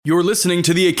You're listening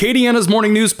to the Acadiana's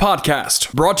Morning News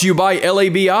Podcast, brought to you by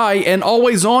LABI and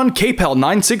always on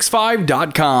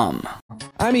KPEL965.com.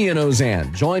 I'm Ian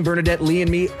Ozan. Join Bernadette Lee and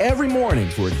me every morning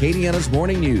for Acadiana's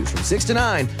Morning News from 6 to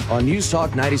 9 on News Talk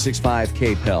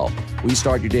 96.5 KPEL. We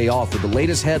start your day off with the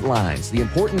latest headlines, the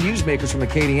important newsmakers from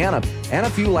Acadiana, and a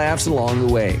few laughs along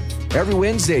the way. Every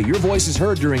Wednesday, your voice is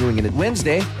heard during Wingin It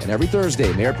Wednesday, and every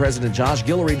Thursday, Mayor President Josh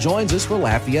Guillory joins us for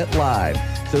Lafayette Live.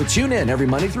 So tune in every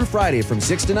Monday through Friday from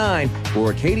 6 to 9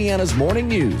 for Acadiana's Morning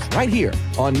News right here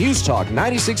on News Talk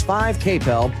 96.5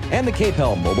 KPEL and the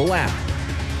KPEL mobile app.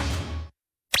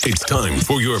 It's time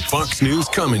for your Fox News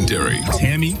commentary.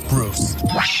 Tammy Bruce.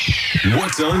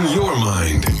 What's on your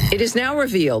mind? It is now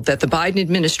revealed that the Biden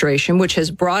administration, which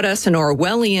has brought us an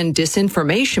Orwellian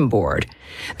disinformation board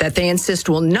that they insist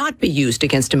will not be used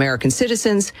against American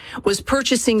citizens, was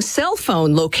purchasing cell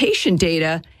phone location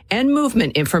data and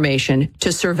movement information to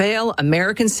surveil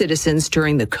American citizens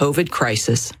during the COVID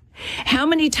crisis. How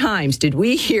many times did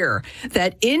we hear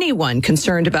that anyone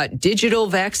concerned about digital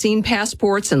vaccine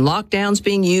passports and lockdowns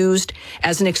being used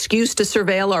as an excuse to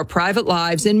surveil our private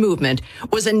lives and movement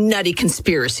was a nutty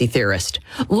conspiracy theorist?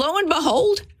 Lo and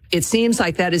behold, it seems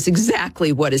like that is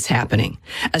exactly what is happening,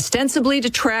 ostensibly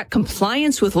to track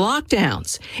compliance with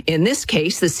lockdowns. In this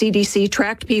case, the CDC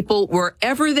tracked people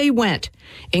wherever they went,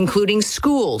 including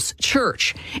schools,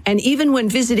 church, and even when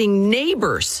visiting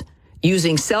neighbors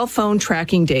using cell phone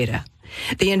tracking data.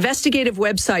 The investigative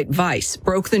website Vice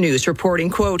broke the news, reporting,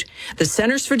 quote, the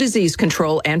Centers for Disease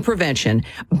Control and Prevention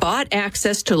bought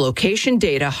access to location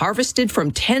data harvested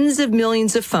from tens of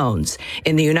millions of phones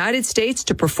in the United States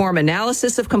to perform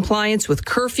analysis of compliance with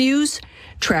curfews,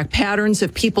 track patterns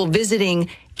of people visiting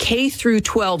K through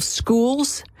 12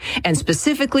 schools, and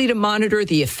specifically to monitor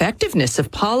the effectiveness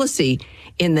of policy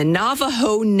in the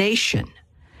Navajo Nation.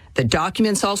 The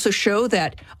documents also show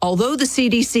that although the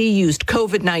CDC used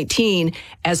COVID-19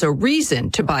 as a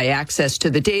reason to buy access to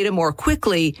the data more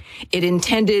quickly, it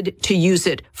intended to use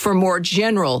it for more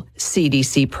general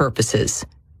CDC purposes.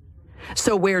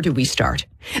 So where do we start?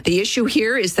 The issue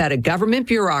here is that a government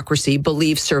bureaucracy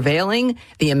believes surveilling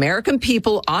the American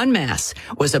people en masse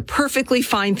was a perfectly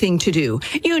fine thing to do,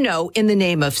 in the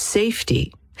name of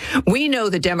safety. We know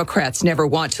the Democrats never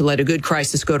want to let a good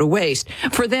crisis go to waste.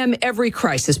 For them, every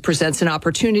crisis presents an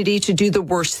opportunity to do the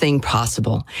worst thing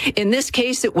possible. In this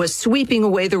case, it was sweeping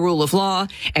away the rule of law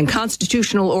and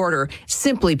constitutional order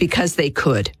simply because they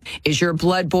could. Is your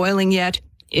blood boiling yet?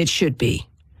 It should be.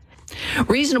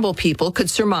 Reasonable people could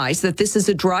surmise that this is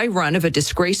a dry run of a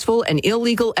disgraceful and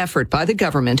illegal effort by the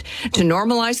government to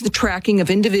normalize the tracking of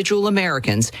individual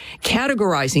Americans,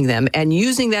 categorizing them and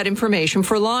using that information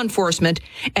for law enforcement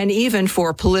and even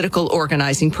for political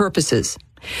organizing purposes.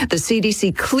 The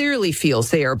CDC clearly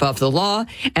feels they are above the law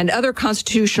and other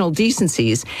constitutional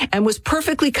decencies and was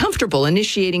perfectly comfortable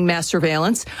initiating mass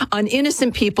surveillance on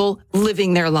innocent people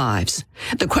living their lives.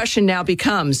 The question now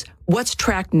becomes, what's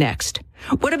tracked next?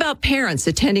 What about parents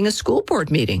attending a school board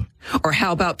meeting? Or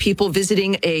how about people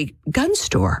visiting a gun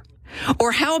store?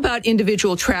 Or how about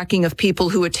individual tracking of people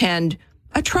who attend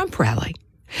a Trump rally?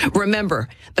 Remember,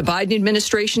 the Biden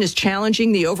administration is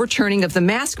challenging the overturning of the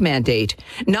mask mandate,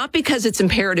 not because it's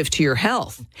imperative to your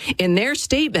health. In their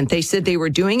statement, they said they were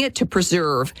doing it to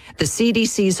preserve the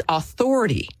CDC's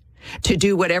authority to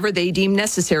do whatever they deem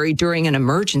necessary during an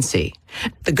emergency.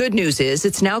 The good news is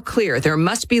it's now clear there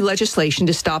must be legislation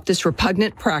to stop this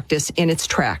repugnant practice in its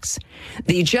tracks.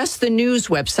 The Just the News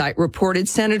website reported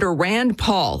Senator Rand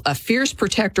Paul, a fierce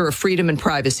protector of freedom and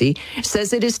privacy,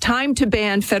 says it is time to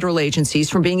ban federal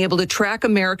agencies from being able to track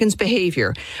Americans'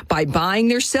 behavior by buying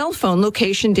their cell phone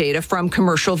location data from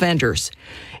commercial vendors.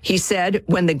 He said,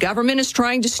 when the government is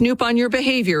trying to snoop on your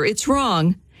behavior, it's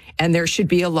wrong, and there should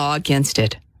be a law against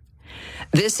it.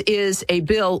 This is a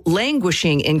bill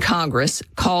languishing in Congress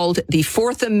called the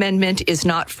Fourth Amendment is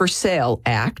Not for Sale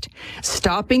Act,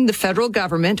 stopping the federal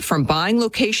government from buying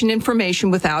location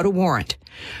information without a warrant.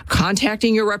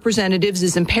 Contacting your representatives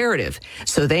is imperative,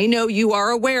 so they know you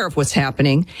are aware of what's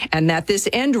happening and that this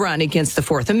end run against the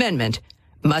Fourth Amendment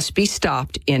must be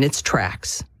stopped in its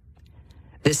tracks.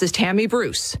 This is Tammy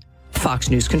Bruce, Fox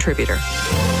News contributor.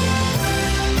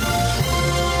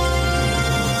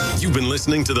 You've been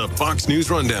listening to the Fox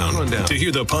News Rundown. To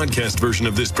hear the podcast version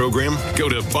of this program, go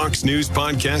to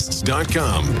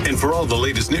foxnewspodcasts.com. And for all the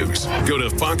latest news, go to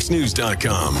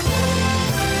foxnews.com.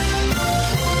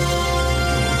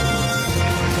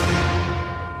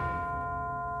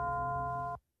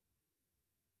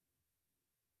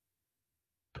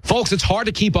 Folks, it's hard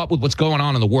to keep up with what's going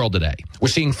on in the world today. We're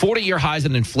seeing 40-year highs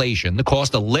in inflation. The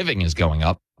cost of living is going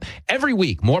up. Every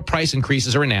week, more price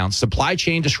increases are announced. Supply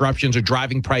chain disruptions are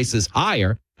driving prices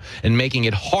higher and making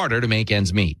it harder to make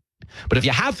ends meet. But if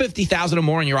you have $50,000 or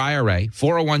more in your IRA,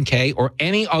 401k, or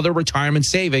any other retirement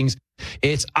savings,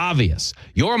 it's obvious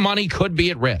your money could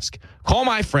be at risk. Call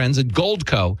my friends at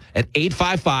Goldco at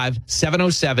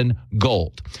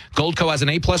 855-707-GOLD. Goldco has an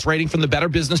A-plus rating from the Better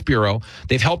Business Bureau.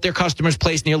 They've helped their customers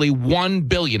place nearly $1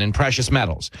 billion in precious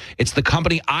metals. It's the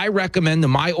company I recommend to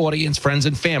my audience, friends,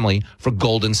 and family for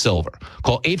gold and silver.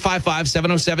 Call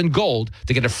 855-707-GOLD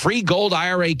to get a free gold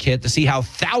IRA kit to see how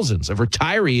thousands of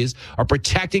retirees are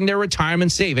protecting their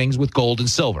retirement savings with gold and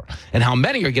silver, and how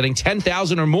many are getting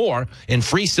 $10,000 or more in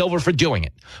free silver for doing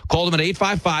it. Call them at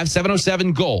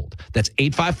 855-707-GOLD. That's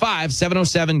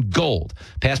 855-707-GOLD.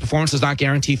 Past performance does not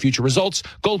guarantee future results.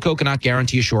 Goldco cannot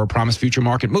guarantee, assure, or promise future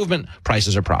market movement,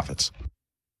 prices, or profits.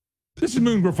 This is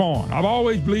Moon Griffon. I've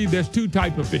always believed there's two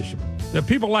types of fishermen. There are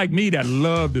people like me that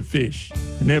love to fish,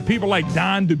 and there are people like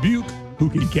Don Dubuque who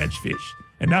can catch fish.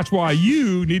 And that's why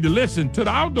you need to listen to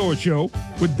the Outdoor Show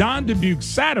with Don Dubuque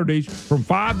Saturdays from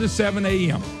 5 to 7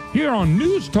 a.m. here on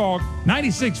News Talk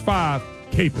 96.5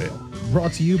 KPEL.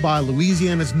 Brought to you by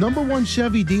Louisiana's #1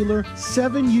 Chevy dealer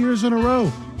 7 years in a row.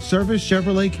 Service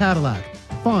Chevrolet Cadillac.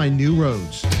 Find new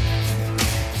roads.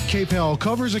 KPEL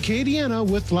covers Acadiana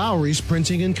with Lowry's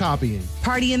Printing and Copying.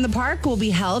 Party in the Park will be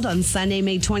held on Sunday,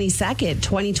 May 22nd,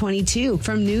 2022,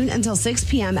 from noon until 6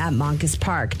 p.m. at Moncus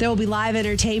Park. There will be live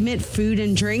entertainment, food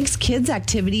and drinks, kids'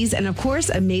 activities, and of course,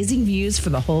 amazing views for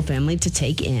the whole family to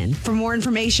take in. For more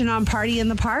information on Party in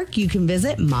the Park, you can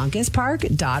visit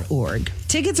moncuspark.org.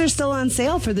 Tickets are still on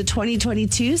sale for the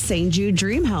 2022 St. Jude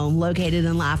Dream Home located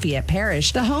in Lafayette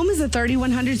Parish. The home is a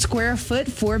 3,100 square foot,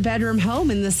 4-bedroom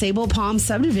home in the Sable Palm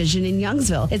subdivision in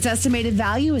Youngsville. Its estimated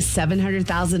value is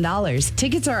 $700,000.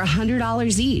 Tickets are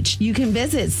 $100 each. You can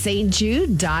visit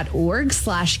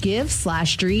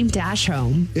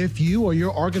stjude.org/give/dream-home. If you or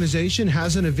your organization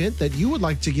has an event that you would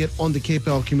like to get on the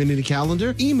KPEL community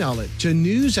calendar, email it to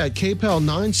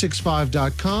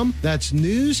news@kpel965.com. That's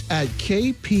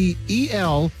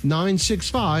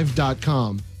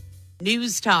news@kpel965.com.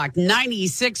 News Talk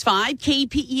 96.5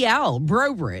 KPEL,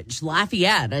 Breaux Bridge,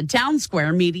 Lafayette, a Town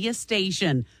Square media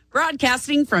station.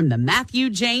 Broadcasting from the Matthew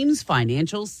James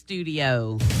Financial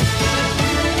Studio.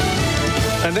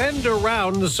 An end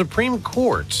around the Supreme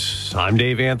Court. I'm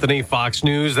Dave Anthony, Fox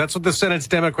News. That's what the Senate's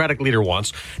Democratic leader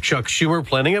wants. Chuck Schumer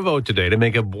planning a vote today to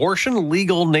make abortion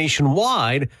legal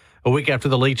nationwide, a week after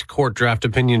the late court draft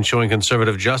opinion showing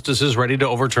conservative justices ready to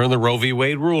overturn the Roe v.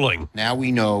 Wade ruling. Now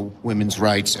we know women's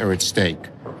rights are at stake.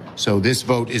 So this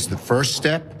vote is the first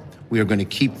step. We are going to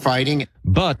keep fighting.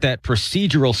 But that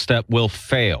procedural step will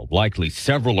fail, likely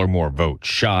several or more votes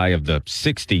shy of the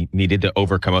 60 needed to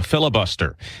overcome a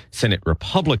filibuster. Senate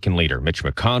Republican leader Mitch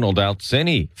McConnell doubts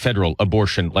any federal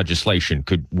abortion legislation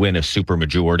could win a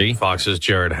supermajority. Fox's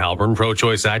Jared Halpern,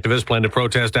 pro-choice activists, plan to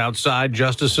protest outside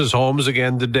justices' homes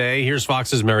again today. Here's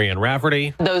Fox's Marianne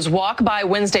Rafferty. Those Walk By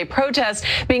Wednesday protests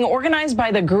being organized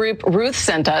by the group Ruth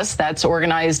Sent Us, that's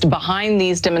organized behind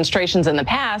these demonstrations in the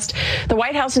past. The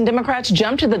White House and Democrats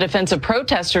jumped to the defense of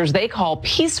protesters they call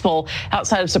peaceful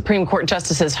outside of Supreme Court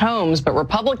justices' homes, but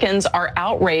Republicans are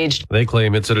outraged. They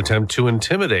claim it's an attempt to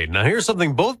intimidate. Now, here's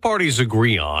something both parties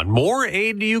agree on. More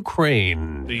aid to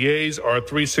Ukraine. The yeas are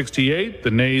 368.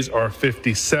 The nays are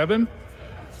 57.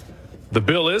 The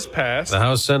bill is passed. The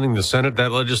House sending the Senate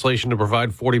that legislation to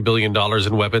provide $40 billion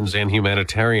in weapons and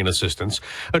humanitarian assistance.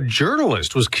 A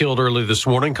journalist was killed early this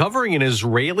morning covering an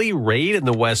Israeli raid in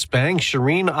the West Bank.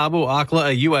 Shireen Abu Akleh,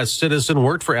 a U.S. citizen,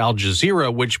 worked for Al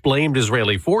Jazeera, which blamed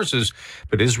Israeli forces,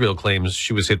 but Israel claims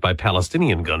she was hit by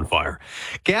Palestinian gunfire.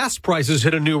 Gas prices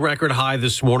hit a new record high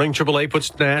this morning. AAA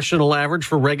puts national average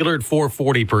for regular at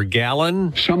 $4.40 per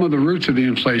gallon. Some of the roots of the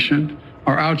inflation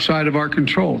are outside of our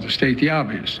control, to state the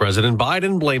obvious. President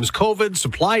Biden blames COVID,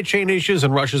 supply chain issues,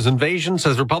 and Russia's invasion,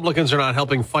 says Republicans are not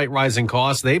helping fight rising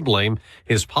costs. They blame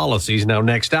his policies. Now,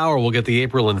 next hour, we'll get the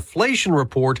April inflation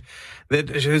report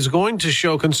that is going to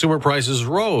show consumer prices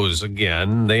rose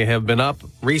again. They have been up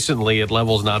recently at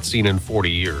levels not seen in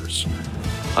 40 years.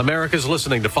 America's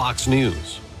listening to Fox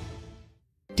News.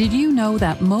 Did you know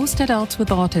that most adults with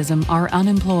autism are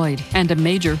unemployed, and a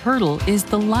major hurdle is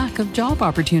the lack of job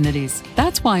opportunities?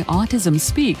 That's why Autism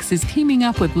Speaks is teaming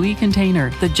up with Lee Container,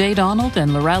 the J. Donald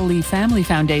and Laurel Lee Family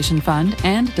Foundation Fund,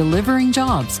 and Delivering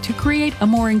Jobs to create a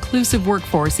more inclusive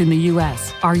workforce in the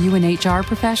U.S. Are you an HR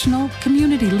professional,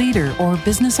 community leader, or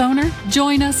business owner?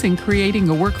 Join us in creating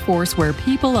a workforce where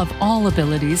people of all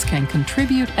abilities can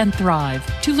contribute and thrive.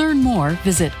 To learn more,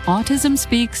 visit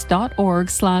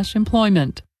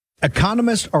autismspeaks.org/employment.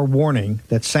 Economists are warning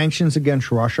that sanctions against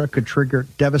Russia could trigger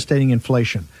devastating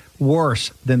inflation,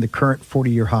 worse than the current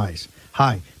 40-year highs.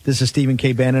 Hi, this is Stephen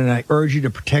K. Bannon, and I urge you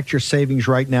to protect your savings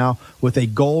right now with a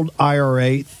gold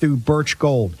IRA through Birch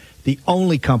Gold, the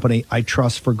only company I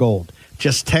trust for gold.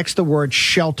 Just text the word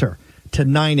SHELTER to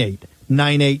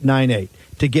 989898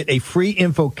 to get a free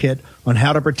info kit on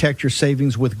how to protect your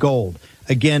savings with gold.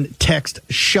 Again, text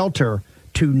SHELTER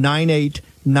to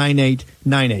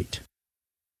 989898.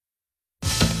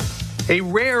 A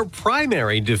rare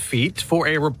primary defeat for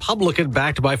a Republican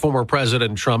backed by former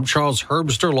President Trump. Charles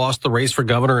Herbster lost the race for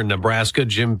governor in Nebraska.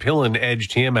 Jim Pillen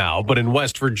edged him out. But in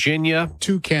West Virginia,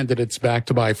 two candidates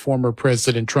backed by former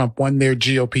President Trump won their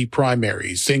GOP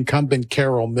primaries. Incumbent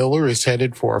Carol Miller is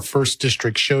headed for a first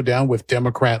district showdown with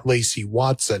Democrat Lacey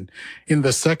Watson. In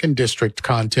the second district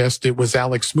contest, it was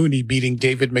Alex Mooney beating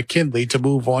David McKinley to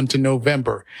move on to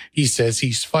November. He says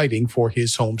he's fighting for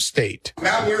his home state.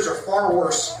 Mountaineers are far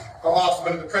worse off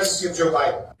under the presidency of Joe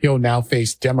Biden. He'll now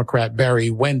face Democrat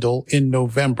Barry Wendell in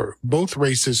November. Both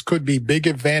races could be big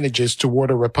advantages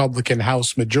toward a Republican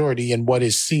House majority in what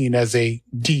is seen as a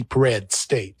deep red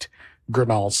state.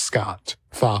 Gernal Scott,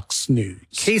 Fox News.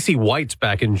 Casey White's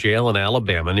back in jail in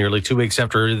Alabama nearly 2 weeks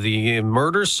after the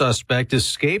murder suspect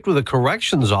escaped with a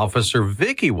corrections officer,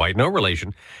 Vicky White, no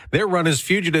relation. Their run as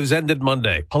fugitives ended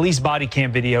Monday. Police body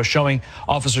cam video showing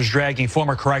officers dragging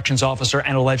former corrections officer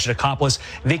and alleged accomplice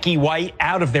Vicky White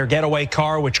out of their getaway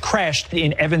car, which crashed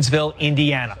in Evansville,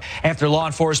 Indiana, after law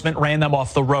enforcement ran them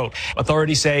off the road.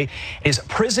 Authorities say his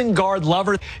prison guard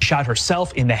lover shot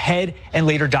herself in the head and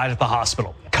later died at the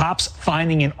hospital. Cops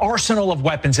finding an arsenal of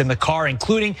weapons in the car,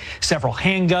 including several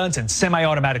handguns and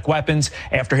semi-automatic weapons.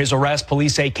 After his arrest,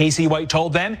 police say Casey White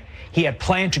told them he had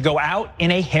planned to go out in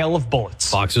a hail of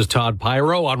bullets. Fox's Todd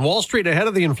Pyro on Wall Street ahead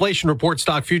of the inflation report.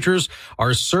 Stock futures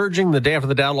are surging the day after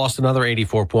the Dow lost another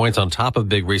 84 points on top of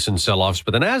big recent sell-offs,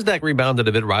 but the Nasdaq rebounded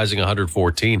a bit, rising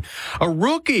 114. A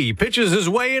rookie pitches his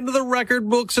way into the record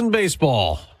books in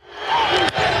baseball.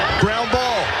 Ground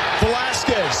ball.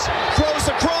 Velasquez throws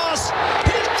across.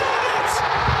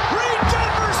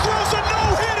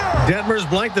 Detmers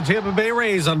blanked the Tampa Bay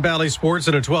Rays on Bally Sports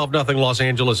in a 12-0 Los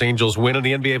Angeles Angels win in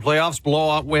the NBA playoffs.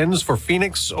 Blowout wins for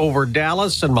Phoenix over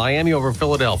Dallas and Miami over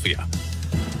Philadelphia.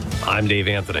 I'm Dave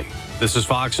Anthony. This is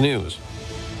Fox News.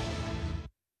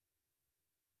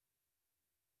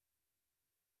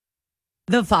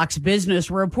 The Fox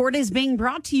Business Report is being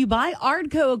brought to you by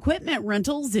Ardco Equipment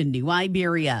Rentals in New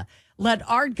Iberia. Let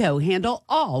Ardco handle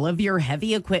all of your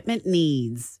heavy equipment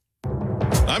needs.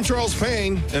 I'm Charles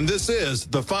Payne, and this is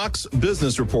the Fox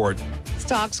Business Report.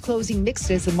 Stocks closing mixed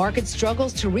as the market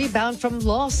struggles to rebound from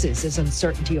losses as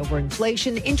uncertainty over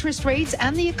inflation, interest rates,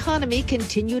 and the economy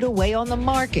continue to weigh on the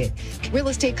market. Real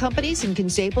estate companies and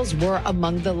constables were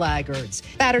among the laggards.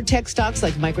 Battered tech stocks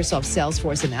like Microsoft,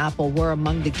 Salesforce, and Apple were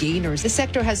among the gainers. The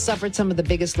sector has suffered some of the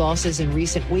biggest losses in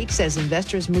recent weeks as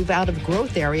investors move out of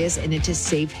growth areas and into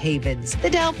safe havens. The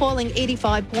Dow falling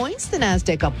 85 points, the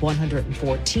Nasdaq up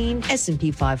 114,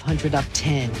 S&P 500 up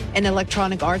 10. An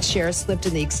Electronic Arts share slipped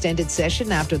in the extended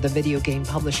session after the video game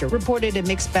publisher reported a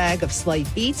mixed bag of slight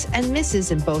beats and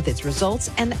misses in both its results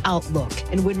and outlook.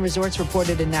 And Wynn Resorts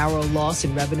reported a narrow loss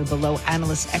in revenue below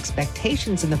analysts'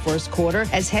 expectations in the first quarter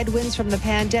as headwinds from the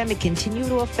pandemic continue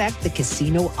to affect the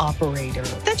casino operator.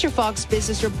 That's your Fox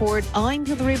Business Report. I'm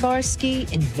Hillary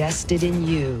Barsky, invested in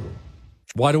you.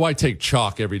 Why do I take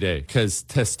chalk every day? Because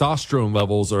testosterone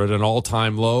levels are at an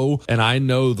all-time low, and I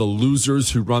know the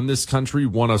losers who run this country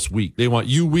want us weak. They want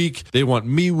you weak. They want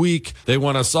me weak. They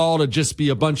want us all to just be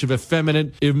a bunch of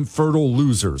effeminate, infertile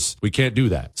losers. We can't do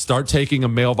that. Start taking a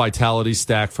male vitality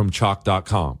stack from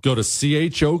chalk.com. Go to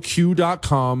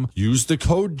CHOQ.com, use the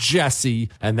code Jesse,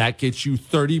 and that gets you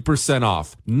 30%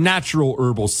 off. Natural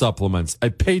herbal supplements, a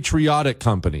patriotic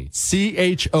company.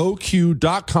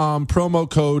 CHOQ.com, promo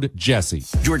code Jesse.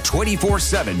 Your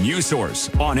 24/7 news source,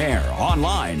 on air,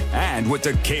 online, and with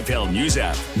the KPEL News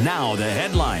app. Now the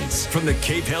headlines from the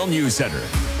KPEL News Center.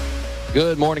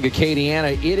 Good morning,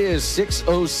 Acadiana. It is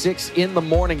 6:06 in the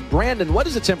morning. Brandon, what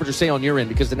does the temperature say on your end?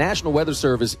 Because the National Weather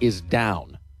Service is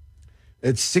down.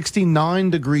 It's 69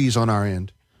 degrees on our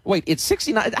end. Wait, it's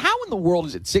 69. How in the world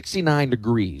is it 69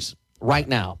 degrees right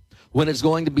now when it's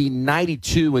going to be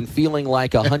 92 and feeling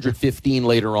like 115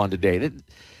 later on today?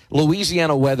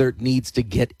 Louisiana weather needs to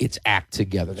get its act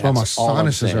together. That's why my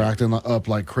sinuses are acting up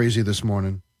like crazy this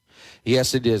morning.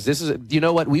 Yes, it is. You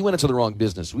know what? We went into the wrong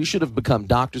business. We should have become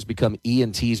doctors, become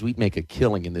ENTs. We'd make a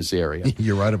killing in this area.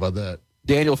 You're right about that.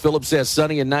 Daniel Phillips says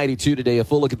sunny and 92 today. A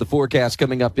full look at the forecast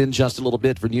coming up in just a little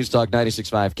bit for News Talk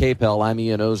 96.5 KPEL. I'm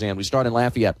Ian Ozan. We start in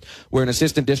Lafayette, where an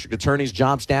assistant district attorney's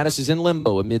job status is in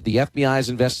limbo amid the FBI's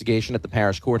investigation at the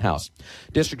parish courthouse.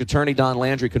 District Attorney Don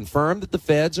Landry confirmed that the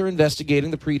feds are investigating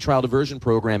the pretrial diversion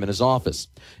program in his office.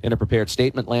 In a prepared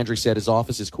statement, Landry said his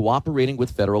office is cooperating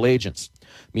with federal agents.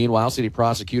 Meanwhile, City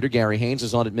Prosecutor Gary Haynes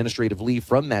is on administrative leave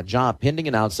from that job pending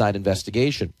an outside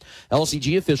investigation.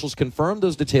 LCG officials confirmed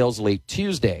those details late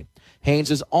Tuesday.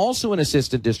 Haynes is also an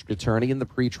assistant district attorney in the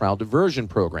pretrial diversion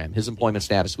program. His employment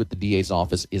status with the DA's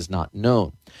office is not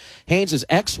known. Haynes'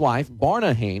 ex-wife,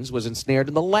 Barna Haynes, was ensnared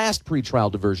in the last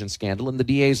pretrial diversion scandal in the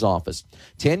DA's office.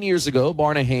 10 years ago,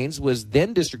 Barna Haynes was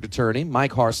then district attorney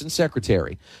Mike Harson's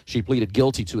secretary. She pleaded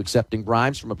guilty to accepting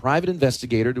bribes from a private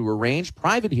investigator to arrange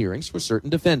private hearings for certain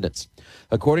defendants.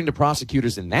 According to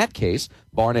prosecutors in that case,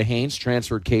 Barna Haynes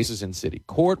transferred cases in city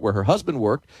court, where her husband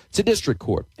worked, to district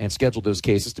court and scheduled those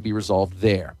cases to be resolved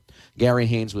there. Gary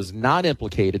Haynes was not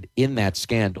implicated in that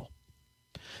scandal.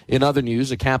 In other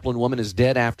news, a Kaplan woman is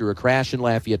dead after a crash in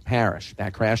Lafayette Parish.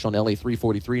 That crash on LA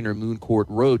 343 near Moon Court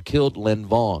Road killed Len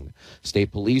Vong.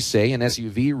 State police say an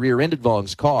SUV rear-ended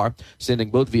Vong's car, sending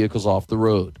both vehicles off the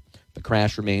road. The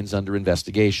crash remains under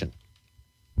investigation.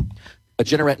 A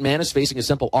Jeanerette man is facing a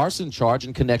simple arson charge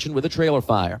in connection with a trailer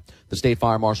fire. The state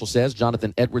fire marshal says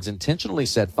Jonathan Edwards intentionally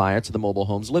set fire to the mobile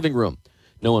home's living room.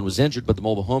 No one was injured, but the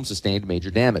mobile home sustained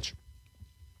major damage.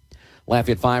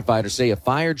 Lafayette firefighters say a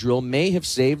fire drill may have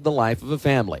saved the life of a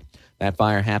family. That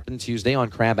fire happened Tuesday on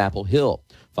Crabapple Hill.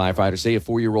 Firefighters say a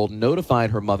 4-year-old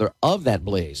notified her mother of that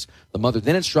blaze. The mother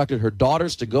then instructed her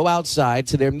daughters to go outside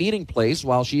to their meeting place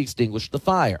while she extinguished the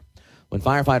fire. When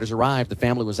firefighters arrived, the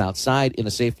family was outside in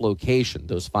a safe location.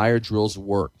 Those fire drills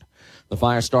worked. The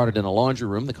fire started in a laundry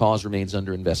room. The cause remains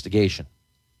under investigation.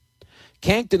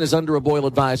 Cankton is under a boil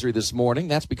advisory this morning.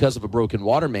 That's because of a broken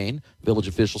water main. Village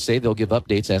officials say they'll give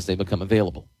updates as they become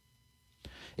available.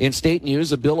 In state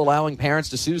news, a bill allowing parents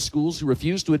to sue schools who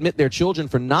refuse to admit their children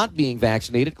for not being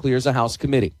vaccinated clears a House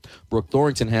committee. Brooke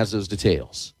Thorrington has those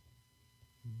details.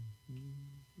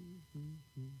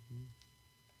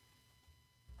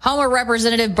 Homer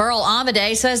Representative Burl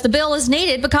Amade says the bill is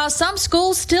needed because some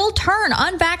schools still turn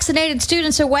unvaccinated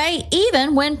students away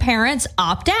even when parents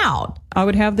opt out. I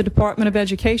would have the Department of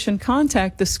Education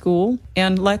contact the school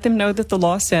and let them know that the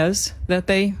law says that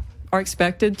they are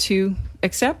expected to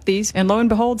accept these. And lo and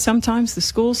behold, sometimes the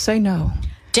schools say no.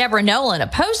 Deborah Nolan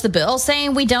opposed the bill,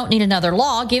 saying we don't need another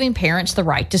law giving parents the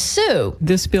right to sue.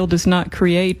 This bill does not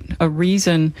create a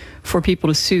reason for people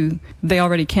to sue. They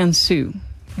already can sue.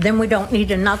 Then we don't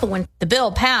need another one. The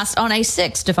bill passed on a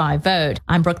 6-5 vote.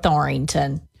 I'm Brooke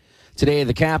Thorrington. Today in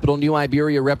the Capitol, New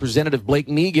Iberia Representative Blake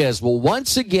Miguez will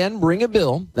once again bring a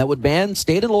bill that would ban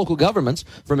state and local governments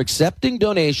from accepting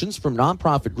donations from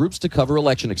nonprofit groups to cover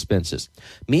election expenses.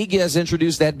 Miguez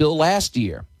introduced that bill last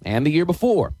year and the year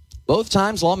before. Both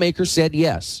times, lawmakers said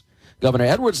yes. Governor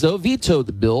Edwards, though, vetoed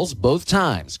the bills both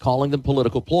times, calling them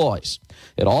political ploys.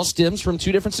 It all stems from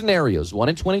two different scenarios, one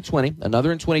in 2020,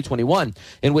 another in 2021,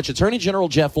 in which Attorney General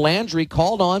Jeff Landry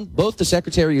called on both the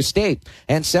Secretary of State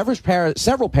and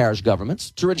several parish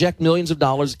governments to reject millions of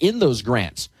dollars in those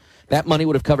grants. That money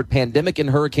would have covered pandemic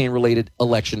and hurricane-related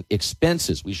election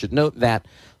expenses. We should note that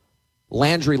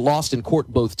Landry lost in court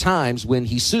both times when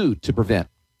he sued to prevent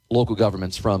local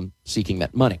governments from seeking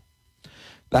that money.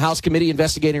 The House committee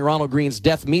investigating Ronald Green's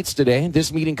death meets today.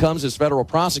 This meeting comes as federal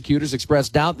prosecutors express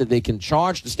doubt that they can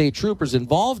charge the state troopers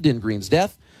involved in Green's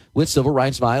death with civil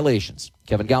rights violations.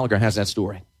 Kevin Gallagher has that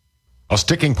story. A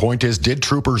sticking point is, did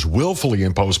troopers willfully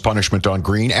impose punishment on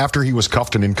Green after he was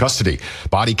cuffed and in custody?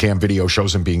 Body cam video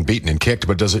shows him being beaten and kicked,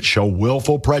 but does it show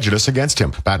willful prejudice against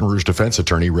him? Baton Rouge defense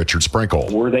attorney Richard Sprinkle.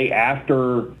 Were they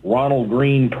after Ronald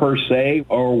Green per se,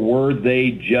 or were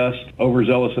they just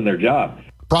overzealous in their job?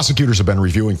 Prosecutors have been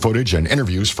reviewing footage and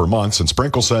interviews for months, and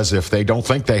Sprinkle says if they don't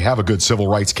think they have a good civil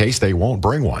rights case, they won't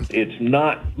bring one. It's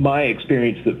not my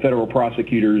experience that federal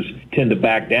prosecutors tend to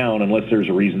back down unless there's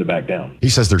a reason to back down. He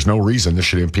says there's no reason this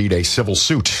should impede a civil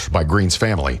suit by Green's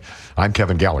family. I'm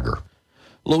Kevin Gallagher.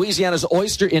 Louisiana's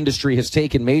oyster industry has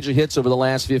taken major hits over the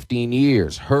last 15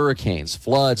 years. Hurricanes,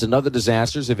 floods, and other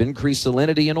disasters have increased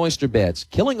salinity in oyster beds,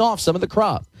 killing off some of the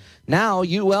crop. Now,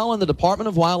 UL and the Department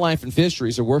of Wildlife and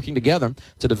Fisheries are working together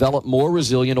to develop more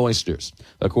resilient oysters.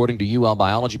 According to UL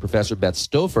biology professor Beth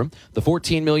Stouffer, the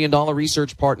 $14 million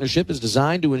research partnership is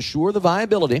designed to ensure the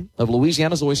viability of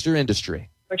Louisiana's oyster industry.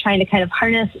 We're trying to kind of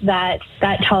harness that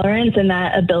tolerance and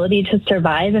that ability to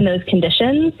survive in those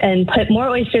conditions and put more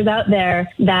oysters out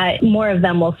there that more of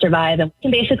them will survive. And we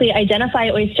can basically identify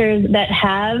oysters that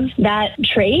have that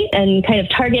trait and kind of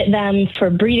target them for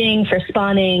breeding, for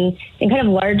spawning, and kind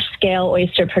of large-scale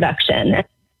oyster production.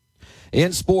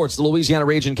 In sports, the Louisiana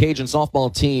Ragin' Cajun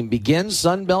softball team begins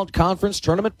Sun Belt Conference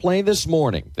tournament play this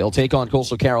morning. They'll take on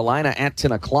Coastal Carolina at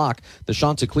 10 o'clock. The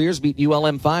Chanticleers beat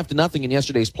ULM 5-0 in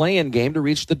yesterday's play-in game to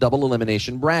reach the double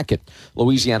elimination bracket.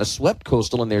 Louisiana swept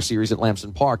Coastal in their series at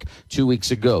Lamson Park 2 weeks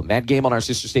ago. That game on our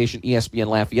sister station, ESPN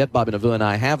Lafayette. Bobby Navu and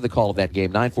I have the call of that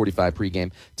game, 9:45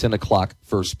 pregame, 10 o'clock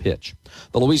first pitch.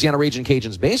 The Louisiana Ragin'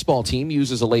 Cajuns baseball team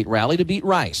uses a late rally to beat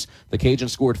Rice. The Cajuns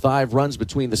scored 5 runs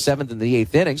between the 7th and the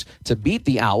 8th innings to beat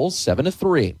the Owls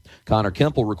 7-3. Connor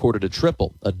Kemple recorded a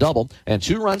triple, a double, and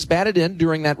 2 runs batted in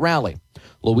during that rally.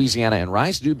 Louisiana and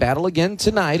Rice do battle again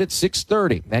tonight at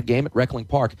 6:30. That game at Reckling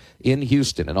Park in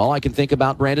Houston. And all I can think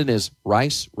about, Brandon, is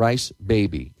Rice, Rice,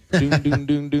 baby. Doon, doon,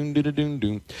 doon, doon, doon, doon,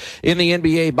 doon. In the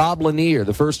NBA, Bob Lanier,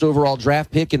 the first overall draft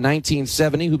pick in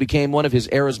 1970, who became one of his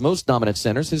era's most dominant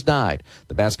centers, has died.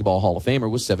 The Basketball Hall of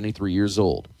Famer was 73 years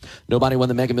old. Nobody won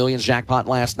the Mega Millions jackpot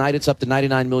last night. It's up to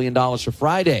 $99 million for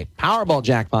Friday. Powerball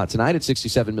jackpot tonight at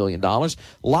 $67 million.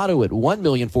 Lotto at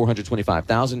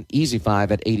 $1,425,000. Easy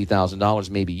 5 at $80,000.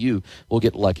 Maybe you will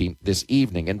get lucky this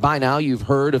evening. And by now, you've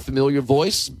heard a familiar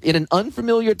voice in an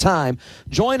unfamiliar time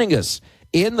joining us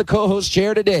in the co-host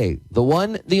chair today, the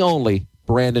one, the only,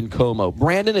 Brandon Comeaux.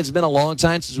 Brandon, it's been a long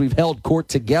time since we've held court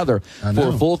together for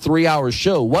a full 3-hour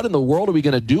show. What in the world are we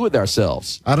going to do with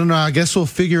ourselves? I don't know. I guess we'll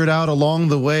figure it out along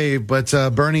the way. But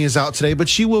Bernie is out today, but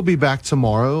she will be back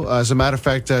tomorrow. As a matter of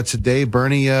fact, today,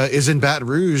 Bernie is in Baton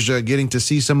Rouge getting to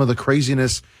see some of the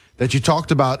craziness that you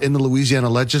talked about in the Louisiana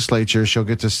legislature. She'll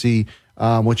get to see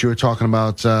what you were talking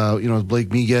about,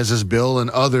 Blake Miguez's bill and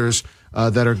others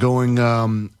that are going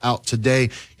out today.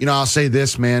 I'll say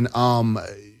this, man.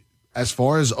 As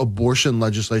far as abortion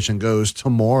legislation goes,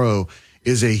 tomorrow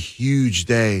is a huge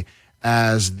day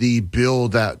as the bill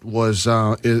that was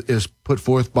is put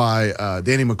forth by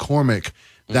Danny McCormick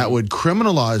that would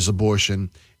criminalize abortion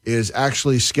is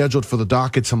actually scheduled for the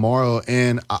docket tomorrow.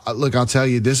 And look, I'll tell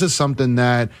you, this is something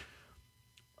that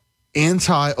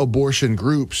anti-abortion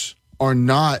groups are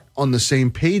not on the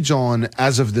same page on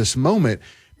as of this moment.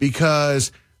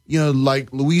 Because,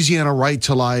 like Louisiana Right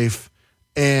to Life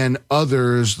and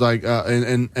others like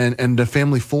and the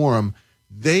Family Forum,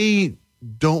 they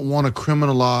don't want to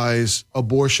criminalize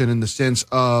abortion in the sense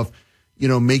of,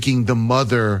 making the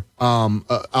mother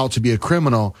out to be a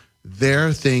criminal.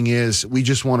 Their thing is we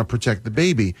just want to protect the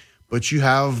baby. But you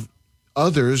have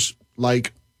others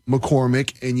like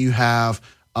McCormick and you have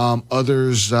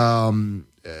others,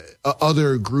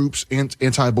 other groups,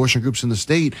 anti-abortion groups in the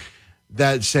state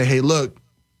that say, hey, look,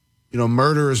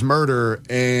 murder is murder.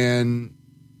 And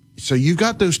so you've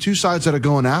got those two sides that are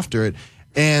going after it.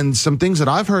 And some things that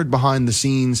I've heard behind the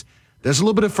scenes, there's a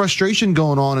little bit of frustration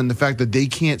going on in the fact that they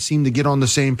can't seem to get on the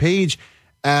same page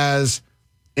as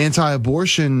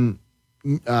anti-abortion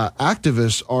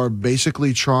activists are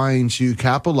basically trying to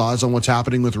capitalize on what's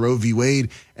happening with Roe v.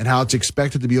 Wade and how it's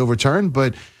expected to be overturned.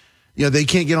 But they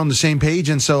can't get on the same page.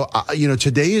 And so,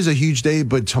 today is a huge day,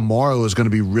 but tomorrow is going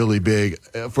to be really big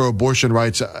for abortion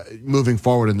rights moving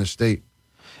forward in the state.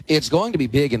 It's going to be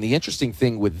big. And the interesting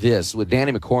thing with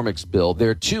Danny McCormick's bill, there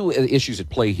are 2 issues at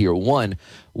play here. One,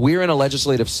 we're in a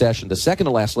legislative session, the second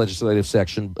to last legislative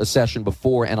session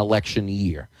before an election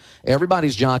year.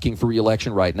 Everybody's jockeying for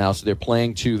re-election right now, so they're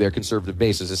playing to their conservative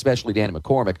bases, especially Danny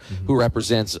McCormick, who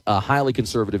represents a highly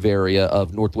conservative area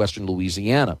of northwestern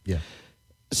Louisiana. Yeah.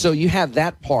 So you have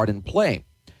that part in play.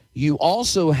 You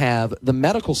also have the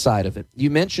medical side of it. You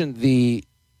mentioned the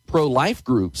pro-life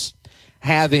groups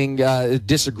having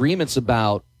disagreements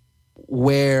about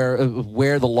where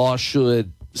the law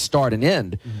should start and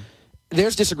end.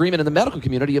 There's disagreement in the medical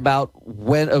community about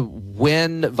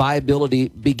when viability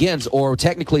begins, or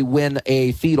technically when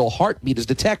a fetal heartbeat is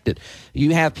detected.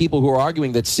 You have people who are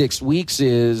arguing that 6 weeks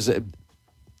is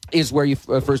where you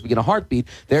first begin a heartbeat.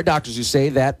 There are doctors who say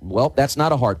that, that's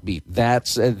not a heartbeat.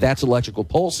 That's electrical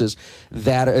pulses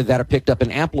that are picked up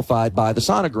and amplified by the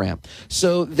sonogram.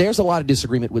 So there's a lot of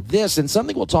disagreement with this, and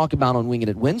something we'll talk about on Wingin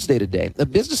It Wednesday today. A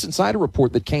Business Insider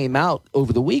report that came out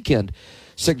over the weekend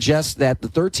suggests that the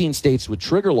 13 states with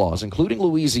trigger laws, including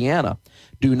Louisiana,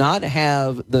 do not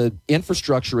have the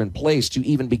infrastructure in place to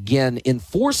even begin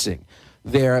enforcing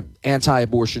their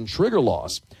anti-abortion trigger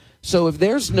laws. So if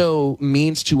there's no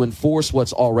means to enforce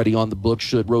what's already on the books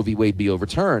should Roe v. Wade be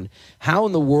overturned, how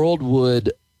in the world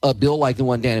would a bill like the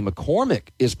one Danny McCormick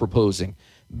is proposing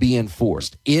be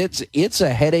enforced? It's a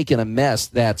headache and a mess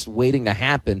that's waiting to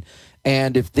happen.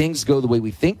 And if things go the way we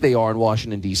think they are in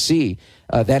Washington, D.C.,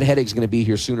 that headache's going to be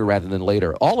here sooner rather than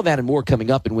later. All of that and more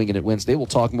coming up in Wingin It Wednesday. We'll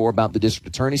talk more about the district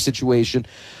attorney situation.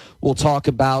 We'll talk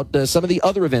about some of the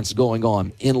other events going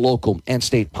on in local and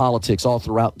state politics all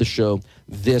throughout the show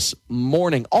this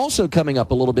morning. Also coming up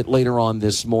a little bit later on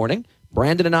this morning,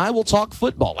 Brandon and I will talk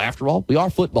football. After all, we are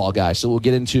football guys, so we'll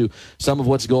get into some of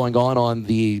what's going on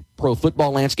the pro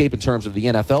football landscape in terms of the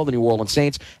NFL, the New Orleans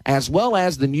Saints, as well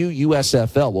as the new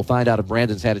USFL. We'll find out if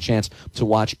Brandon's had a chance to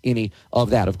watch any of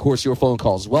that. Of course, your phone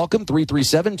calls welcome,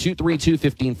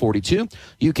 337-232-1542.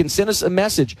 You can send us a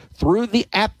message through the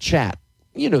app chat.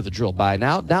 You know the drill by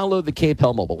now. Download the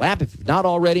KPEL mobile app if you've not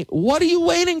already. What are you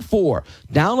waiting for?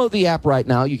 Download the app right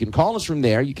now. You can call us from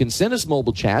there. You can send us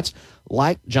mobile chats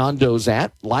like John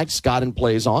Dozat, like Scott and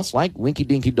Plaisance, like Winky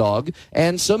Dinky Dog,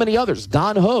 and so many others.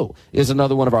 Don Ho is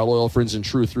another one of our loyal friends in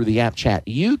truth through the app chat.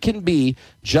 You can be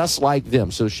just like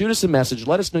them. So shoot us a message.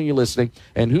 Let us know you're listening.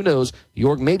 And who knows,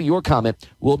 maybe your comment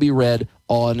will be read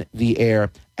on the air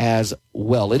as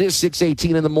well. It is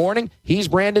 6:18 in the morning. He's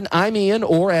Brandon. I'm Ian,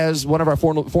 or as one of our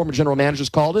former general managers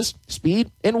called us,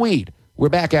 Speed and Weed. We're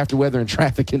back after weather and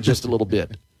traffic in just a little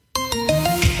bit.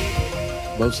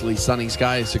 Mostly sunny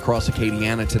skies across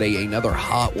Acadiana today. Another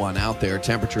hot one out there.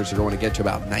 Temperatures are going to get to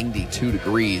about 92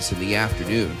 degrees in the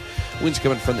afternoon. Winds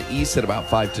coming from the east at about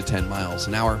 5 to 10 miles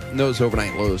an hour. Those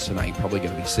overnight lows tonight probably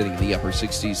going to be sitting in the upper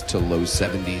 60s to low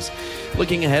 70s.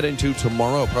 Looking ahead into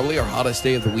tomorrow, probably our hottest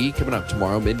day of the week. Coming up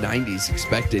tomorrow, mid-90s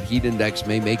expected. Heat index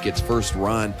may make its first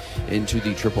run into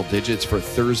the triple digits for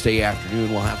Thursday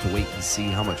afternoon. We'll have to wait and see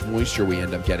how much moisture we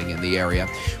end up getting in the area.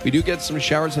 We do get some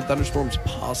showers and thunderstorms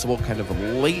possible kind of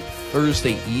late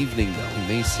Thursday evening, though.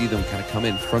 We may see them kind of come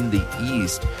in from the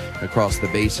east across the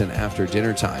basin after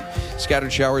dinner time.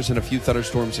 Scattered showers and a few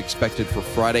thunderstorms expected for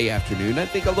Friday afternoon. I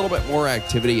think a little bit more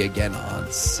activity again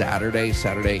on Saturday.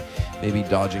 Saturday, maybe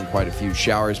dodging quite a few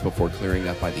showers before clearing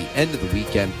up by the end of the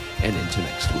weekend and into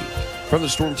next week. From the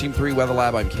Storm Team 3 Weather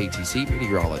Lab, I'm KTC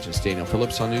meteorologist Daniel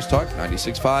Phillips on News Talk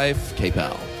 96.5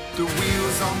 KPEL. The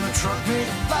wheels on the truck make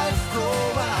life go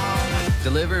round.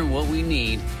 Delivering what we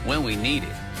need when we need it.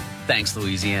 Thanks,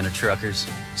 Louisiana Truckers.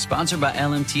 Sponsored by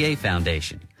LMTA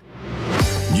Foundation.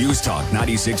 News Talk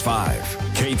 96.5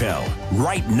 KPEL.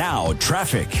 Right now,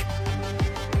 traffic.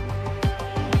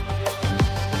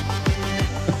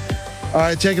 All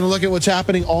right, taking a look at what's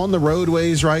happening on the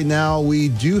roadways right now. We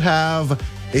do have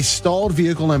a stalled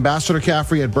vehicle, Ambassador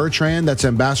Caffrey at Bertrand. That's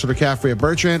Ambassador Caffrey at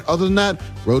Bertrand. Other than that,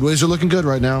 roadways are looking good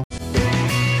right now.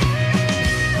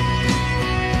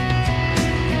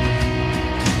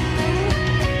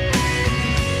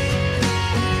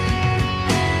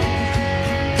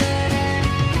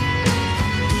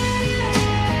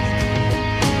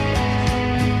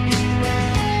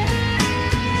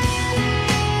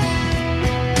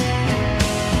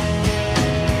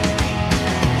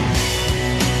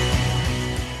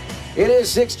 It is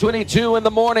 6:22 in the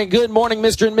morning. Good morning,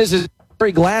 Mr. and Mrs.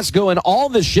 Gerry Glasco and all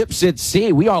the ships at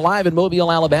sea. We are live in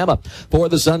Mobile, Alabama for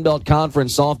the Sunbelt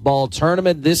Conference Softball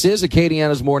Tournament. This is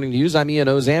Acadiana's Morning News. I'm Ian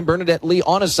Ozan. Bernadette Lee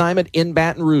on assignment in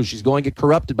Baton Rouge. She's going to get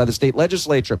corrupted by the state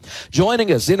legislature.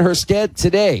 Joining us in her stead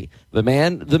today, the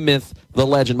man, the myth, the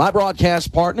legend. My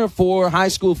broadcast partner for high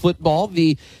school football,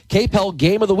 the KPEL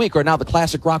Game of the Week, or now the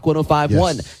Classic Rock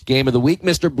 105.1 Game of the Week,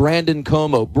 Mr. Brandon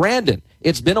Comeaux. Brandon,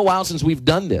 it's been a while since we've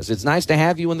done this. It's nice to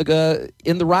have you in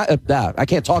the I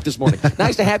can't talk this morning.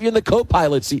 Nice to have you in the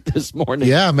co-pilot seat this morning.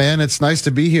 Yeah, man, it's nice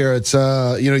to be here. It's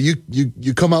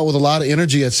you come out with a lot of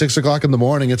energy at 6 o'clock in the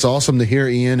morning. It's awesome to hear,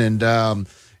 Ian, and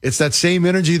it's that same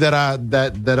energy that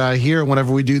I hear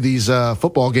whenever we do these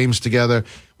football games together,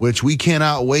 which we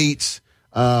cannot wait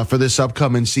for this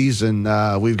upcoming season.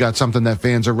 We've got something that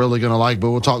fans are really going to like,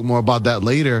 but we'll talk more about that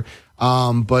later.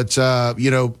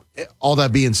 All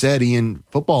that being said, Ian,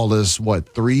 football is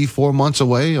 3-4 months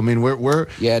away. I mean, we're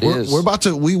about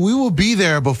to we will be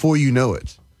there before you know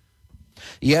it.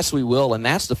 Yes, we will. And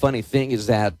that's the funny thing, is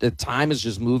that the time is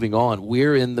just moving on.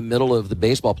 We're in the middle of the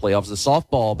baseball playoffs. The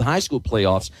softball, the high school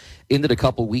playoffs ended a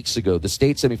couple weeks ago. The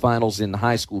state semifinals in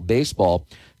high school baseball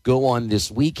go on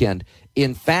this weekend.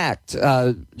 In fact,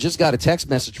 just got a text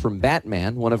message from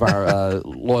Batman, one of our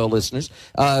loyal listeners,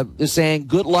 is saying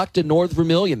good luck to North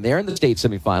Vermilion. They're in the state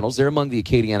semifinals. They're among the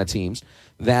Acadiana teams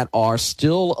that are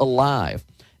still alive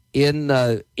in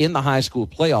the high school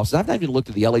playoffs. I've not even looked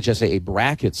at the LHSAA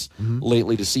brackets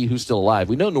lately to see who's still alive.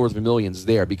 We know North Vermilion's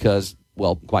there because,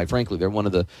 well, quite frankly, they're one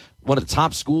of the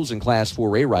top schools in Class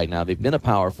 4A right now. They've been a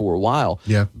power for a while.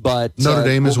 Yeah, but Notre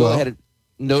Dame as well.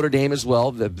 Notre Dame as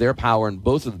well. They're power in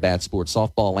both of the bad sports,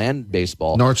 softball and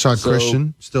baseball. Northside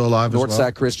Christian, still alive as well.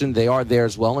 Northside Christian, they are there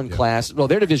as well in class. Well,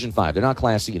 they're Division 5. They're not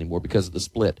Class C anymore because of the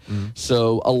split.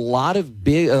 So a lot of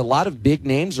big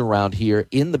names around here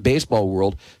in the baseball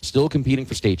world still competing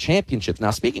for state championships. Now,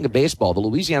 speaking of baseball, the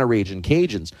Louisiana Ragin'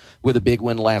 Cajuns with a big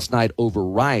win last night over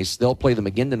Rice. They'll play them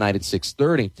again tonight at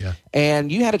 6:30. Yeah.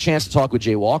 And you had a chance to talk with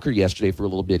Jay Walker yesterday for a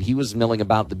little bit. He was milling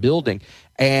about the building,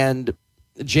 and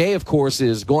Jay, of course,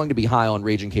 is going to be high on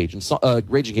Ragin'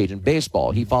 Cajun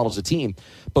baseball. He follows the team.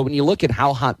 But when you look at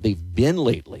how hot they've been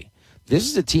lately, this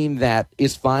is a team that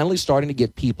is finally starting to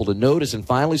get people to notice and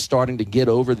finally starting to get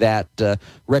over that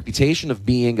reputation of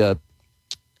being a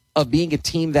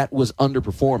team that was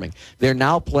underperforming. They're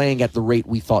now playing at the rate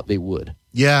we thought they would.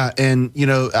 Yeah, and,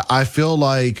 I feel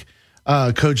like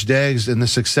Coach Deggs and the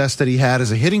success that he had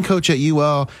as a hitting coach at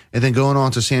UL and then going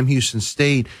on to Sam Houston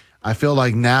State, I feel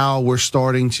like now we're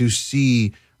starting to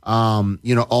see,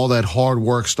 all that hard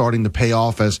work starting to pay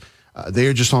off as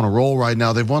they're just on a roll right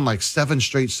now. They've won like 7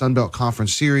 straight Sun Belt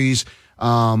Conference series.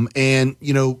 Look, when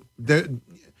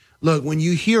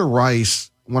you hear Rice,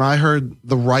 when I heard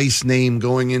the Rice name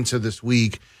going into this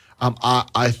week,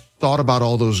 I thought about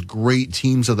all those great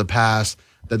teams of the past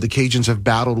that the Cajuns have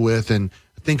battled with, and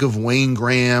think of Wayne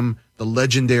Graham, the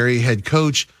legendary head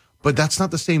coach, but that's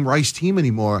not the same Rice team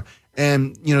anymore.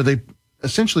 And, they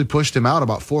essentially pushed him out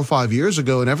about 4 or 5 years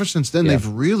ago. And ever since then, they've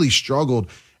really struggled.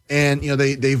 And,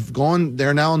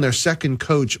 they're now on their second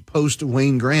coach post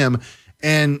Wayne Graham.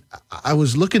 And I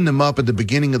was looking them up at the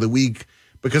beginning of the week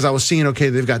because I was seeing, okay,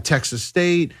 they've got Texas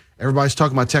State. Everybody's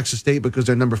talking about Texas State because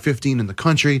they're number 15 in the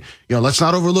country. Let's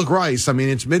not overlook Rice. I mean,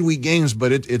 it's midweek games,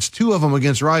 but it's 2 of them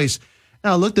against Rice.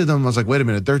 And I looked at them and I was like, wait a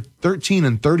minute, they're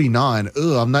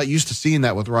 13-39. I'm not used to seeing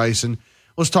that with Rice. And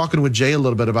I was talking with Jay a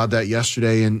little bit about that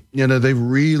yesterday, and they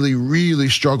really, really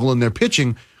struggle in their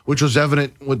pitching, which was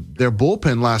evident with their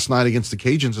bullpen last night against the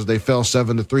Cajuns as they fell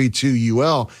 7-3 to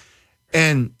UL.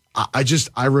 And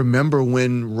I remember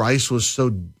when Rice was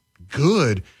so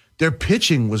good, their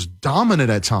pitching was dominant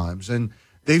at times, and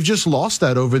they've just lost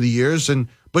that over the years.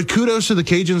 But kudos to the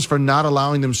Cajuns for not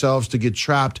allowing themselves to get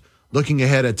trapped looking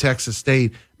ahead at Texas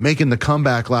State, making the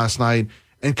comeback last night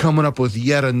and coming up with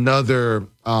yet another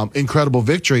incredible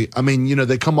victory. I mean,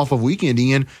 they come off of weekend,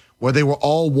 Ian, where they were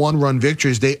all 1-run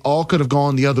victories. They all could have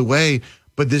gone the other way,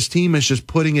 but this team is just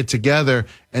putting it together,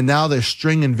 and now they're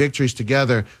stringing victories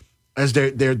together as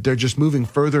they're just moving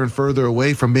further and further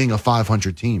away from being a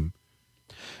 500 team.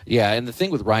 Yeah, and the thing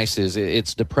with Rice is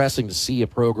it's depressing to see a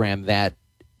program that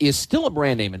is still a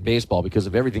brand name in baseball because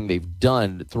of everything they've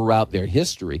done throughout their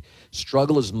history,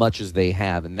 struggle as much as they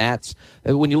have. And that's,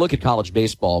 when you look at college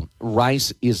baseball,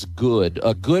 Rice is good.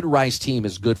 A good Rice team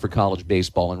is good for college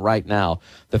baseball. And right now,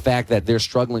 the fact that they're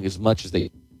struggling as much as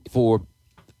for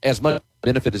as much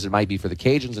benefit as it might be for the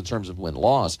Cajuns in terms of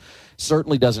win-loss,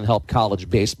 certainly doesn't help college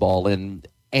baseball and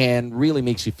really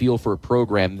makes you feel for a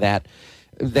program that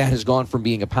has gone from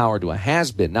being a power to a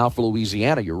has-been. Now for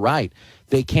Louisiana, you're right.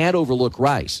 They can't overlook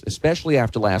Rice, especially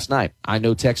after last night. I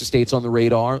know Texas State's on the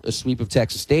radar. A sweep of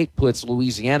Texas State puts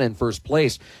Louisiana in first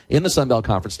place in the Sun Belt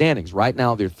Conference standings. Right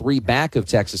now, they're 3 back of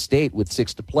Texas State with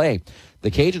 6 to play.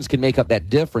 The Cajuns can make up that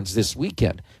difference this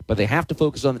weekend, but they have to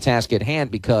focus on the task at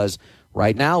hand because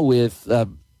right now with the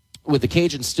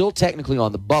Cajuns still technically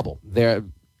on the bubble, they're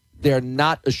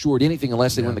not assured anything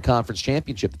unless they win the conference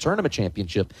championship, the tournament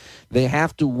championship. They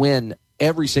have to win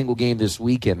every single game this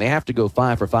weekend. They have to go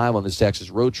 5 for 5 on this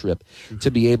Texas road trip to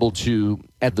be able to,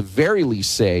 at the very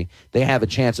least, say they have a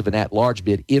chance of an at-large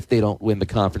bid if they don't win the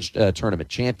conference tournament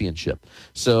championship.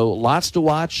 So lots to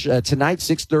watch. Tonight,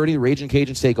 6:30, the Ragin'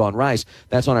 Cajuns take on Rice.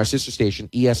 That's on our sister station,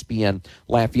 ESPN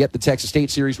Lafayette. The Texas State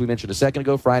series we mentioned a second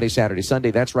ago, Friday, Saturday, Sunday.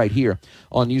 That's right here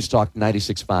on News Talk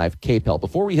 96.5 KPEL.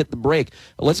 Before we hit the break,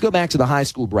 let's go back to the high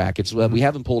school brackets. We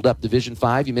haven't pulled up Division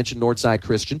 5. You mentioned Northside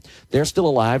Christian. They're still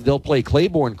alive. They'll play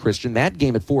Claiborne Christian. That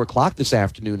game at 4 o'clock this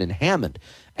afternoon in Hammond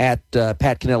at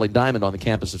Pat Kennelly Diamond on the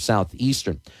campus of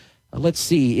Southeastern. Let's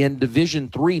see. In Division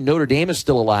 3, Notre Dame is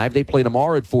still alive. They play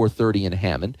tomorrow at 4:30 in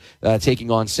Hammond, taking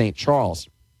on St. Charles.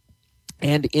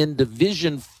 And in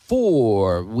Division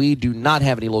 4, we do not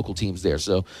have any local teams there.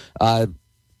 So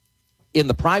In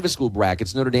the private school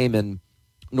brackets, Notre Dame and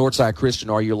Northside Christian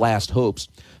are your last hopes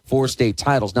for state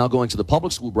titles. Now going to the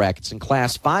public school brackets in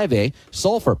Class 5A,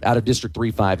 Sulphur out of District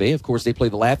 3 5A. Of course, they play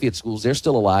the Lafayette schools. They're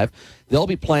still alive. They'll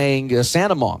be playing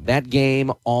Santa Mom. That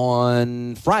game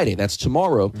on Friday. That's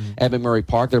tomorrow at McMurray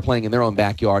Park. They're playing in their own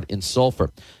backyard in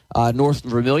Sulphur. North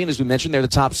Vermilion, as we mentioned, they're the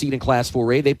top seed in Class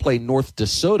 4A. They play North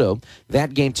DeSoto.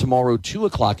 That game tomorrow, 2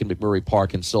 o'clock in McMurray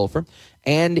Park in Sulphur.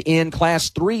 And in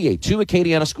Class 3A, 2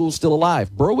 Acadiana schools still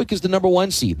alive. Berwick is the number 1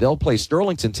 seed. They'll play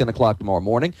Sterlington 10 o'clock tomorrow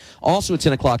morning. Also at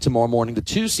 10 o'clock tomorrow morning, the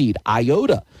 2 seed,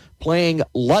 Iota, playing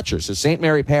Lutcher. So St.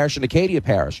 Mary Parish and Acadia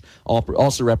Parish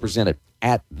also represented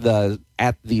at the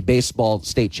baseball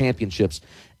state championships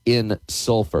in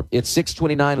Sulphur. It's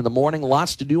 6:29 in the morning.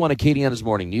 Lots to do on Acadiana's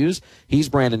Morning News. He's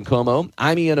Brandon Comeaux.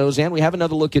 I'm Ian Ozan. We have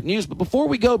another look at news. But before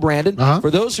we go, Brandon,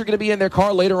 for those who are going to be in their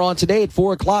car later on today at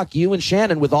 4 o'clock, you and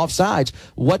Shannon with Offsides,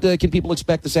 what can people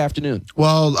expect this afternoon?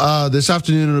 Well, this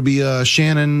afternoon it'll be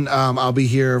Shannon. I'll be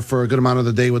here for a good amount of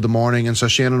the day with the morning, and so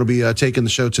Shannon will be taking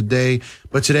the show today.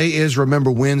 But today is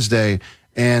Remember Wednesday,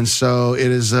 and so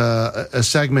it is a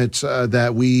segment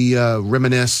that we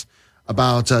reminisce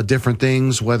about different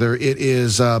things, whether it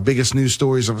is biggest news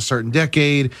stories of a certain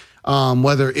decade,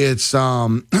 whether it's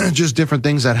just different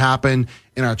things that happen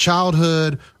in our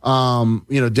childhood,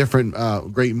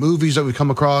 different great movies that we come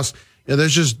across.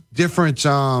 There's just different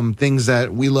things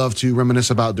that we love to reminisce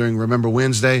about during Remember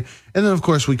Wednesday. And then, of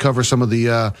course, we cover some of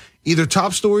the either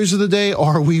top stories of the day,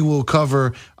 or we will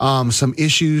cover some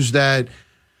issues that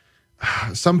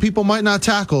some people might not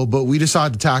tackle, but we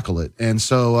decide to tackle it. And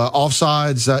so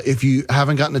Offsides, if you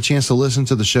haven't gotten a chance to listen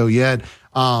to the show yet,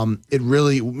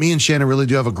 me and Shannon really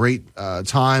do have a great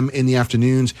time in the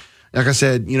afternoons. Like I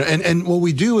said, and what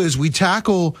we do is we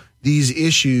tackle these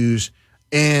issues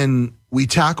and we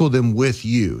tackle them with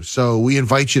you. So we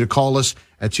invite you to call us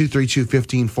at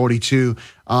 232-1542.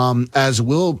 As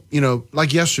we'll,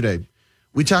 like yesterday,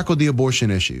 we tackled the abortion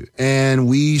issue, and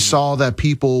we saw that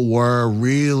people were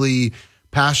really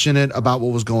passionate about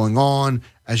what was going on.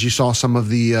 As you saw some of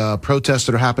the protests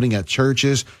that are happening at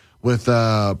churches with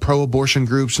pro-abortion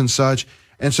groups and such.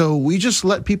 And so we just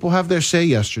let people have their say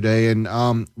yesterday, and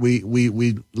we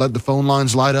let the phone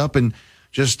lines light up and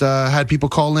just had people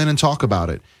call in and talk about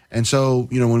it. And so,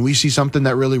 when we see something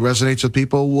that really resonates with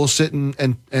people, we'll sit and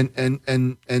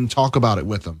talk about it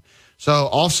with them. So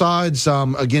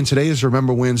Offsides, again, today is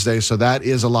Remember Wednesday, so that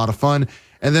is a lot of fun.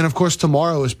 And then, of course,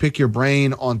 tomorrow is Pick Your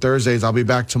Brain on Thursdays. I'll be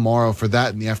back tomorrow for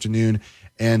that in the afternoon.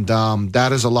 And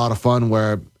that is a lot of fun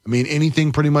where,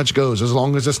 anything pretty much goes. As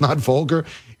long as it's not vulgar,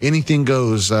 anything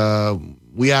goes.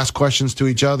 We ask questions to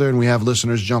each other, and we have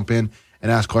listeners jump in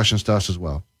and ask questions to us as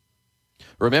well.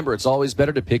 Remember, it's always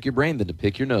better to pick your brain than to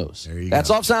pick your nose. There you That's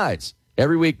go. Offsides.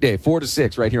 Every weekday, 4 to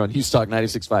 6, right here on News Talk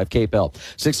 96.5 KPEL.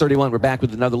 6:31, we're back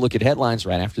with another look at headlines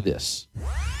right after this.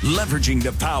 Leveraging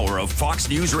the power of Fox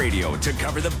News Radio to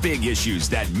cover the big issues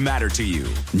that matter to you.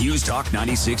 News Talk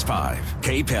 96.5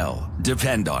 KPEL.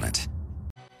 Depend on it.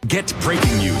 Get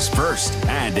breaking news first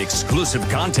and exclusive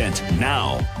content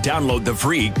now. Download the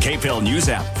free KPEL News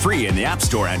app, free in the App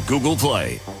Store and Google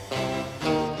Play.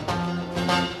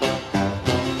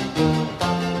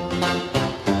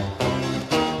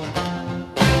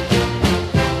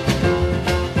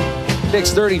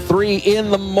 6:33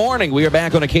 in the morning. We are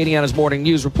back on Acadiana's Morning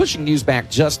News. We're pushing news back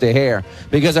just a hair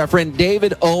because our friend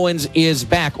David Owens is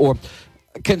back. Or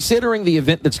considering the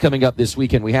event that's coming up this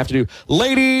weekend, we have to do,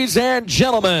 ladies and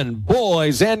gentlemen,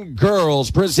 boys and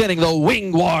girls, presenting the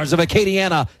Wing Wars of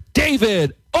Acadiana,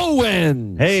 David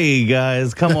Owens. Hey,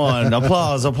 guys, come on.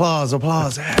 Applause, applause,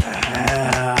 applause.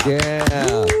 Yeah.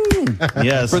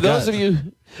 Yes. For those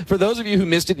of you who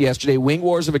missed it yesterday, Wing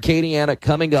Wars of Acadiana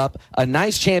coming up. A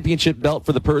nice championship belt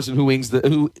for the person who wins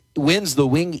the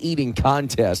wing eating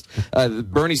contest.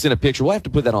 Bernie sent a picture. We'll have to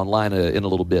put that online in a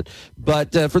little bit.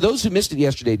 But for those who missed it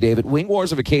yesterday, David, Wing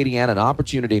Wars of Acadiana, an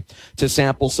opportunity to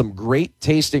sample some great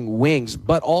tasting wings,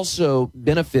 but also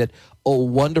benefit a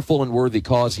wonderful and worthy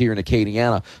cause here in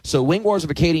Acadiana. So Wing Wars of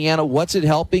Acadiana, what's it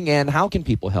helping and how can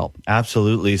people help?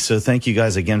 Absolutely. So thank you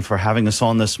guys again for having us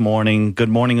on this morning. Good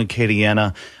morning,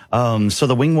 Acadiana. So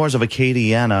the Wing Wars of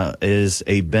Acadiana is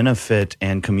a benefit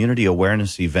and community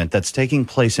awareness event that's taking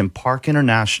place in Park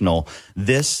International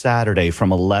this Saturday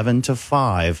from 11 to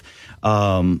 5.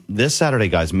 This Saturday,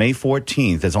 guys, May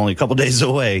 14th. It's only a couple days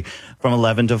away, from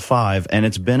 11 to 5, and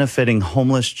it's benefiting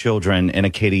homeless children in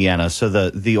Acadiana. So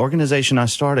the organization I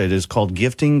started is called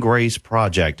Gifting Grace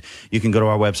Project. You can go to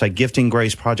our website,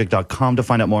 giftinggraceproject.com, to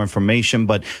find out more information,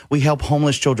 but we help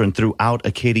homeless children throughout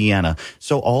Acadiana.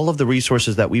 So all of the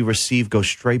resources that we receive go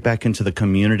straight back into the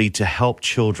community to help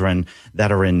children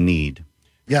that are in need.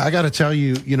 Yeah, I got to tell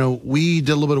you, we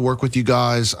did a little bit of work with you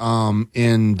guys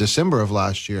in December of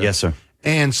last year. Yes, sir.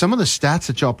 And some of the stats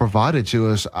that y'all provided to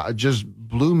us just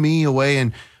blew me away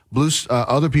and blew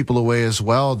other people away as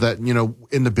well that,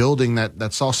 in the building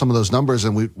that saw some of those numbers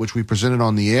and which we presented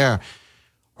on the air.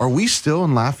 Are we still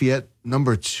in Lafayette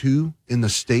number 2 in the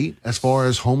state as far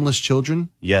as homeless children?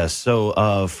 Yes.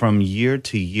 So from year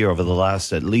to year, over the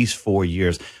last at least 4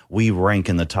 years, we rank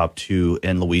in the top 2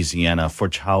 in Louisiana for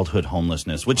childhood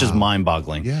homelessness, which is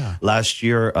mind-boggling. Yeah. Last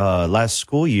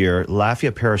school year,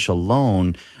 Lafayette Parish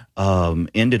alone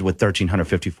ended with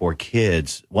 1,354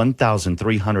 kids,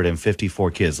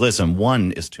 1,354 kids. Listen,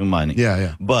 one is too many.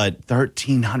 Yeah. But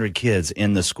 1,300 kids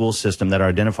in the school system that are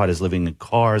identified as living in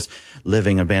cars,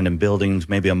 living in abandoned buildings,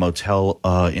 maybe a motel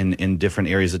in different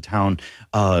areas of town,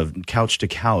 couch to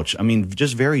couch. I mean,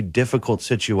 just very difficult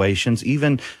situations.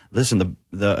 Even, listen, the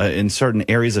in certain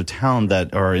areas of town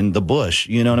that are in the bush,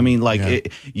 you know what I mean?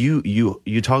 Like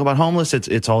you talk about homeless,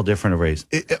 it's all different arrays.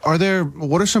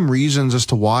 What are some reasons as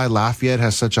to why Lafayette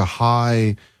has such a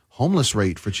high homeless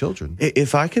rate for children?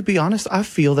 If I could be honest, I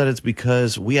feel that it's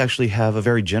because we actually have a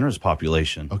very generous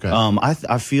population. Okay.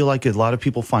 I feel like a lot of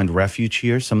people find refuge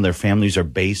here. Some of their families are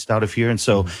based out of here. And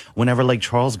so whenever Lake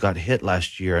Charles got hit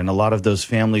last year and a lot of those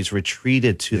families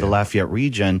retreated to the Lafayette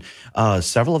region,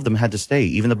 several of them had to stay,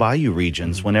 even the Bayou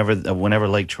regions. Whenever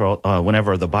Lake Charles,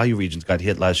 whenever the Bayou regions got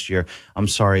hit last year,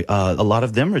 a lot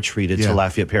of them retreated to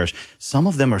Lafayette Parish. Some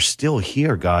of them are still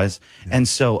here, guys. And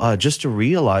so just to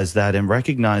realize that and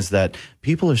recognize that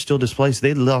people are still displaced.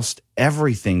 They lost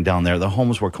everything down there. The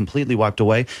homes were completely wiped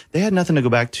away. They had nothing to go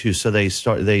back to, so they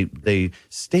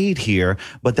stayed here.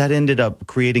 But that ended up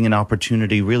creating an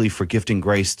opportunity, really, for Gifting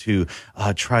Grace to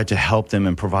try to help them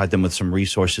and provide them with some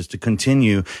resources to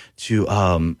continue to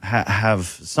have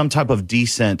some type of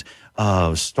decent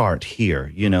start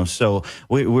here, So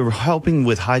we're helping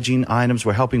with hygiene items.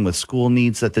 We're helping with school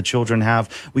needs that the children have.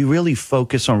 We really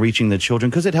focus on reaching the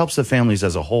children because it helps the families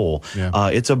as a whole. Yeah.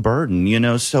 It's a burden,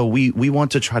 So we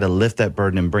want to try to lift that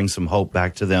burden and bring some hope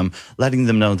back to them, letting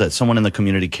them know that someone in the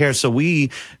community cares. So we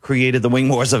created the Wing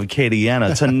Wars of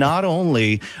Acadiana to not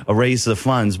only raise the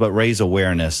funds, but raise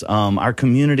awareness. Our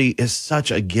community is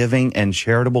such a giving and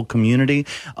charitable community.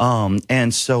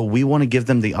 And so we want to give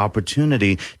them the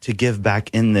opportunity to give back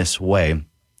in this way.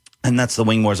 And that's the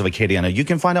Wing Wars of Acadiana. You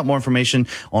can find out more information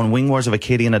on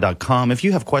wingwarsofacadiana.com. If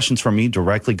you have questions for me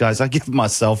directly, guys, I give my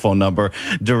cell phone number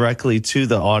directly to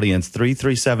the audience,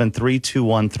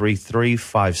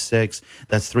 337-321-3356.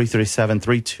 That's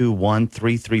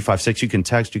 337-321-3356. You can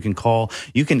text, you can call,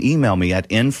 you can email me at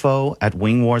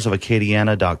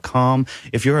info@wingwarsofacadiana.com.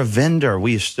 If you're a vendor,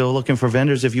 we are still looking for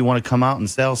vendors. If you want to come out and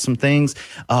sell some things,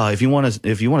 if you want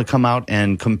to come out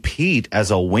and compete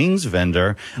as a wings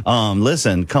vendor,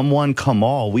 listen, come one, come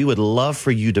all. We would love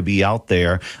for you to be out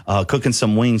there cooking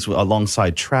some wings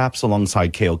alongside Traps,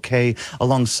 alongside KOK,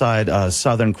 alongside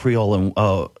Southern Creole and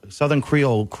Southern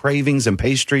Creole Cravings and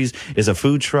Pastries is a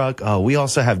food truck. We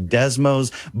also have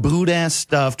Desmo's Boudin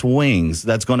stuffed wings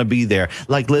that's going to be there.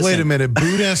 Listen. Wait a minute,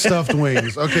 Boudin stuffed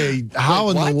wings. Okay, how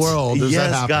in the world does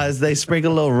that happen? Yes, guys, they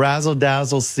sprinkle a little razzle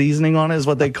dazzle seasoning on it, is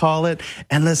what they call it.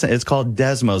 And listen, it's called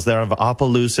Desmo's. They're of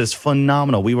Opelousas,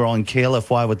 phenomenal. We were on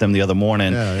KLFY with them the other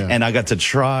morning. And I got to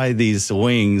try these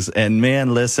wings. And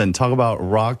man, listen, talk about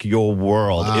rock your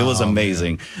world. It was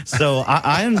amazing. So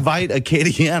I invite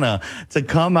Acadiana to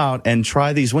come out and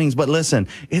try these wings. But listen,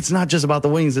 it's not just about the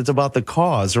wings. It's about the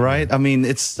cause, right? I mean,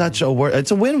 it's it's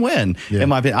a win-win in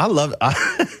my opinion. I love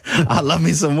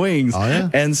me some wings. Oh,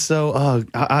 yeah. And so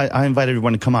I invite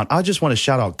everyone to come out. I just want to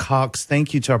shout out Cox.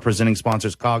 Thank you to our presenting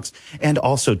sponsors, Cox, and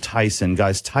also Tyson.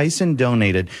 Guys, Tyson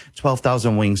donated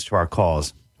 12,000 wings to our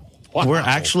cause. Wow. We're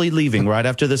actually leaving right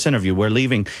after this interview. We're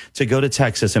leaving to go to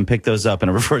Texas and pick those up in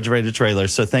a refrigerated trailer.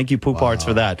 So thank you, Poop Arts,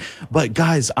 for that. But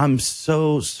guys, I'm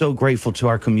so grateful to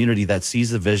our community that sees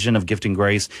the vision of Gifting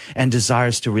Grace and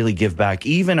desires to really give back.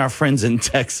 Even our friends in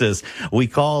Texas, we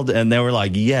called and they were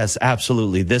like, yes,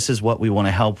 absolutely. This is what we want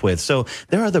to help with. So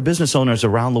there are other business owners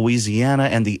around Louisiana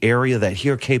and the area that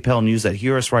hear KPEL News, that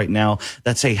hear us right now,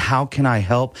 that say, how can I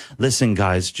help? Listen,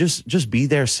 guys, just be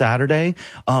there Saturday.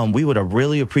 We would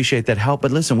really appreciate that help. But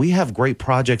listen, we have great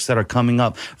projects that are coming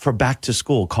up for back to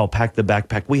school called Pack the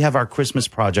Backpack. We have our Christmas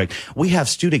project. We have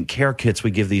student care kits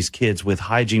we give these kids with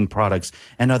hygiene products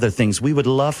and other things. We would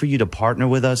love for you to partner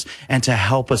with us and to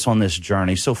help us on this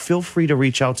journey. So feel free to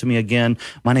reach out to me again.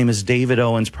 My name is David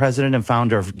Owens, president and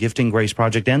founder of Gifting Grace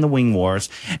Project and the Wing Wars.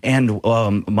 And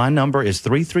my number is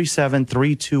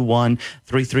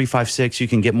 337-321-3356. You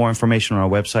can get more information on our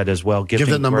website as well. Give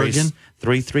that number again.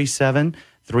 337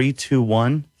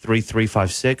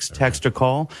 321-3356. Text or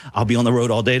call. I'll be on the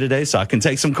road all day today, so I can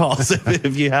take some calls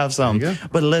if you have some.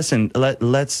 But listen,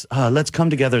 let's come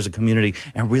together as a community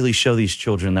and really show these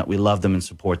children that we love them and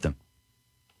support them.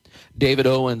 David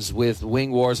Owens with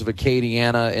Wing Wars of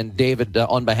Acadiana. And David,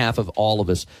 on behalf of all of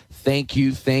us, thank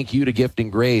you to Gift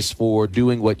and Grace for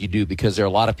doing what you do, because there are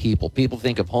a lot of people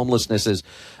think of homelessness as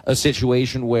a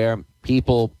situation where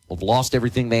people have lost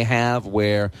everything they have,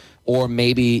 or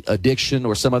maybe addiction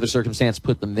or some other circumstance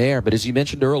put them there. But as you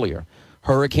mentioned earlier,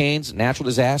 hurricanes, natural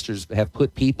disasters have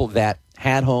put people that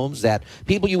had homes, that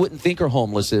people you wouldn't think are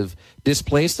homeless have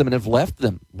displaced them and have left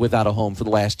them without a home for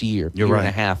the last year and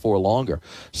a half or longer.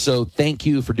 So thank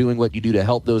you for doing what you do to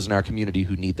help those in our community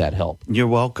who need that help. You're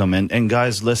welcome. And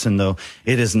guys, listen, though,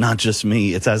 it is not just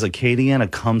me. It's as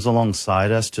Acadiana comes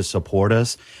alongside us to support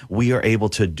us, we are able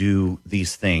to do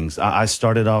these things. I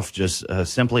started off just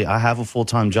simply, I have a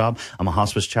full-time job. I'm a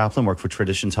hospice chaplain, work for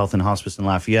Traditions Health and Hospice in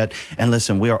Lafayette. And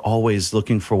listen, we are always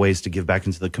looking for ways to give back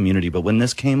into the community. But when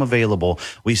this came available,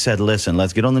 we said, listen,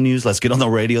 let's get on the news, let's get on the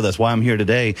radio. That's why I'm here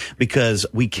today, because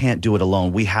we can't do it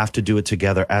alone. We have to do it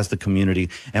together as the community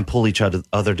and pull each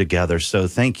other together. So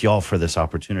thank y'all for this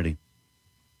opportunity.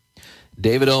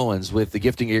 David Owens with the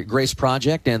Gifting Grace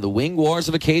Project and the Wing Wars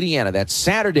of Acadiana. That's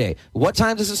Saturday. What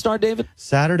time does it start, David?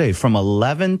 Saturday from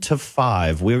 11 to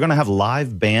 5. We're going to have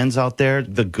live bands out there.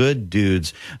 The Good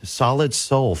Dudes, Solid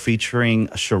Soul, featuring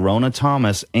Sharona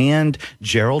Thomas and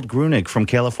Gerald Grunick from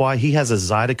KLFY. He has a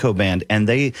Zydeco band, and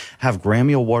they have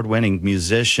Grammy Award-winning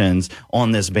musicians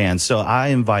on this band. So I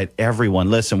invite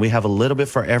everyone. Listen, we have a little bit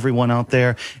for everyone out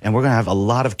there, and we're going to have a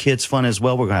lot of kids fun as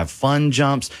well. We're going to have fun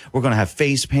jumps. We're going to have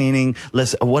face painting.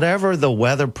 Listen, whatever the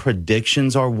weather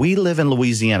predictions are, we live in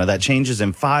Louisiana. That changes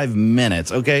in 5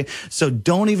 minutes, okay? So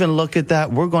don't even look at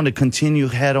that. We're going to continue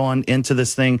head on into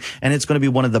this thing, and it's going to be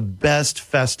one of the best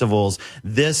festivals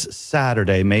this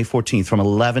Saturday, May 14th, from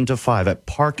 11 to 5 at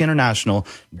Park International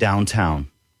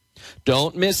downtown.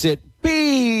 Don't miss it.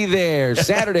 Be there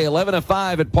Saturday, 11 to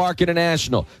 5 at Park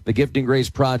International, the Gifting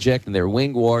Grace Project and their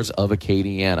Wing Wars of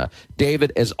Acadiana.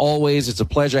 David, as always, it's a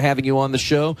pleasure having you on the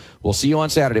show. We'll see you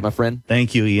on Saturday, my friend.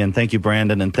 Thank you, Ian. Thank you,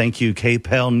 Brandon. And thank you,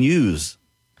 KPEL News.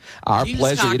 Our News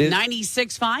pleasure. Talk It is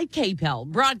 96.5 KPEL,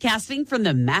 broadcasting from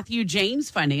the Matthew James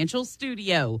Financial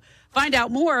Studio. Find out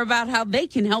more about how they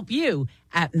can help you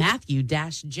at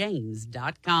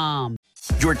matthew-james.com.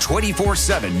 Your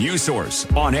 24/7 news source,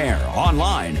 on air,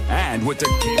 online, and with the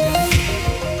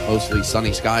Mostly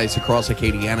sunny skies across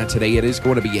Acadiana today. It is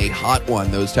going to be a hot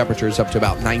one. Those temperatures up to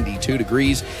about 92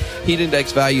 degrees. Heat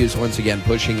index values once again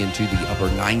pushing into the upper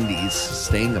 90s,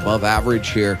 staying above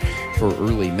average here for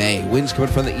early May. Winds coming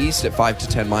from the east at 5 to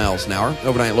 10 miles an hour.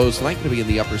 Overnight lows tonight going to be in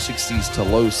the upper 60s to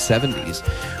low 70s.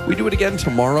 We do it again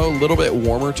tomorrow. A little bit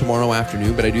warmer tomorrow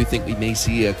afternoon, but I do think we may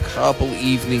see a couple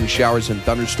evening showers and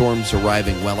thunderstorms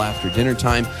arriving well after dinner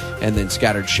time, and then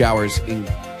scattered showers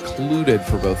included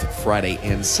for both Friday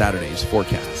and Saturday's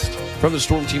forecast. From the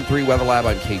Storm Team 3 Weather Lab,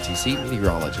 I'm KTC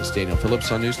meteorologist Daniel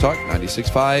Phillips on News Talk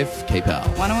 96.5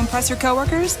 KPEL. Want to impress your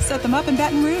coworkers? Set them up in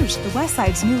Baton Rouge. The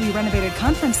Westside's newly renovated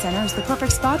conference center is the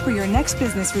perfect spot for your next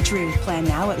business retreat. Plan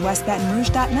now at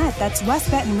westbatonrouge.net. That's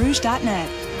westbatonrouge.net.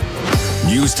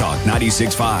 News Talk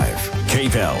 96.5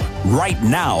 KPEL. Right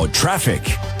now, traffic.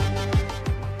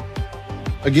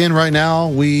 Again, right now,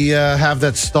 we have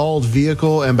that stalled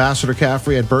vehicle, Ambassador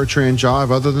Caffrey at Bertrand Drive.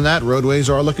 Other than that,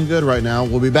 roadways are looking good right now.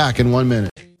 We'll be back in 1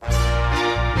 minute.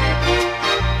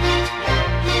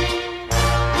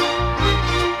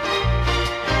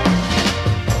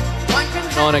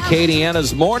 On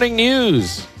Acadiana's Morning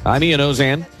News, I'm Ian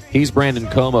Ozan. He's Brandon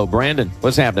Comeaux. Brandon,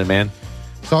 what's happening, man?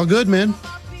 It's all good, man.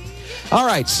 All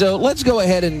right, so let's go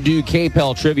ahead and do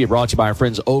KPEL Trivia, brought to you by our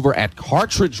friends over at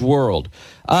Cartridge World.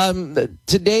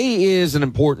 Today is an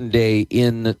important day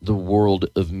in the world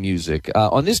of music.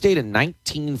 On this date in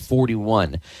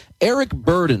 1941, Eric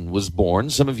Burdon was born.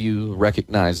 Some of you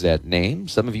recognize that name.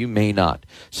 Some of you may not.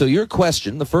 So your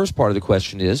question, the first part of the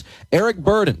question is, Eric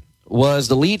Burdon was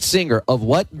the lead singer of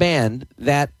what band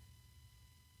that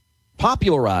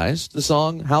popularized the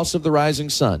song House of the Rising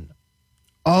Sun?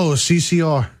 Oh,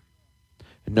 CCR.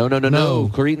 No.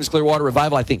 Creedence Clearwater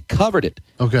Revival, I think, covered it.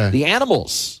 Okay. The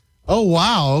Animals. Oh,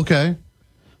 wow. Okay.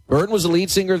 Burton was the lead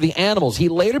singer of the Animals. He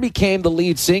later became the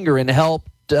lead singer and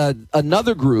helped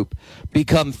another group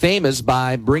become famous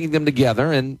by bringing them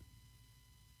together and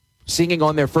singing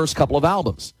on their first couple of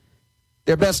albums.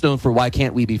 They're best known for Why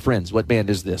Can't We Be Friends? What band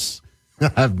is this?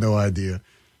 I have no idea.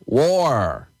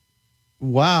 War.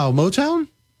 Wow. Motown?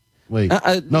 Wait.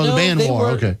 No, the band War.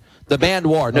 Okay. The band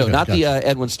War. No, okay, not gotcha. the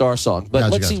Edwin Starr song.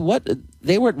 But let's see, what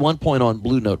They were at one point on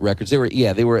Blue Note Records. They were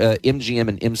MGM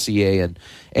and MCA and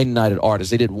United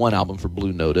Artists. They did one album for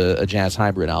Blue Note, a jazz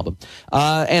hybrid album.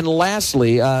 And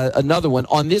lastly, another one.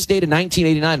 On this date in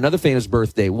 1989, another famous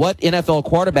birthday. What NFL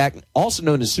quarterback, also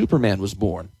known as Superman, was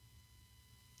born?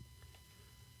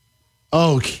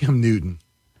 Oh, Cam Newton.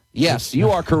 Yes, you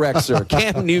are correct, sir.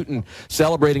 Cam Newton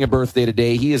celebrating a birthday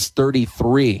today. He is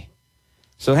 33.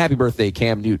 So happy birthday,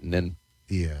 Cam Newton. And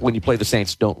when you play the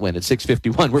Saints, don't win. At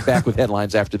 6:51, we're back with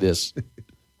headlines after this.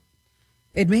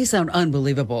 It may sound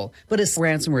unbelievable, but a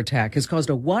ransomware attack has caused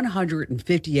a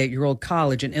 158-year-old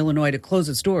college in Illinois to close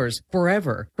its doors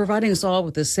forever, providing us all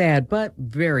with a sad but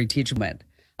very teachable moment.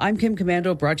 I'm Kim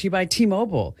Commando, brought to you by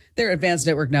T-Mobile. Their advanced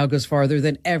network now goes farther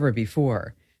than ever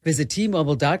before. Visit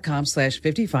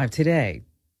T-Mobile.com/55 today.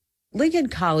 Lincoln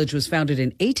College was founded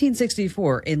in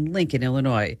 1864 in Lincoln,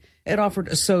 Illinois. It offered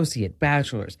associate,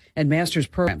 bachelor's, and master's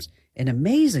programs, and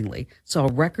amazingly saw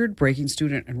record-breaking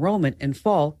student enrollment in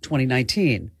fall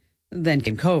 2019. Then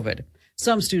came COVID.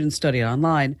 Some students studied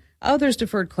online, others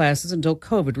deferred classes until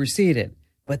COVID receded.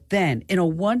 But then, in a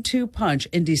 1-2 punch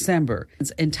in December,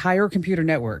 its entire computer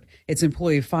network, its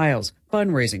employee files,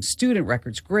 fundraising, student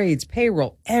records, grades,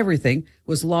 payroll, everything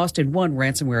was lost in one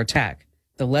ransomware attack.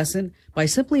 The lesson? By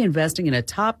simply investing in a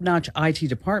top-notch IT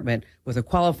department with a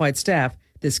qualified staff,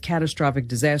 this catastrophic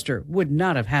disaster would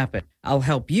not have happened. I'll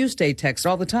help you stay tech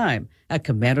all the time at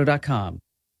Commando.com.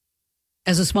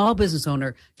 As a small business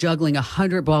owner juggling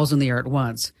 100 balls in the air at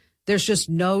once, there's just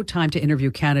no time to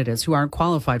interview candidates who aren't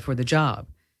qualified for the job.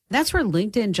 That's where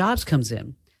LinkedIn Jobs comes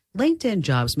in. LinkedIn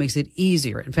Jobs makes it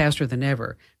easier and faster than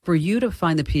ever for you to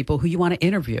find the people who you want to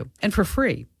interview, and for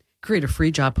free. Create a free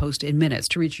job post in minutes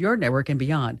to reach your network and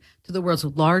beyond to the world's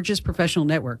largest professional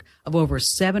network of over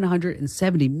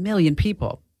 770 million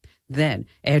people. Then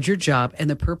add your job and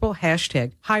the purple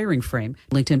hashtag hiring frame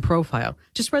LinkedIn profile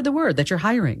to spread the word that you're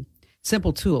hiring.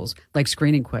 Simple tools like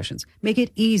screening questions make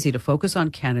it easy to focus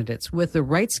on candidates with the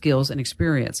right skills and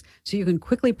experience so you can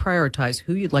quickly prioritize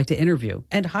who you'd like to interview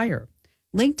and hire.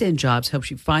 LinkedIn Jobs helps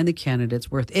you find the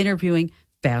candidates worth interviewing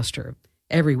faster.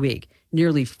 Every week,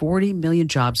 nearly 40 million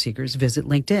job seekers visit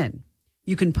LinkedIn.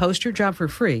 You can post your job for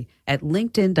free at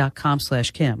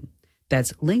linkedin.com/Kim.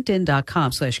 That's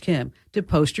linkedin.com/Kim to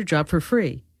post your job for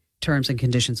free. Terms and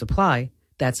conditions apply.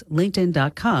 That's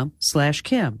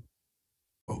linkedin.com/Kim.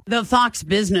 The Fox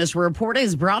Business Report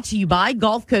is brought to you by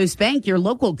Gulf Coast Bank, your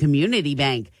local community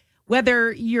bank.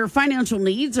 Whether your financial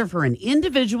needs are for an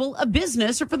individual, a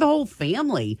business, or for the whole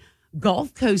family,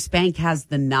 Gulf Coast Bank has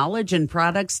the knowledge and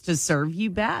products to serve you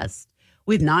best.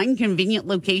 With 9 convenient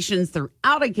locations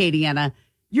throughout Acadiana,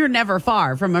 you're never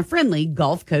far from a friendly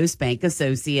Gulf Coast Bank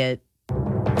associate.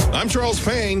 I'm Charles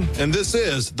Payne, and this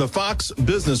is the Fox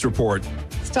Business Report.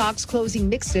 Stocks closing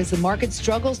mixed as the market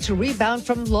struggles to rebound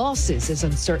from losses as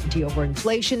uncertainty over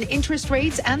inflation, interest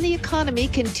rates, and the economy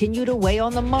continue to weigh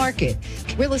on the market.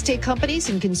 Real estate companies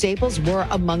and consables were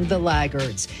among the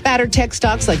laggards. Battered tech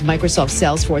stocks like Microsoft,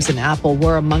 Salesforce, and Apple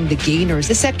were among the gainers.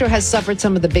 The sector has suffered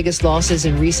some of the biggest losses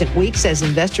in recent weeks as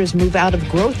investors move out of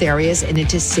growth areas and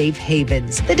into safe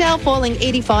havens. The Dow falling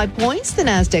 85 points, the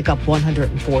Nasdaq up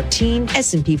 114,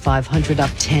 S&P 500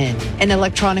 up 10. And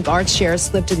Electronic Arts shares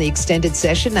slipped in the extended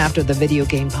session after the video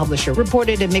game publisher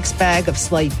reported a mixed bag of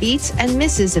slight beats and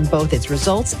misses in both its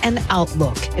results and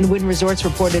outlook. And Wynn Resorts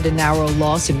reported a narrow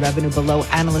loss in revenue below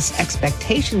analysts'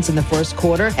 expectations in the first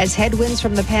quarter as headwinds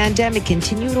from the pandemic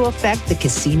continue to affect the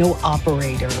casino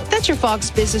operator. That's your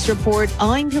Fox Business Report.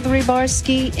 I'm Hillary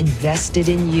Barsky, invested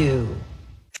in you.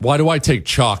 Why do I take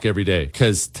chalk every day?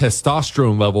 Because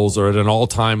testosterone levels are at an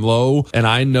all-time low, and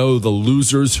I know the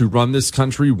losers who run this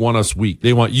country want us weak.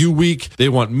 They want you weak. They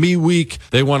want me weak.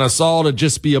 They want us all to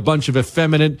just be a bunch of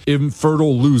effeminate,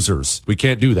 infertile losers. We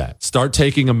can't do that. Start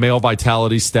taking a male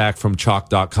vitality stack from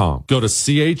chalk.com. Go to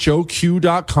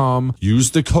CHOQ.com, use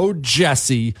the code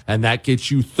Jesse, and that gets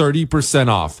you 30%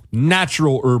 off.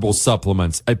 Natural herbal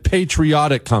supplements, a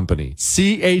patriotic company.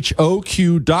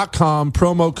 CHOQ.com,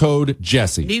 promo code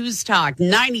Jesse. News Talk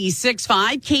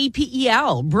 96.5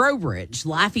 KPEL, Brobridge,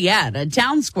 Lafayette, a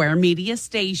Town Square media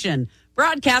station.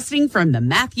 Broadcasting from the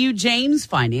Matthew James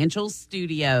Financial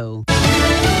Studio.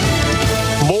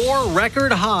 More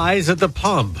record highs at the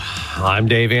pump. I'm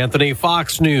Dave Anthony,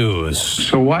 Fox News.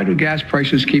 So why do gas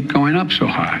prices keep going up so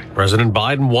high? President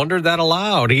Biden wondered that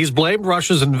aloud. He's blamed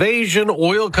Russia's invasion,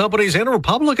 oil companies, and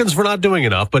Republicans for not doing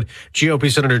enough. But GOP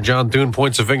Senator John Thune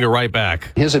points a finger right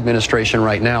back. His administration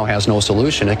right now has no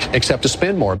solution except to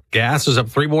spend more. Gas is up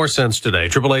 3 more cents today.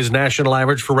 AAA's national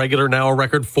average for regular now a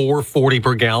record $4.40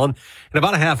 per gallon. In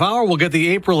about a half hour, we'll get the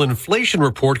April inflation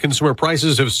report. Consumer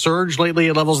prices have surged lately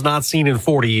at levels not seen in 4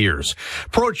 40 years.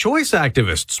 Pro-choice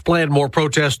activists planned more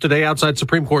protests today outside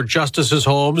Supreme Court justices'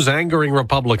 homes, angering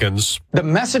Republicans. The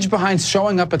message behind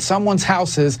showing up at someone's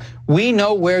house is, we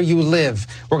know where you live.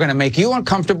 We're going to make you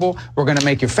uncomfortable. We're going to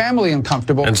make your family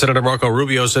uncomfortable. And Senator Marco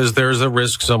Rubio says there's a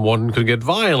risk someone could get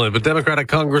violent. But Democratic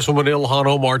Congresswoman Ilhan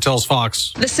Omar tells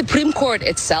Fox. The Supreme Court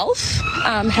itself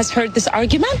has heard this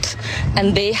argument,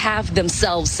 and they have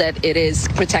themselves said it is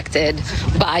protected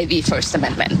by the First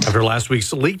Amendment. After last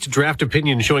week's leaked draft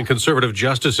opinion showing conservative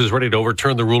justices ready to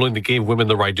overturn the ruling that gave women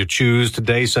the right to choose,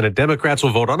 today Senate Democrats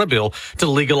will vote on a bill to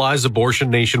legalize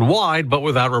abortion nationwide, but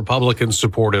without Republican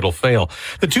support, it'll fail.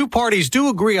 The two parties do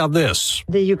agree on this.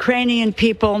 The Ukrainian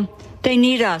people, they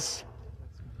need us.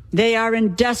 They are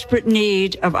in desperate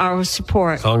need of our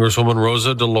support. Congresswoman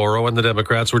Rosa DeLauro and the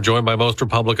Democrats were joined by most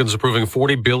Republicans approving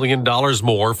 $40 billion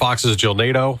more. Fox's Jill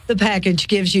Nato. The package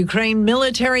gives Ukraine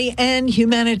military and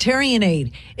humanitarian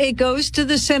aid. It goes to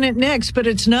the Senate next, but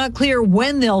it's not clear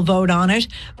when they'll vote on it.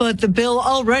 But the bill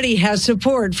already has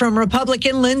support from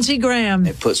Republican Lindsey Graham.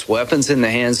 It puts weapons in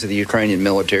the hands of the Ukrainian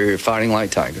military who are fighting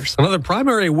like tigers. Another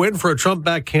primary win for a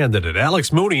Trump-backed candidate,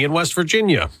 Alex Mooney in West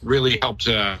Virginia. Really helped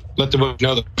let the vote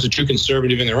know that there's a true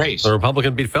conservative in the race. The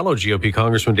Republican beat fellow GOP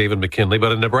Congressman David McKinley,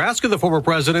 but in Nebraska, the former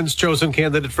president's chosen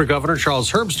candidate for governor,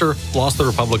 Charles Herbster, lost the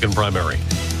Republican primary.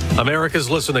 America's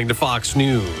listening to Fox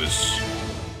News.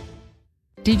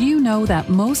 Did you know that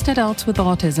most adults with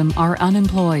autism are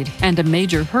unemployed, and a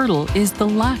major hurdle is the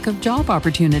lack of job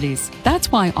opportunities?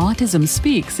 That's why Autism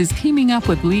Speaks is teaming up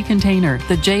with Lee Container,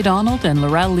 the J. Donald and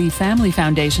Laurel Lee Family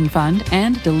Foundation Fund,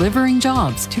 and Delivering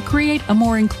Jobs to create a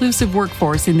more inclusive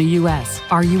workforce in the U.S.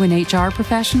 Are you an HR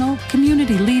professional,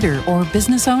 community leader, or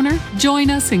business owner? Join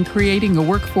us in creating a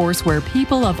workforce where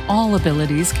people of all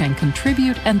abilities can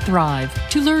contribute and thrive.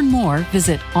 To learn more,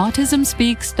 visit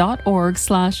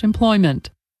autismspeaks.org/employment.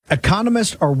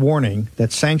 Economists are warning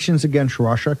that sanctions against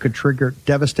Russia could trigger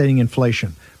devastating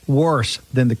inflation, worse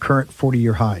than the current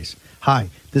 40-year highs. Hi,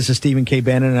 this is Stephen K.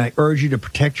 Bannon, and I urge you to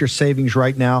protect your savings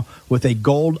right now with a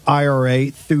gold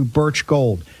IRA through Birch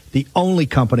Gold, the only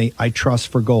company I trust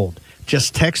for gold.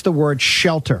 Just text the word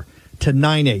SHELTER to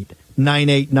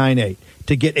 989898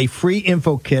 to get a free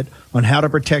info kit on how to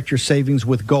protect your savings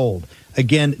with gold.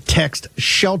 Again, text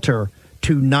SHELTER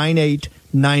to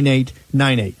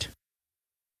 989898.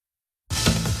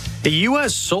 A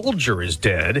U.S. soldier is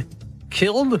dead,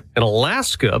 killed in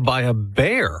Alaska by a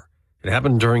bear. It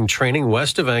happened during training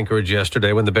west of Anchorage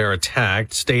yesterday when the bear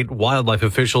attacked. State wildlife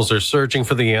officials are searching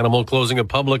for the animal, closing a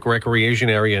public recreation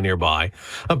area nearby.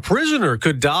 A prisoner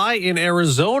could die in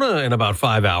Arizona in about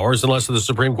 5 hours unless the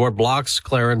Supreme Court blocks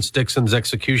Clarence Dixon's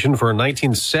execution for a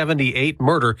 1978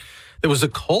 murder. There was a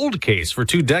cold case for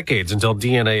 2 decades until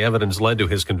DNA evidence led to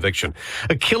his conviction.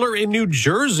 A killer in New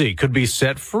Jersey could be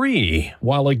set free.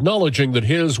 While acknowledging that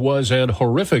his was an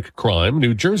horrific crime,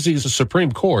 New Jersey's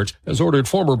Supreme Court has ordered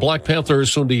former Black Panther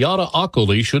Sundiata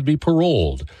Acoli should be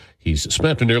paroled. He's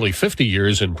spent nearly 50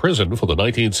 years in prison for the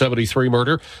 1973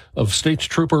 murder of State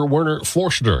Trooper Werner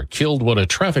Forstner, killed when a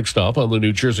traffic stop on the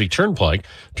New Jersey Turnpike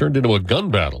turned into a gun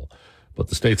battle. But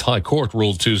the state's high court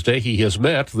ruled Tuesday he has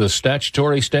met the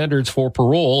statutory standards for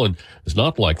parole and is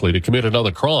not likely to commit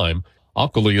another crime.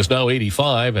 Acoli is now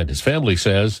 85 and his family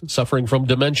says suffering from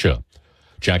dementia.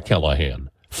 Jack Callahan,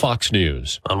 Fox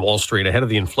News. On Wall Street, ahead of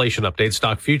the inflation update,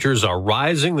 stock futures are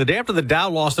rising. The day after the Dow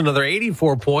lost another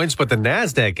 84 points, but the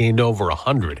NASDAQ gained over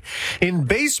 100. In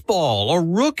baseball, a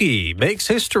rookie makes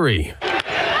history.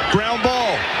 Ground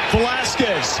ball.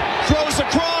 Velasquez throws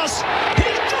across.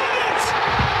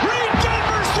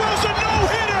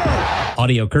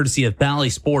 Audio courtesy of Bally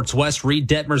Sports West. Reed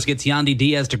Detmers gets Yandy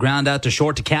Diaz to ground out to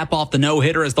short to cap off the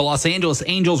no-hitter as the Los Angeles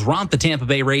Angels romp the Tampa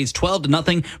Bay Rays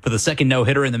 12-0 for the second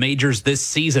no-hitter in the majors this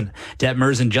season.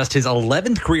 Detmers in just his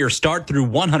 11th career start through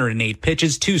 108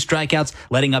 pitches, 2 strikeouts,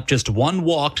 letting up just 1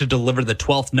 walk to deliver the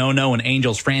 12th no-no in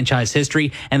Angels franchise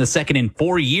history and the second in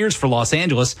 4 years for Los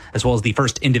Angeles, as well as the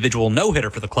first individual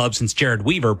no-hitter for the club since Jared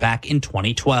Weaver back in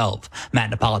 2012. Matt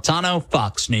Napolitano,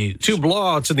 Fox News. 2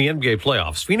 blowouts in the NBA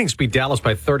playoffs. Phoenix beat Dallas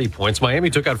by 30 points. Miami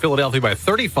took out Philadelphia by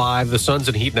 35. The Suns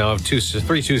and Heat now have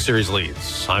 3-2 series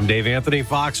leads. I'm Dave Anthony,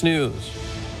 Fox News.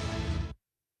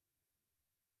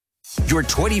 Your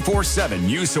 24/7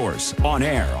 news source, on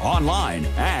air, online,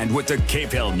 and with the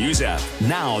KPEL News app.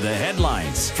 Now the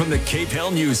headlines from the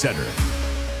KPEL News Center.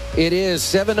 It is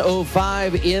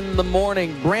 7:05 in the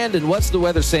morning. Brandon, what's the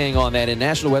weather saying on that? And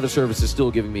National Weather Service is still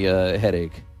giving me a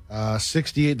headache.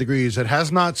 68 degrees. It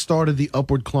has not started the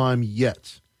upward climb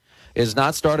yet. has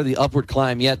not started the upward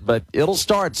climb yet, but it'll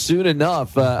start soon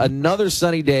enough. Another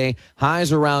sunny day,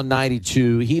 highs around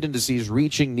 92, heat indices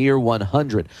reaching near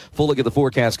 100. Full look at the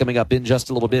forecast coming up in just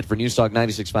a little bit for News Talk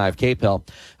 96.5 KPEL.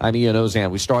 I'm Ian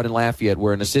Ozan. We start in Lafayette,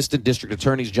 where an assistant district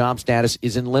attorney's job status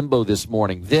is in limbo this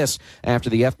morning. This after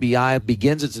the FBI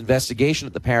begins its investigation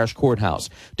at the parish courthouse.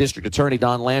 District Attorney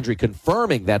Don Landry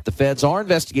confirming that the feds are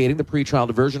investigating the pretrial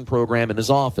diversion program in his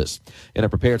office. In a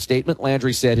prepared statement,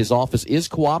 Landry said his office is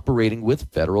cooperating with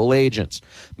federal agents.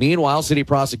 Meanwhile, City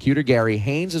Prosecutor Gary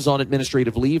Haynes is on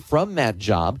administrative leave from that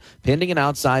job, pending an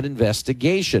outside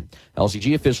investigation.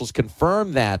 LCG officials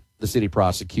confirm that the city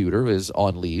prosecutor is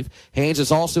on leave. Haynes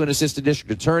is also an assistant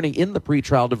district attorney in the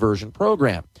pretrial diversion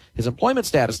program. His employment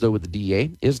status, though, with the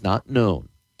DA is not known.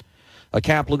 A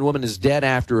Kaplan woman is dead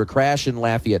after a crash in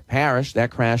Lafayette Parish.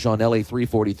 That crash on LA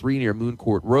 343 near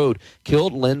Mooncourt Road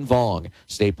killed Lynn Vong.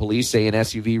 State police say an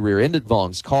SUV rear-ended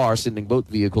Vong's car, sending both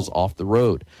vehicles off the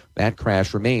road. That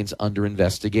crash remains under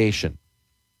investigation.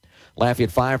 Lafayette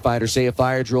firefighters say a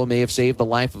fire drill may have saved the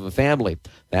life of a family.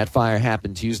 That fire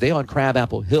happened Tuesday on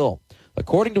Crabapple Hill.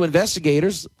 According to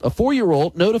investigators, a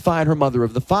 4-year-old notified her mother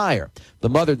of the fire. The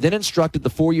mother then instructed the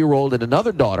 4-year-old and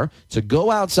another daughter to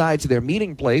go outside to their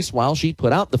meeting place while she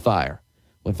put out the fire.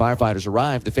 When firefighters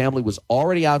arrived, the family was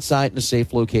already outside in a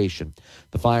safe location.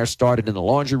 The fire started in the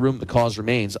laundry room. The cause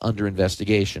remains under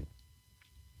investigation.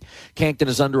 Cancton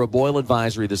is under a boil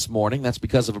advisory this morning. That's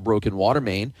because of a broken water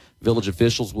main. Village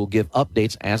officials will give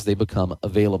updates as they become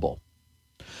available.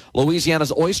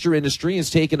 Louisiana's oyster industry has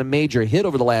taken a major hit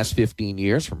over the last 15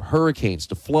 years. From hurricanes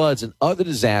to floods and other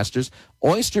disasters,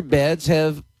 oyster beds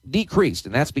have decreased,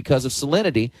 and that's because of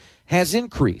salinity has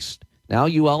increased. Now,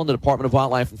 UL and the Department of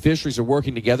Wildlife and Fisheries are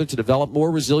working together to develop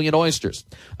more resilient oysters.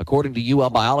 According to UL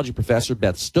biology professor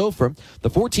Beth Stouffer, the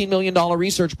 $14 million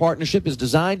research partnership is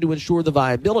designed to ensure the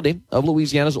viability of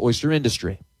Louisiana's oyster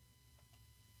industry.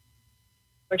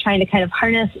 We're trying to kind of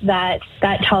harness that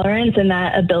tolerance and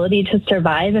that ability to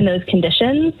survive in those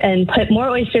conditions and put more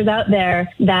oysters out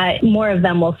there that more of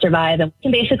them will survive. And we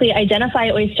can basically identify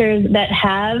oysters that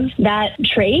have that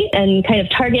trait and kind of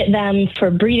target them for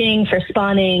breeding, for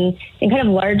spawning, and kind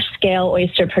of large-scale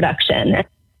oyster production.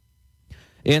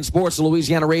 In sports, the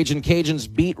Louisiana Ragin' Cajuns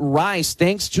beat Rice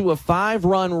thanks to a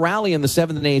 5-run rally in the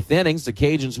 7th and 8th innings. The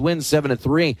Cajuns win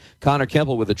 7-3. Connor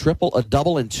Kemple with a triple, a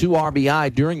double, and 2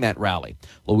 RBI during that rally.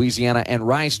 Louisiana and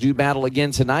Rice do battle again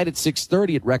tonight at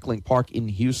 6:30 at Reckling Park in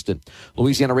Houston.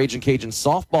 Louisiana Ragin' Cajuns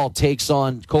softball takes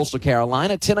on Coastal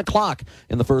Carolina at 10 o'clock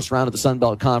in the first round of the Sun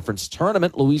Belt Conference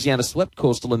Tournament. Louisiana swept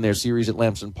Coastal in their series at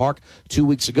Lamson Park 2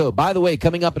 weeks ago. By the way,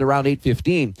 coming up at around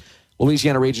 8:15,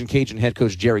 Louisiana Ragin' Cajun head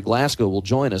coach Gerry Glasco will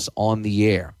join us on the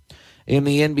air. In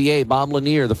the NBA, Bob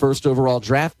Lanier, the first overall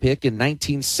draft pick in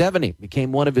 1970,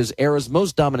 became one of his era's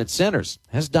most dominant centers,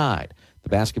 has died. The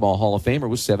Basketball Hall of Famer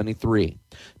was 73.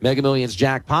 Mega Millions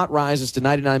jackpot rises to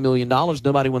 $99 million.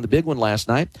 Nobody won the big one last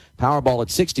night. Powerball at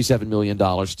 $67 million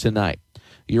tonight.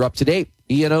 You're up to date.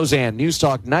 Ian Ozan, News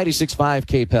Talk 96.5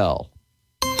 KPEL.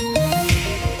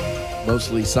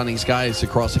 Mostly sunny skies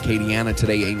across Acadiana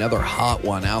today. Another hot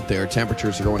one out there.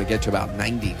 Temperatures are going to get to about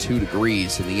 92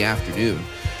 degrees in the afternoon.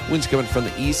 Winds coming from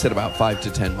the east at about 5 to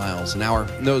 10 miles an hour.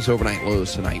 Those overnight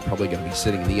lows tonight probably going to be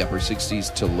sitting in the upper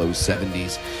 60s to low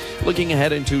 70s. Looking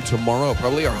ahead into tomorrow,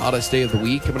 probably our hottest day of the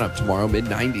week coming up tomorrow.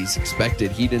 Mid-90s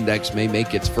expected. Heat index may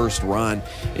make its first run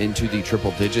into the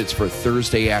triple digits for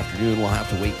Thursday afternoon. We'll have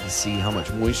to wait and see how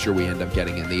much moisture we end up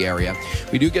getting in the area.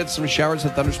 We do get some showers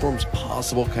and thunderstorms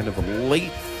possible kind of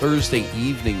late Thursday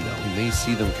evening, though. We may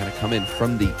see them kind of come in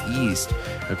from the east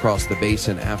across the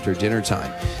basin after dinner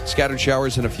time. Scattered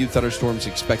showers and a few thunderstorms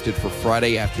expected for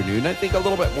Friday afternoon. I think a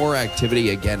little bit more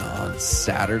activity again on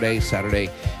Saturday. Saturday,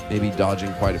 maybe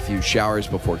dodging quite a few showers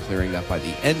before clearing up by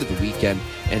the end of the weekend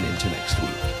and into next week.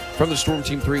 From the Storm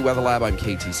Team 3 Weather Lab, I'm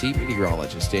KTC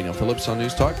meteorologist Daniel Phillips on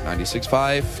News Talk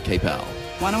 96.5 KPEL.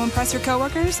 Want to impress your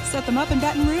coworkers? Set them up in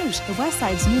Baton Rouge. The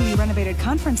Westside's newly renovated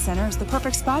conference center is the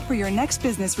perfect spot for your next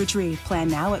business retreat. Plan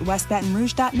now at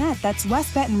westbatonrouge.net. That's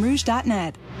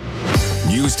westbatonrouge.net.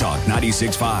 News Talk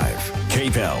 96.5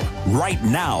 KPEL. Right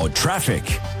now,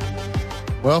 traffic.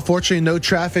 Well, fortunately, no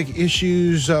traffic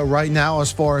issues right now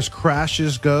as far as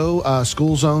crashes go.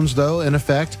 School zones, though, in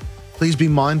effect. Please be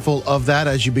mindful of that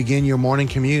as you begin your morning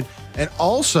commute. And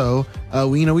also,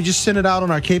 we just sent it out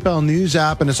on our KPEL News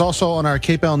app, and it's also on our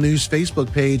KPEL News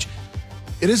Facebook page.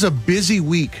 It is a busy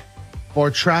week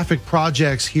for traffic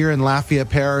projects here in Lafayette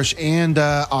Parish and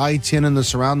I-10 and the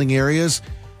surrounding areas.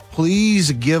 Please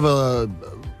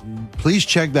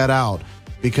check that out,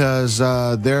 because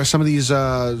there are some of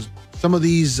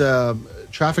these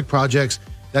traffic projects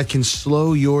that can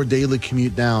slow your daily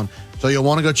commute down. So you'll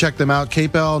want to go check them out,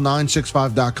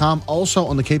 kpel965.com. Also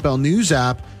on the KPEL News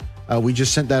app, we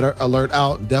just sent that alert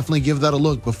out. Definitely give that a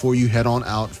look before you head on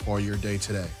out for your day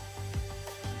today.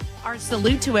 Our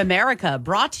Salute to America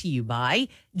brought to you by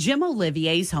Jim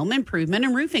Olivier's Home Improvement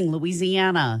and Roofing,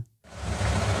 Louisiana.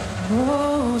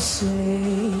 Oh, say,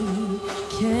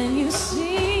 can you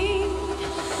see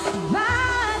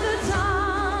by the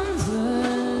dawn's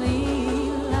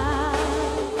early light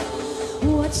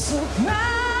what so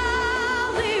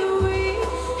proudly we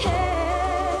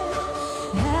hailed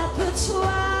at the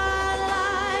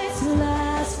twilight's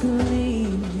last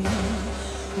gleaming,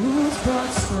 whose broad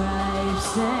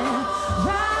stripes and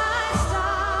bright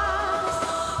stars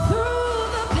through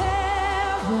the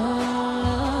perilous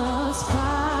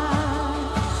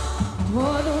fight,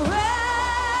 o'er the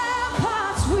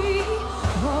ramparts we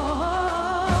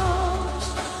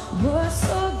marched, were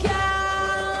so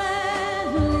gallantly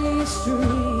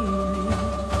streaming,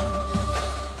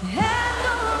 and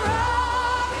the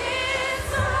rockets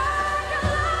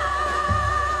circling,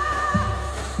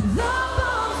 the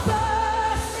bombs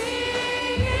bursting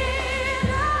in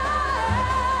air,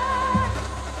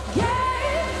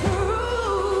 gave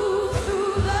proof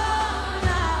through the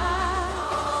night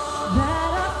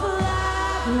that our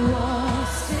flag was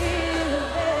still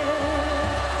there.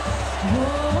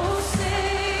 Oh,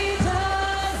 say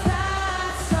does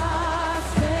that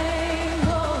star-spangled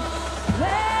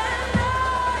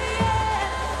banner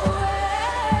yet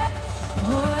wave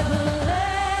o'er the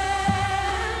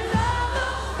land of the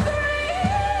free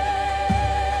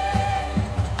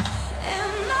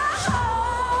and the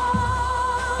home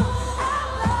of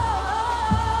love?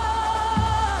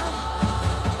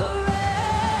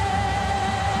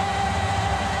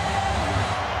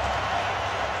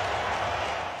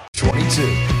 22.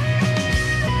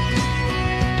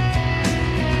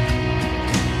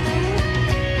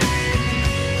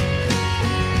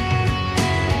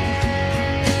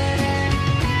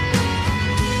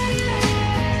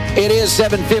 It is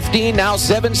 7:15, now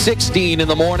 7:16 in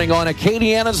the morning on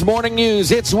Acadiana's Morning News.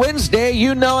 It's Wednesday,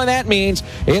 you know, and that means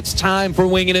it's time for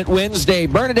Wingin It Wednesday.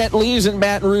 Bernadette Lee's in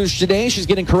Baton Rouge today. She's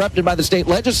getting corrupted by the state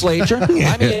legislature. I'm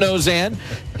Ian Ozan.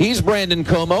 He's Brandon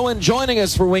Comeaux. And joining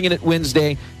us for Wingin It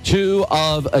Wednesday, two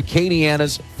of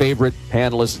Acadiana's favorite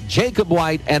panelists, Jacob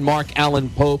White and Mark Allen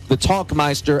Pope, the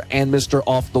Talkmeister and Mr.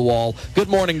 Off the Wall. Good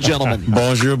morning, gentlemen.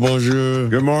 Bonjour, bonjour.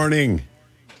 Good morning.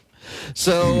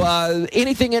 So,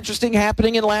 anything interesting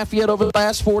happening in Lafayette over the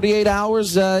last 48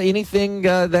 hours? Anything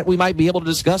that we might be able to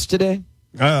discuss today?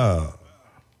 My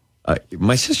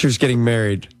sister's getting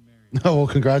married. Oh, well,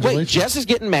 congratulations. Wait, Jess is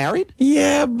getting married?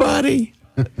 Yeah, buddy.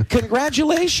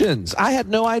 Congratulations. I had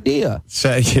no idea.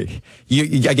 So, I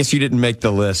guess you didn't make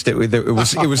the list. It was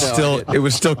still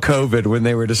COVID when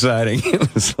they were deciding.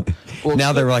 It was like, well,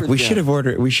 now they're like, we should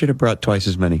have brought twice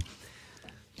as many.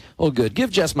 Well, good. Give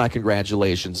Jess my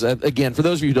congratulations. Again, for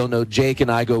those of you who don't know, Jake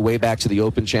and I go way back to the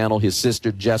Open Channel. His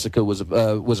sister, Jessica, was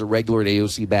a regular at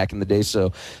AOC back in the day,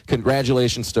 so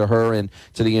congratulations to her and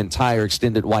to the entire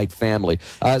extended White family.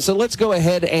 So let's go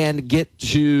ahead and get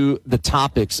to the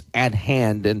topics at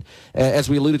hand. And as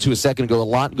we alluded to a second ago, a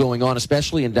lot going on,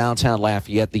 especially in downtown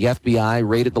Lafayette. The FBI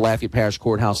raided the Lafayette Parish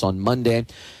Courthouse on Monday.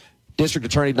 District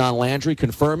Attorney Don Landry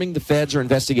confirming the feds are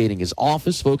investigating his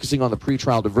office, focusing on the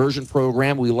pretrial diversion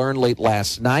program. We learned late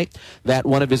last night that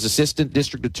one of his assistant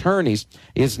district attorneys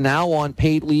is now on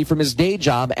paid leave from his day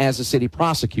job as a city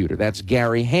prosecutor. That's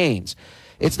Gary Haynes.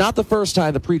 It's not the first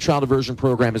time the pretrial diversion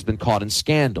program has been caught in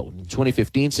scandal. In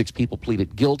 2015, 6 people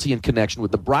pleaded guilty in connection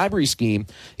with the bribery scheme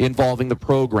involving the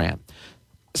program.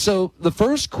 So the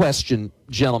first question,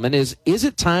 gentlemen, is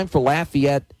it time for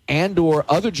Lafayette and or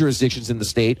other jurisdictions in the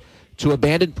state to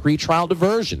abandon pretrial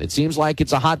diversion? It seems like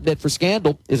it's a hotbed for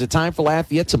scandal. Is it time for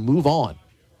Lafayette to move on?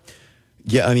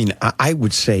 Yeah, I mean, I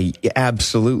would say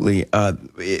absolutely.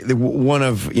 One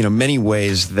of many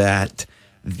ways that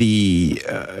the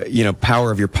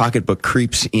power of your pocketbook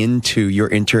creeps into your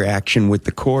interaction with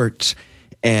the courts,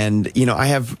 and I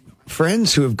have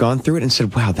friends who have gone through it and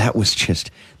said, "Wow,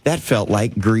 that felt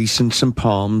like grease and some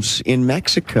palms in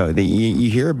Mexico that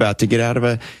you hear about to get out of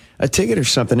a ticket or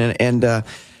something." And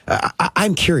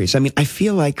I'm curious. I mean, I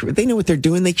feel like they know what they're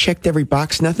doing. They checked every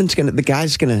box. The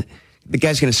guy's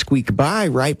gonna squeak by,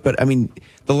 right? But I mean,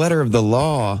 the letter of the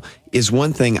law is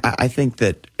one thing. I think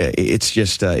that it's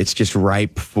just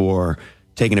ripe for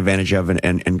taking advantage of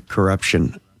and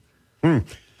corruption.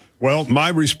 Well, my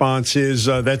response is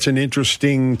that's an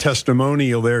interesting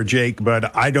testimonial there, Jake,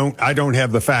 but I don't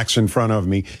have the facts in front of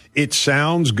me. It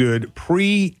sounds good.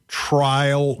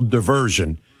 Pre-trial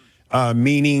diversion.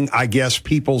 meaning I guess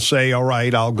people say, all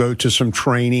right, I'll go to some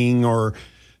training or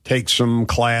take some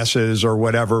classes or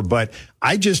whatever. But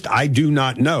I do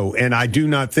not know. And I do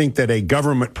not think that a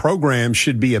government program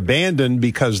should be abandoned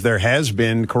because there has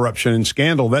been corruption and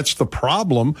scandal. That's the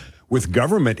problem with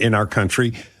government in our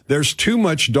country. There's too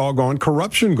much doggone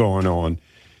corruption going on.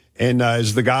 And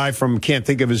as the guy from, can't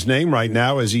think of his name right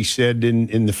now, as he said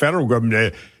in the federal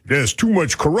government, there's too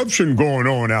much corruption going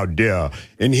on out there.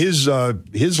 And his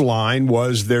line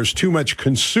was, there's too much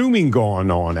consuming going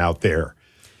on out there.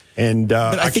 And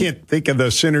I can't think of the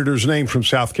senator's name from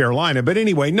South Carolina. But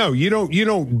anyway, no, you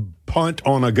don't punt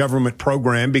on a government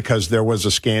program because there was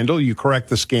a scandal. You correct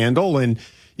the scandal and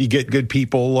you get good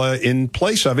people in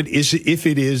place of it if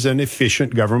it is an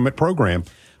efficient government program.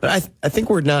 But I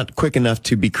think we're not quick enough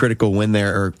to be critical when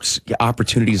there are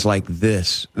opportunities like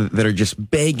this that are just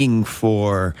begging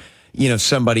for,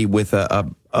 somebody with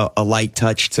a light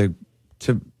touch to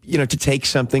take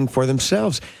something for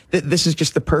themselves. This is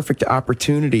just the perfect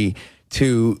opportunity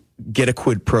to get a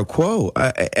quid pro quo.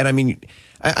 And I mean,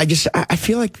 I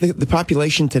feel like the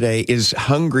population today is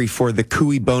hungry for the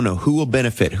cui bono. Who will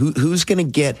benefit? Who's going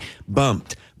to get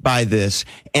bumped by this?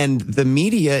 And the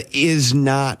media is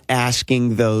not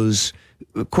asking those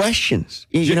questions.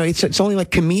 It's only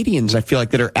like comedians, I feel like,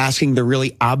 that are asking the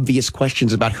really obvious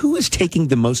questions about who is taking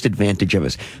the most advantage of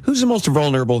us, who's the most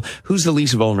vulnerable, who's the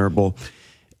least vulnerable.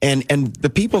 And the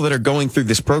people that are going through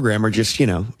this program are just,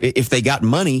 if they got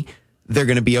money, they're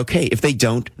going to be okay. If they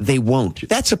don't, they won't.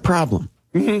 That's a problem.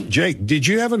 Mm-hmm. Jake, did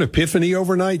you have an epiphany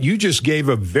overnight? You just gave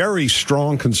a very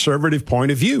strong conservative point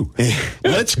of view.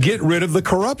 Let's get rid of the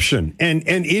corruption. And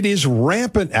it is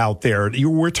rampant out there.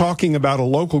 We're talking about a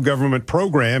local government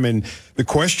program, and the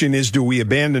question is, do we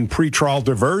abandon pretrial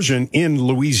diversion in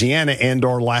Louisiana and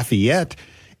or Lafayette?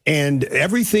 And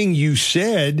everything you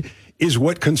said is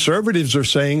what conservatives are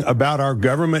saying about our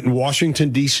government in Washington,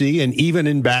 D.C., and even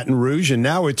in Baton Rouge, and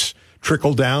now it's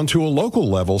trickled down to a local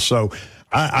level. So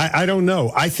I don't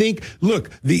know. I think,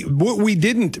 look, what we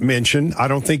didn't mention, I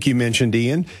don't think you mentioned,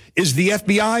 Ian, is the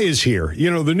FBI is here.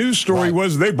 The news story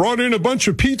was they brought in a bunch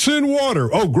of pizza and water.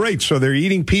 Oh, great. So they're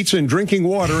eating pizza and drinking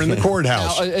water in the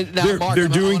courthouse. Now, Mark, they're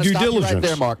doing due diligence. Right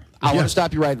there, Mark. I want to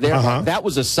stop you right there. Mark. That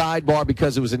was a sidebar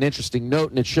because it was an interesting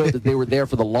note, and it showed that they were there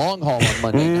for the long haul on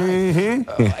Monday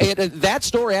night. That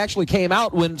story actually came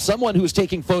out when someone who was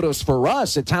taking photos for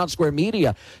us at Town Square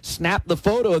Media snapped the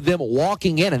photo of them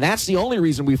walking in, and that's the only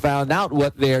reason we found out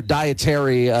what their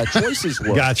dietary choices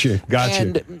were. Gotcha.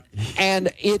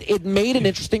 And it made an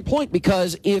interesting point,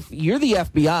 because if you're the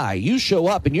FBI, you show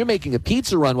up and you're making a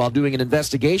pizza run while doing an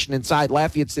investigation inside the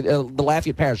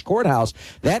Lafayette Parish Courthouse,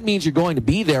 that means you're going to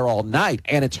be there all night,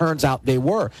 and it turns out they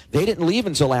were. They didn't leave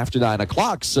until after 9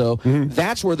 o'clock, so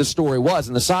that's where the story was.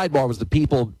 And the sidebar was the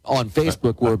people on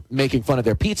Facebook were making fun of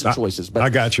their pizza choices. But I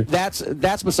got you.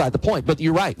 That's beside the point. But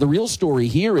you're right. The real story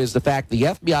here is the fact the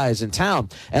FBI is in town,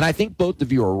 and I think both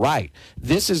of you are right.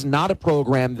 This is not a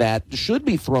program that should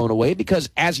be thrown away because,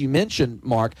 as you mentioned,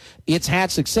 Mark, it's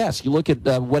had success. You look at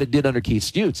what it did under Keith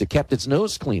Stutes. It kept its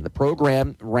nose clean. The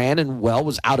program ran and,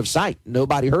 was out of sight.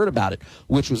 Nobody heard about it,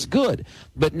 which was good.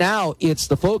 But now it's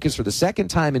the focus for the second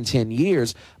time in 10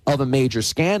 years of a major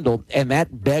scandal, and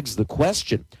that begs the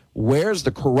question, where's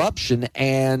the corruption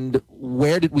and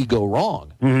where did we go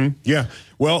wrong? Mm-hmm. Yeah.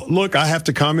 Well, look, I have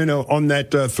to comment on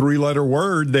that three-letter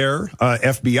word there,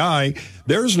 FBI.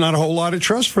 There's not a whole lot of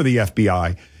trust for the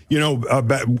FBI.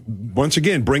 Once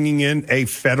again, bringing in a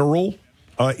federal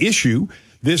issue,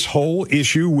 this whole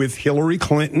issue with Hillary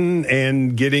Clinton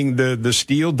and getting the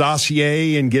Steele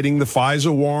dossier and getting the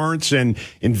FISA warrants and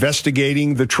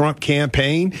investigating the Trump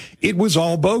campaign, it was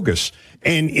all bogus.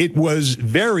 And it was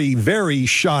very, very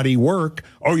shoddy work.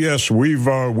 Oh, yes,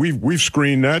 we've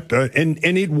screened that.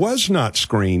 And it was not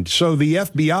screened. So the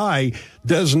FBI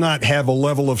does not have a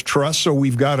level of trust. So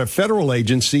we've got a federal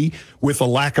agency with a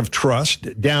lack of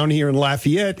trust down here in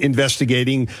Lafayette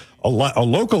investigating a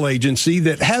local agency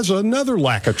that has another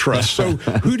lack of trust. So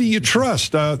who do you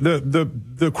trust?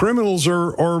 The criminals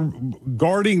are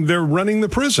guarding, they're running the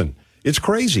prison. It's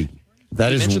crazy. You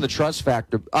mentioned the trust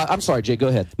factor. I'm sorry, Jay, go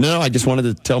ahead. No, I just wanted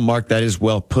to tell Mark that is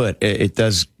well put. It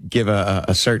does give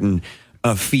a certain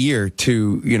fear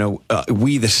to,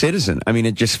 we the citizen. I mean,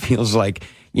 it just feels like,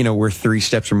 we're 3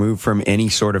 steps removed from any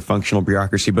sort of functional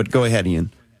bureaucracy. But go ahead,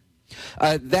 Ian.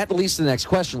 That leads to the next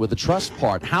question with the trust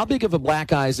part. How big of a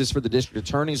black eye is this for the district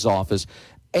attorney's office?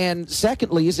 And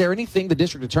secondly, is there anything the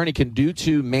district attorney can do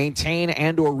to maintain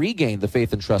and or regain the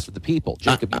faith and trust of the people?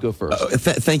 Jacob, you go first.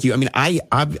 Thank you. I mean,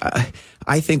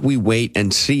 I think we wait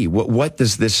and see. What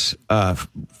does this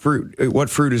fruit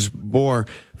is bore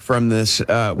from this,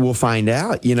 we'll find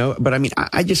out, But I mean,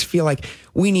 I just feel like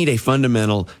we need a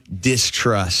fundamental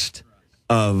distrust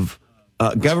of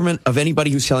government, of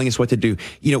anybody who's telling us what to do.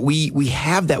 We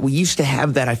have that. We used to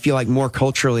have that, I feel like, more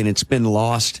culturally, and it's been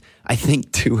lost, I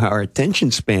think, to our attention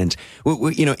spans.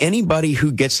 Anybody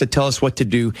who gets to tell us what to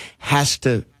do has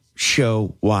to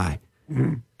show why.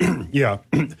 Yeah.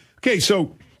 Okay,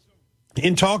 so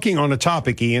in talking on a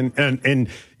topic, Ian, and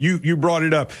you brought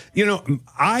it up,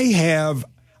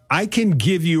 I can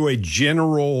give you a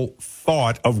general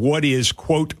thought of what is,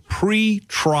 quote,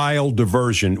 pre-trial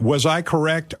diversion. Was I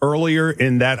correct earlier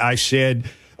in that I said,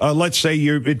 let's say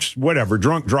it's whatever,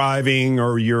 drunk driving,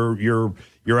 or you're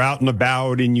out and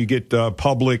about and you get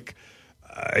public,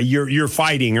 you're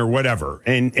fighting or whatever,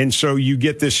 and so you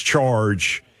get this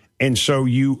charge, and so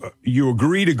you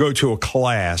agree to go to a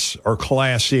class or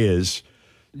classes.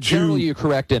 Generally, you're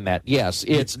correct in that. Yes,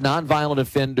 it's nonviolent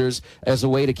offenders as a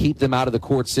way to keep them out of the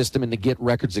court system and to get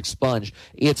records expunged.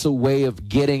 It's a way of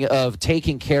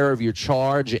taking care of your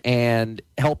charge and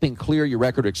helping clear your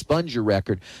record, expunge your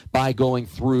record by going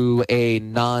through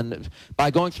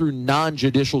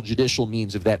non-judicial judicial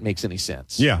means, if that makes any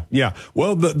sense. Yeah.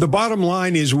 Well, the bottom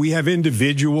line is we have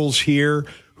individuals here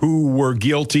who were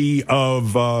guilty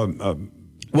of.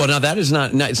 Well, now that is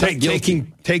not it's not guilty.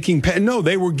 No,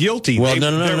 they were guilty. Well,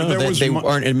 no. They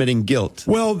aren't admitting guilt.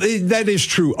 Well, that is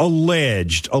true.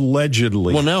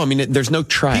 Allegedly. Well, no, I mean, there's no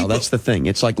trial. That's the thing.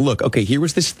 It's like, look, okay, here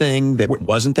was this thing that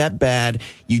wasn't that bad.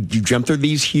 You jumped through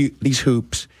these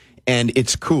hoops, and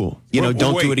it's cool.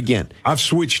 Don't do it again. I've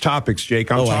switched topics,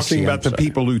 Jake. I'm talking about the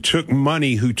people who took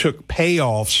money, who took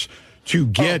payoffs to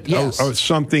get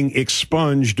something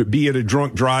expunged, be it a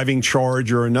drunk driving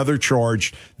charge or another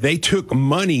charge. They took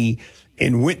money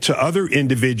and went to other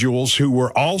individuals who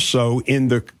were also in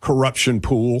the corruption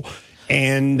pool.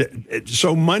 And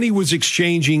so money was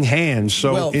exchanging hands.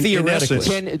 So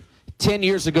theoretically. 10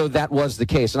 years ago, that was the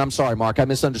case. And I'm sorry, Mark, I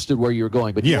misunderstood where you were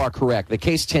going, but you are correct. The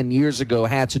case 10 years ago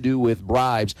had to do with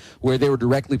bribes, where they were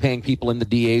directly paying people in the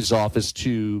DA's office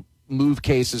to move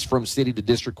cases from city to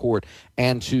district court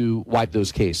and to wipe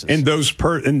those cases. And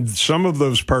some of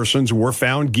those persons were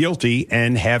found guilty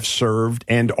and have served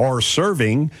and are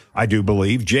serving, I do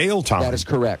believe, jail time. That is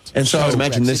correct. And so I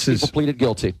imagine people pleaded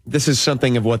guilty. This is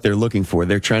something of what they're looking for.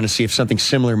 They're trying to see if something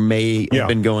similar may have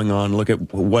been going on, look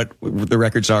at what the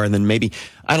records are, and then maybe,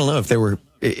 I don't know,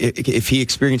 if he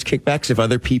experienced kickbacks, if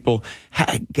other people,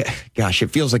 gosh,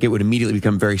 it feels like it would immediately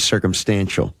become very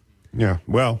circumstantial. Yeah,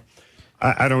 well,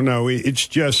 I don't know. It's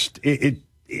just,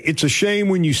 it's a shame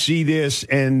when you see this,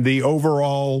 and the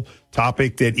overall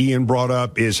topic that Ian brought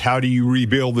up is how do you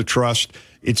rebuild the trust?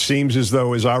 It seems as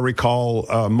though, as I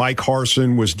recall, Mike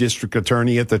Harson was district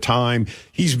attorney at the time.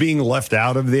 He's being left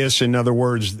out of this. In other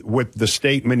words, what the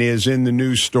statement is in the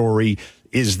news story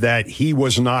is that he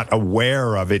was not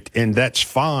aware of it, and that's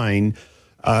fine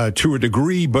to a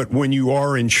degree. But when you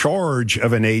are in charge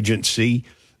of an agency,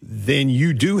 then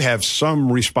you do have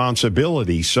some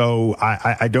responsibility. So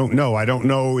I don't know. I don't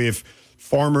know if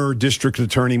former district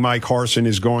attorney Mike Harson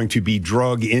is going to be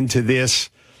drug into this.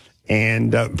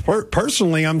 And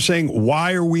personally, I'm saying,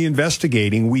 why are we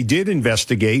investigating? We did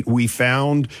investigate. We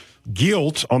found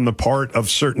guilt on the part of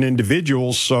certain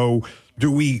individuals. So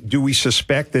do we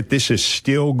suspect that this is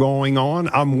still going on?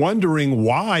 I'm wondering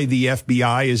why the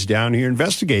FBI is down here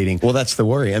investigating. Well, that's the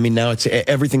worry. I mean, now it's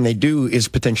everything they do is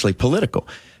potentially political.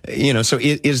 So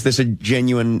is this a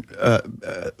genuine,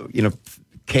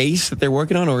 case that they're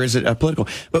working on, or is it political?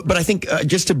 But I think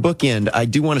just to bookend, I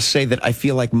do want to say that I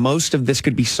feel like most of this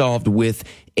could be solved with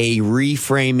a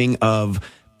reframing of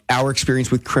our experience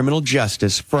with criminal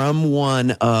justice from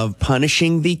one of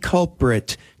punishing the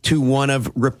culprit to one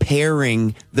of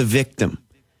repairing the victim.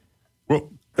 Well,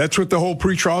 that's what the whole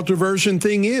pretrial diversion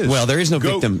thing is. Well, there is no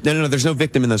victim. No, there's no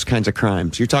victim in those kinds of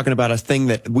crimes. You're talking about a thing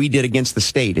that we did against the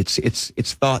state.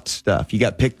 It's thought stuff. You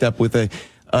got picked up with a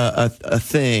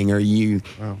thing,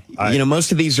 or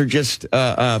most of these are just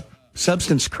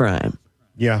substance crime.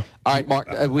 Yeah. All right, Mark,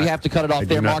 we have to cut it off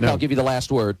there. Mark, I'll give you the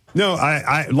last word. No,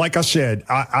 I like I said,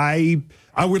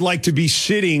 I would like to be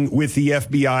sitting with the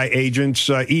FBI agents,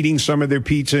 eating some of their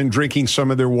pizza and drinking some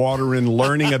of their water and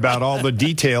learning about all the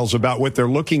details about what they're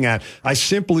looking at. I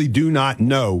simply do not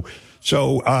know.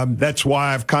 So that's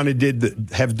why I've kind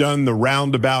of have done the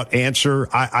roundabout answer.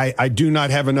 I do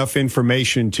not have enough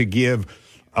information to give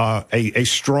a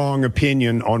strong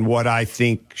opinion on what I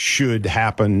think should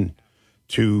happen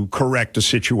to correct the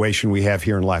situation we have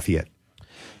here in Lafayette.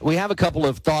 We have a couple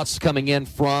of thoughts coming in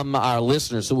from our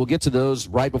listeners, so we'll get to those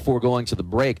right before going to the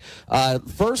break.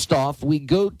 First off, we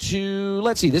go to,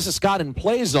 let's see, this is Scott in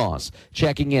Plaisance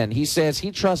checking in. He says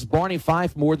he trusts Barney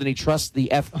Fife more than he trusts the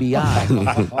FBI.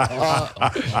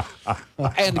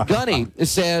 And Gunny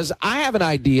says, I have an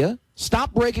idea.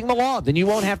 Stop breaking the law, then you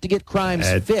won't have to get crimes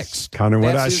fixed. Kind of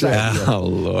what I said. Oh,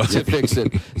 Lord. To fix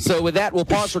it. So with that, we'll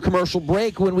pause for commercial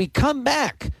break. When we come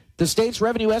back, the state's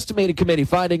Revenue Estimating Committee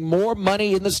finding more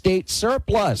money in the state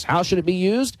surplus. How should it be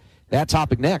used? That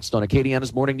topic next on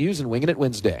Acadiana's Morning News and Wingin' It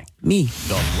Wednesday. The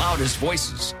loudest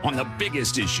voices on the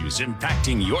biggest issues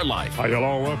impacting your life. Hi,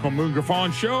 hello, welcome to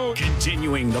Moongafon Show.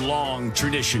 Continuing the long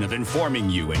tradition of informing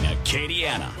you in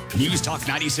Acadiana. News Talk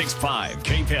 96.5,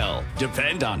 KPEL.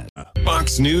 Depend on it.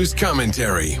 Fox News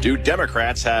commentary. Do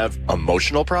Democrats have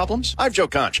emotional problems? I'm Joe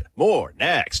Concha. More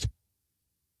next.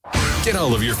 Get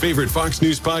all of your favorite Fox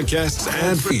News podcasts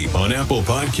ad-free on Apple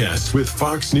Podcasts with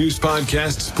Fox News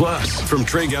Podcasts Plus. From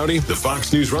Trey Gowdy, the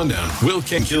Fox News Rundown, Will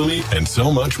Kilmeade, and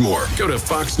so much more. Go to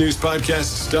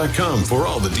foxnewspodcasts.com for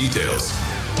all the details.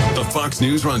 The Fox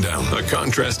News Rundown, a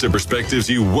contrast to perspectives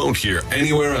you won't hear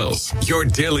anywhere else. Your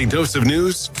daily dose of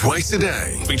news twice a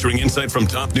day. Featuring insight from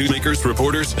top newsmakers,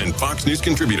 reporters, and Fox News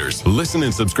contributors. Listen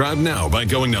and subscribe now by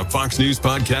going to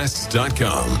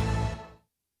foxnewspodcasts.com.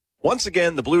 Once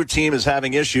again, the blue team is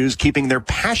having issues keeping their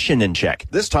passion in check.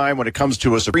 This time when it comes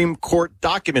to a Supreme Court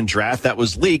document draft that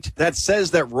was leaked that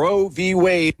says that Roe v.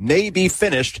 Wade may be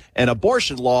finished and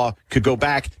abortion law could go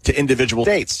back to individual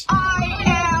states.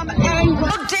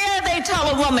 How dare they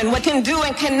tell a woman what can do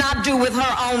and cannot do with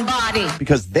her own body?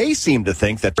 Because they seem to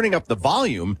think that turning up the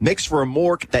volume makes for a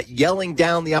more that yelling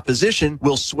down the opposition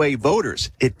will sway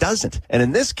voters. It doesn't. And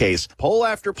in this case, poll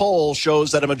after poll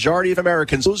shows that a majority of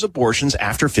Americans lose abortions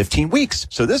after 15 weeks.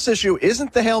 So this issue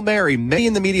isn't the Hail Mary many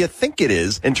in the media think it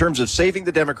is in terms of saving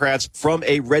the Democrats from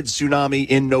a red tsunami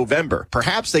in November.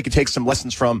 Perhaps they could take some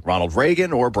lessons from Ronald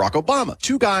Reagan or Barack Obama,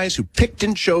 two guys who picked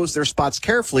and chose their spots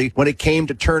carefully when it came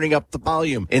to turning up the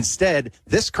volume. Instead,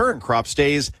 this current crop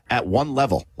stays at one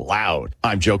level, loud.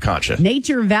 I'm Joe Concha.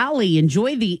 Nature Valley,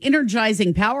 enjoy the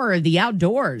energizing power of the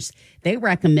outdoors. They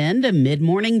recommend a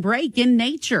mid-morning break in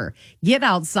nature. Get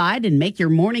outside and make your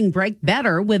morning break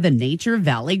better with a Nature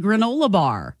Valley granola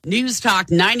bar. News Talk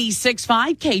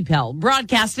 96.5 KPEL,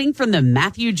 broadcasting from the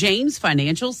Matthew James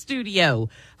Financial Studio.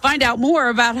 Find out more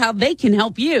about how they can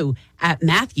help you at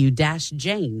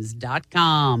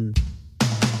matthew-james.com.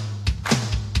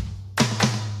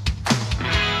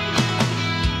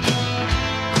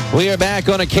 We are back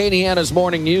on Acadiana's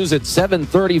Morning News at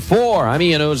 7:34. I'm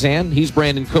Ian Ozan. He's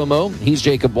Brandon Comeaux. He's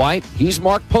Jacob White. He's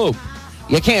Mark Pope.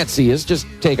 You can't see us. Just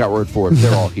take our word for it.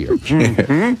 They're all here.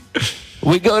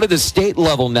 We go to the state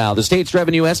level now. The state's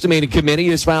Revenue Estimating Committee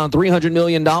has found $300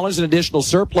 million in additional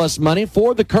surplus money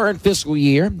for the current fiscal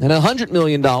year and $100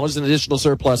 million in additional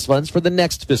surplus funds for the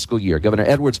next fiscal year. Governor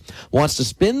Edwards wants to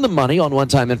spend the money on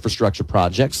one-time infrastructure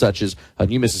projects such as a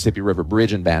new Mississippi River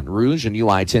Bridge in Baton Rouge, a new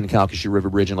I-10 Calcasieu River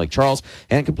Bridge in Lake Charles,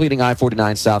 and completing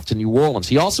I-49 south to New Orleans.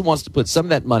 He also wants to put some of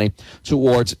that money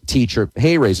towards teacher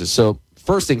pay raises. So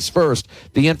first things first,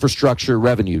 the infrastructure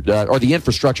revenue or the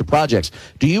infrastructure projects.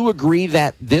 Do you agree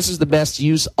that this is the best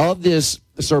use of this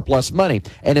surplus money?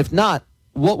 And if not,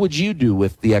 what would you do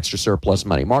with the extra surplus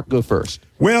money? Mark, go first.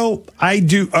 Well, I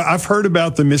do. I've heard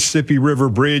about the Mississippi River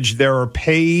Bridge. There are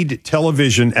paid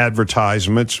television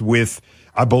advertisements with,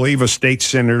 I believe, a state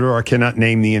senator. I cannot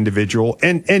name the individual.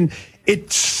 And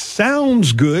it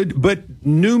sounds good, but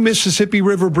new Mississippi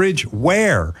River Bridge,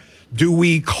 where? Do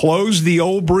we close the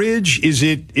old bridge? Is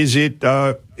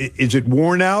it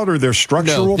worn out? Are there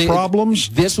structural problems?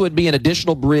 This would be an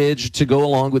additional bridge to go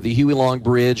along with the Huey Long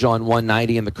Bridge on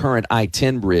 190 and the current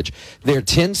I-10 bridge. There are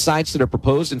 10 sites that are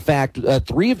proposed. In fact,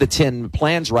 3 of the 10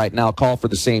 plans right now call for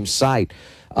the same site.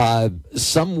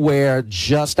 Somewhere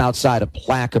just outside of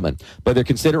Plaquemine, but they're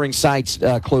considering sites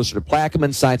closer to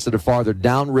Plaquemine, sites that are farther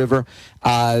downriver,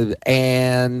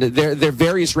 and there are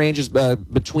various ranges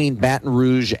between Baton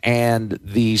Rouge and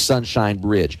the Sunshine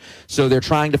Bridge. So they're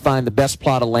trying to find the best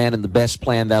plot of land and the best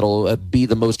plan that'll be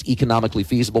the most economically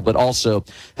feasible, but also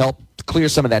help clear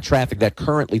some of that traffic that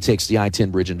currently takes the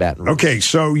I-10 bridge in Baton Rouge. Okay,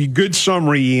 so good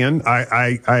summary, Ian.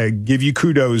 I give you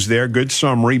kudos there. Good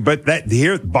summary. But that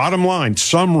here, bottom line,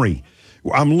 summary.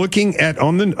 I'm looking at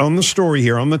on the story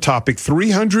here on the topic,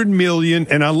 $300 million,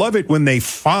 and I love it when they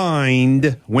find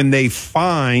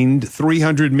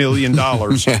 $300 million or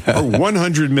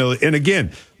 $100 million. And again,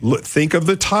 think of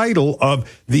the title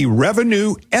of the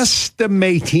Revenue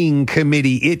Estimating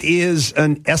Committee. It is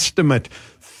an estimate.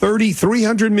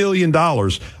 $300 million.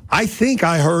 I think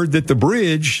I heard that the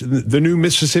bridge, the new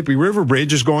Mississippi River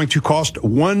Bridge, is going to cost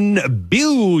 $1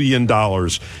 billion.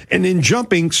 And then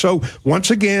jumping, so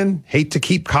once again, hate to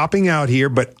keep copping out here,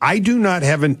 but I do not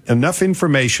have enough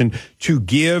information to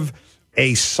give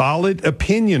a solid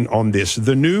opinion on this.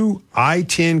 The new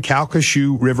I-10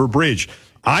 Calcasieu River Bridge.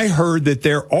 I heard that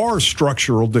there are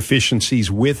structural deficiencies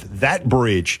with that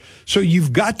bridge. So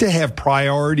you've got to have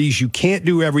priorities. You can't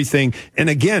do everything. And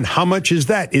again, how much is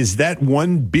that? Is that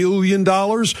 $1 billion?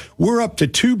 We're up to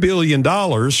 $2 billion.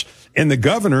 And the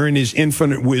governor, in his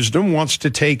infinite wisdom, wants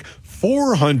to take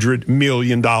 $400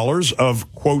 million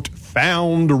of, quote,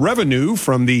 found revenue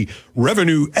from the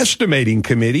Revenue Estimating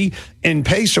Committee and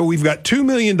pay. So we've got $2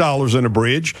 million in a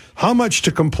bridge. How much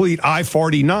to complete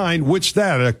I-49? What's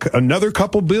that? Another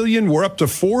couple billion? We're up to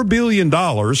 $4 billion.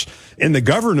 And the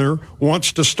governor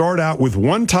wants to start out with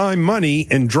one-time money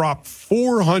and drop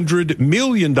 $400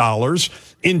 million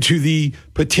into the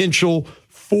potential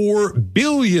 $4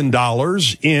 billion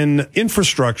in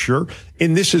infrastructure,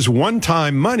 and this is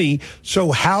one-time money.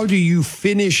 So how do you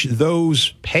finish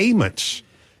those payments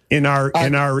in our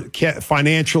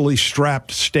financially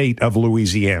strapped state of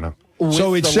Louisiana?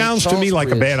 So it sounds to me like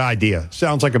a bad idea.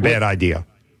 Sounds like a bad idea.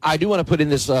 I do want to put in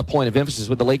this point of emphasis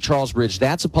with the Lake Charles Bridge.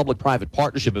 That's a public-private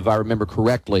partnership, if I remember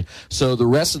correctly. So the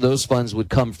rest of those funds would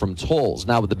come from tolls.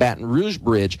 Now, with the Baton Rouge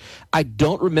Bridge, I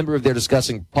don't remember if they're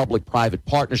discussing public-private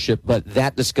partnership, but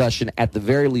that discussion at the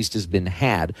very least has been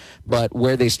had. But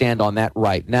where they stand on that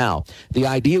right now, the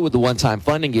idea with the one-time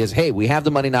funding is, hey, we have the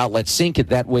money now, let's sink it.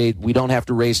 That way we don't have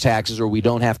to raise taxes or we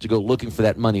don't have to go looking for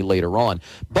that money later on.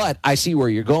 But I see where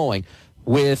you're going.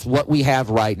 With what we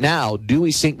have right now, do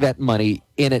we sink that money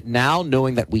in it now,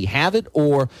 knowing that we have it,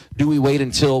 or do we wait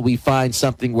until we find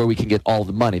something where we can get all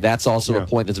the money? That's also a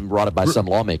point that's been brought up by some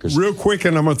lawmakers. Real quick,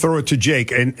 and I'm going to throw it to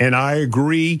Jake, and I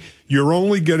agree. You're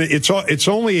only going to, it's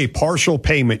only a partial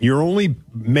payment. You're only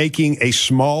making a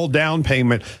small down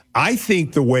payment. I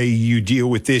think the way you deal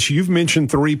with this, you've mentioned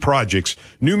 3 projects: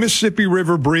 New Mississippi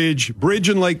River Bridge, Bridge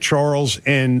in Lake Charles,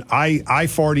 and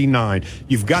I-49.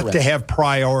 You've got to have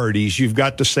priorities. You've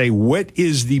got to say, what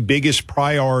is the biggest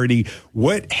priority?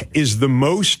 What is the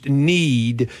most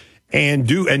need? And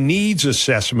do a needs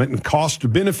assessment and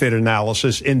cost benefit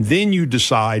analysis, and then you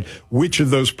decide which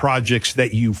of those projects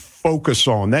that you focus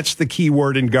on. That's the key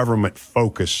word in government,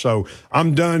 focus. So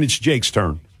I'm done. It's Jake's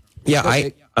turn. Yeah,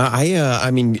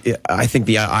 I mean, I think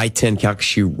the I-10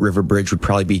 Calcasieu River Bridge would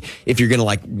probably be, if you're going to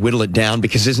like whittle it down,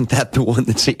 because isn't that the one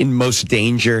that's in most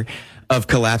danger of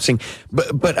collapsing?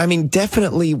 But I mean,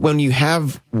 definitely when you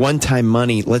have one-time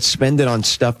money, let's spend it on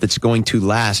stuff that's going to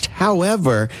last.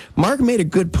 However, Mark made a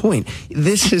good point.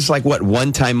 This is like what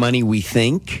one-time money we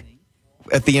think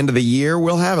at the end of the year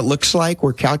we'll have. It looks like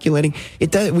we're calculating. It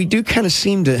does. We do kind of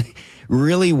seem to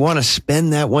really want to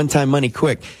spend that one-time money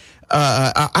quick.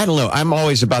 I don't know. I'm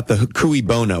always about the cui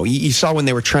bono. You saw when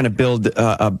they were trying to build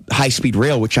a high-speed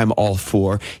rail, which I'm all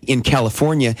for, in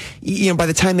California. You know, by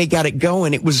the time they got it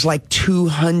going, it was like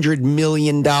 $200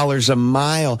 million a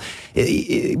mile.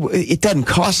 It doesn't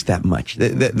cost that much.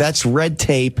 That's red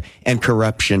tape and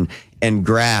corruption and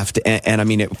graft. And I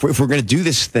mean, if we're going to do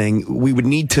this thing, we would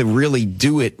need to really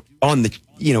do it on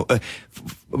the,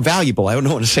 valuable. I don't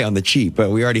know what to say on the cheap, but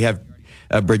we already have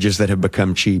bridges that have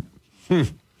become cheap.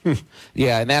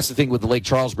 Yeah, and that's the thing with the Lake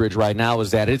Charles Bridge right now,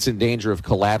 is that it's in danger of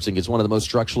collapsing. It's one of the most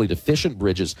structurally deficient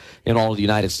bridges in all of the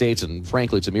United States, and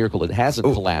frankly, it's a miracle it hasn't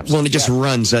collapsed. Well, and it just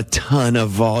runs a ton of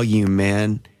volume,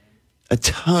 man. A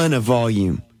ton of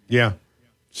volume. Yeah.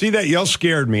 See that? Y'all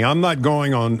scared me. I'm not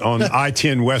going on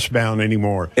I-10 westbound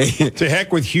anymore. To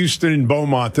heck with Houston and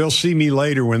Beaumont. They'll see me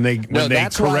later when they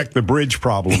correct the bridge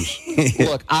problems.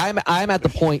 Look, I'm at the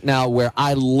point now where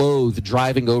I loathe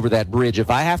driving over that bridge. If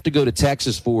I have to go to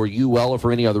Texas for UL or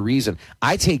for any other reason,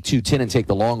 I take 210 and take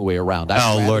the long way around.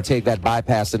 I'd rather take that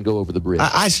bypass than go over the bridge.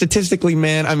 I statistically,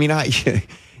 man, I mean, I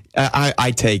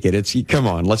take it. Come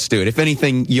on, let's do it. If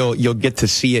anything, you'll get to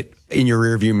see it in your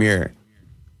rearview mirror.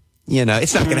 You know,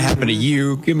 it's not going to happen to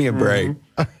you. Give me a break.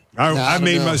 I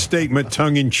made my statement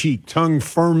tongue-in-cheek, tongue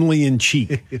firmly in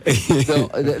cheek.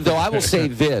 Though I will say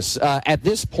this, at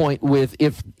this point, with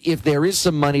if there is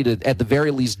some money to, at the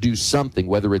very least, do something,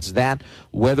 whether it's that,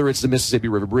 whether it's the Mississippi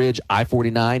River Bridge,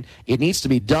 I-49, it needs to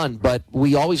be done. But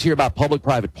we always hear about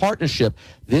public-private partnership.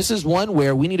 This is one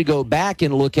where we need to go back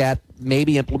and look at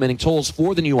maybe implementing tolls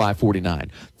for the new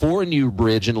I-49, for a new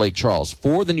bridge in Lake Charles,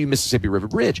 for the new Mississippi River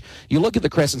Bridge. You look at the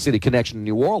Crescent City connection in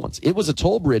New Orleans. It was a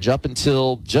toll bridge up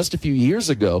until just a few years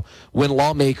ago when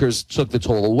lawmakers took the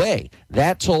toll away.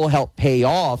 That toll helped pay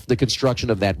off the construction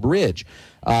of that bridge.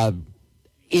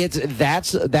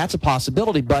 that's a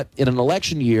possibility. But in an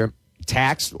election year,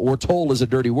 tax or toll is a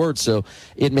dirty word, so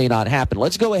it may not happen.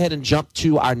 Let's go ahead and jump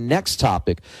to our next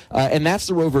topic, and that's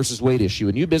the Roe versus Wade issue.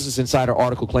 A new Business Insider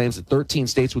article claims that 13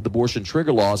 states with abortion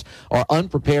trigger laws are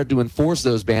unprepared to enforce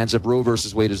those bans if Roe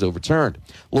versus Wade is overturned.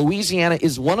 Louisiana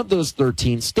is one of those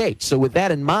 13 states. So with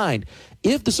that in mind,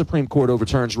 if the Supreme Court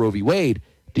overturns Roe v. Wade,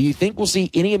 do you think we'll see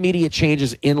any immediate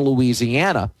changes in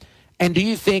Louisiana? And do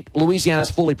you think Louisiana is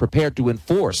fully prepared to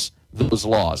enforce those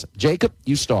laws? Jacob,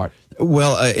 you start.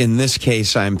 Well, in this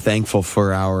case, I'm thankful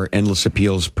for our endless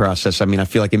appeals process. I mean, I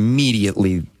feel like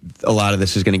immediately a lot of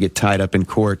this is going to get tied up in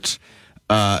courts.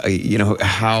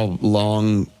 How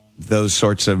long those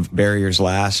sorts of barriers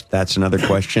last, that's another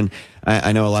question.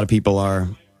 I know a lot of people are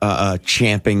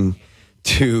champing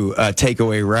to take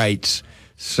away rights.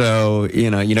 So,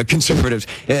 conservatives,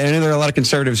 I know there are a lot of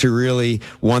conservatives who really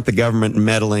want the government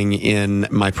meddling in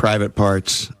my private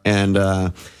parts,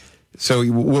 and so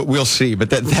we'll see.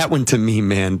 But that one to me,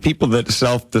 man, people that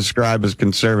self-describe as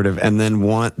conservative and then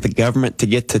want the government to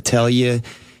get to tell you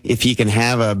if you can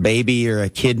have a baby or a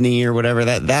kidney or whatever,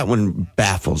 that one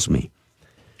baffles me.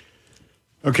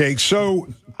 Okay, so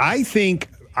I think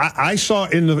I saw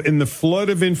in the flood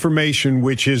of information,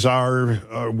 which is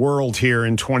our world here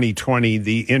in 2020,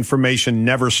 the information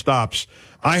never stops.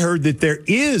 I heard that there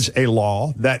is a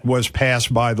law that was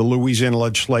passed by the Louisiana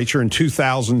legislature in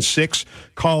 2006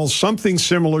 called something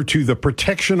similar to the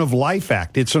Protection of Life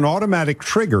Act. It's an automatic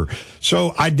trigger.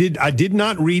 So I did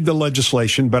not read the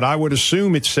legislation, but I would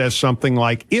assume it says something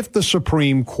like, if the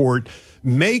Supreme Court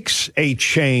makes a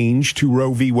change to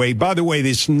Roe v. Wade. By the way,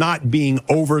 it's not being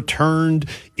overturned.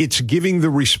 It's giving the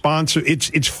response.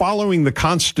 It's following the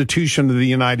Constitution of the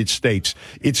United States.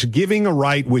 It's giving a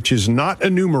right which is not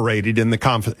enumerated in the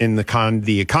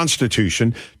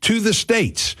Constitution to the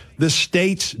states. The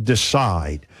states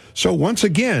decide. So once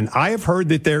again, I have heard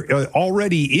that there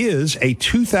already is a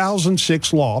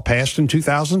 2006 law passed in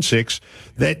 2006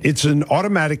 that it's an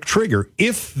automatic trigger.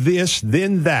 If this,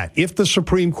 then that. If the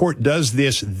Supreme Court does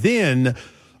this, then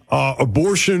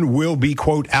abortion will be,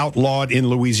 quote, outlawed in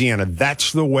Louisiana.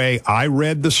 That's the way I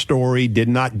read the story, did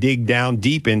not dig down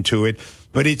deep into it.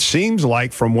 But it seems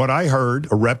like, from what I heard,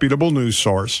 a reputable news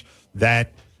source,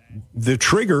 that the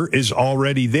trigger is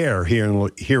already there here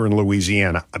in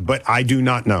Louisiana, but I do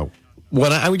not know.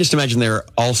 Well, I would just imagine there are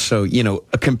also,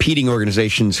 competing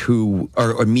organizations who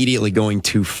are immediately going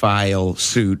to file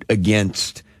suit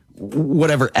against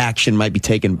whatever action might be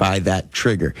taken by that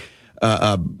trigger.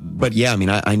 But yeah, I mean,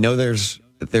 I know there's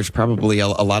probably a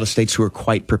lot of states who are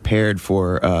quite prepared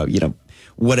for,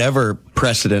 whatever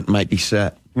precedent might be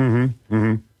set. Mm-hmm.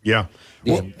 Mm-hmm. Yeah.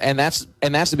 Yeah, and that's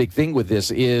the big thing with this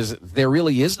is there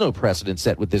really is no precedent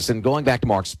set with this. And going back to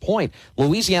Mark's point,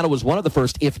 Louisiana was one of the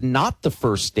first, if not the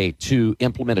first state to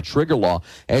implement a trigger law,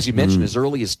 as you mentioned, as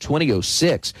early as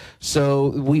 2006. So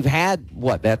we've had,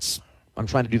 I'm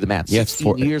trying to do the math,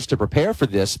 16 years to prepare for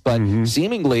this, but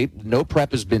seemingly no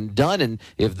prep has been done. And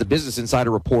if the Business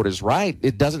Insider report is right,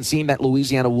 it doesn't seem that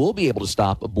Louisiana will be able to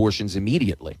stop abortions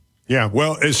immediately. Yeah,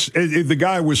 well, the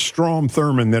guy was Strom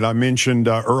Thurmond that I mentioned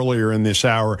earlier in this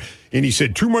hour, and he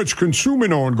said, too much consuming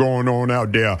going on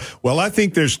out there. Well, I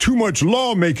think there's too much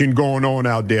lawmaking going on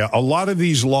out there. A lot of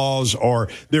these laws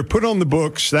they're put on the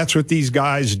books. That's what these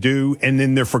guys do, and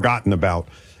then they're forgotten about.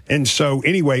 And so,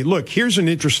 anyway, look, here's an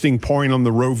interesting point on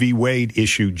the Roe v. Wade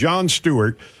issue. Jon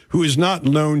Stewart, who is not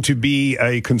known to be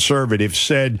a conservative,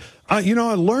 said, I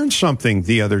learned something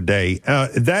the other day.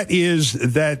 That is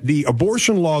that the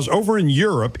abortion laws over in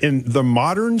Europe, in the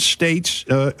modern states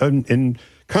and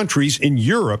countries in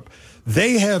Europe,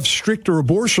 they have stricter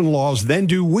abortion laws than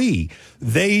do we.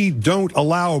 They don't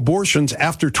allow abortions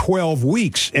after 12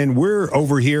 weeks, and we're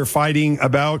over here fighting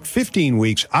about 15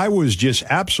 weeks. I was just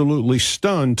absolutely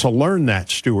stunned to learn that,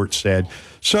 Stewart said.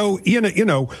 So,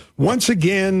 once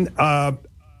again,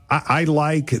 I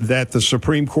like that the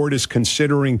Supreme Court is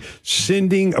considering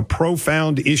sending a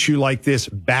profound issue like this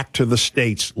back to the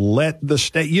states. Let the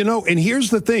state, and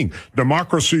here's the thing,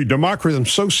 democracy, I'm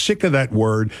so sick of that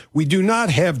word. We do not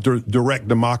have direct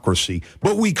democracy,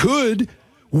 but we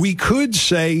could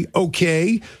say,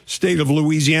 okay, state of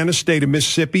Louisiana, state of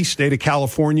Mississippi, state of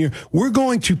California, we're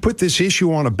going to put this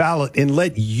issue on a ballot and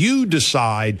let you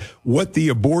decide what the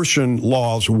abortion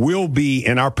laws will be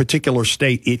in our particular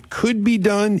state. It could be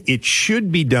done. It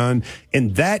should be done.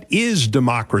 And that is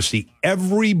democracy.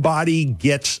 Everybody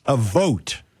gets a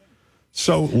vote.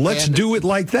 So let's do it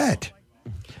like that.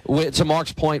 To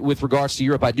Mark's point with regards to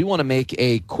Europe, I do want to make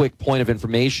a quick point of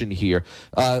information here.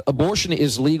 Abortion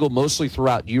is legal mostly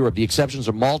throughout Europe. The exceptions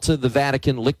are Malta, the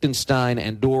Vatican, Liechtenstein,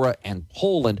 Andorra, and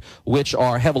Poland, which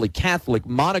are heavily Catholic.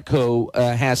 Monaco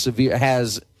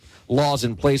has laws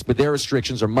in place, but their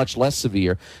restrictions are much less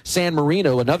severe. San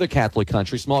Marino, another Catholic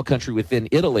country, small country within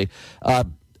Italy,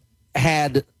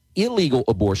 had illegal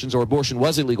abortions, or abortion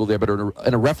was illegal there, but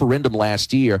in a referendum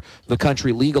last year, the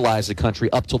country legalized the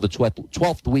country up till the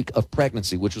 12th week of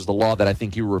pregnancy, which was the law that I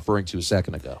think you were referring to a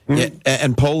second ago. Yeah,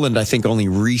 and Poland, I think, only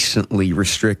recently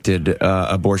restricted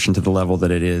abortion to the level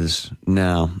that it is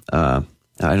now. I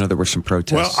know there were some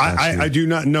protests. Well, I do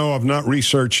not know. I've not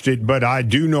researched it, but I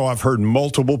do know I've heard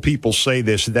multiple people say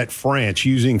this, that France,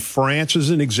 using France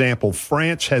as an example,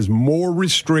 France has more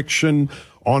restriction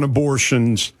on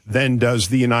abortions than does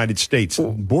the United States.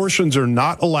 Abortions are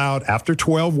not allowed after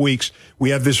 12 weeks.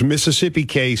 We have this Mississippi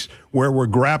case where we're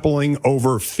grappling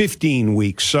over 15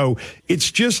 weeks. So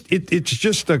it's just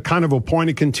a kind of a point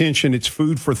of contention. It's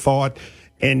food for thought.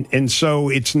 And so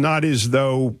it's not as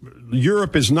though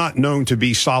Europe is not known to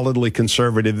be solidly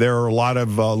conservative. There are a lot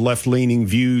of left-leaning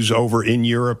views over in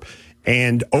Europe.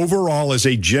 And overall, as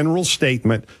a general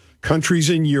statement, countries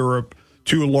in Europe,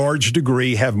 to a large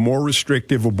degree, have more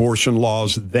restrictive abortion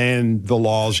laws than the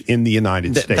laws in the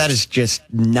United States. That is just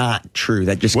not true.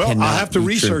 That just cannot I have to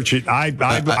research true. it. I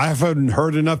haven't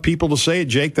heard enough people to say it,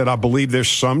 Jake, that I believe there's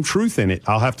some truth in it.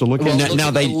 I'll have to look at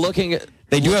it.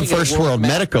 They do have first world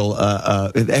medical.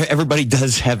 Everybody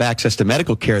does have access to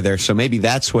medical care there, so maybe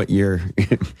that's what you're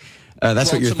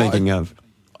what you're thinking of.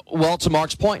 Well, to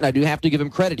Mark's point, and I do have to give him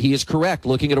credit, he is correct.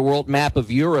 Looking at a world map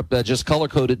of Europe, just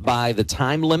color-coded by the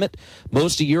time limit,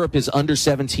 most of Europe is under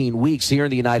 17 weeks. Here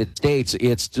in the United States,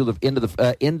 it's to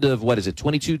the end of what is it,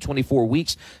 22, 24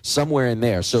 weeks, somewhere in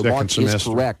there. So second Mark semester. Is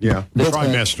correct. Yeah,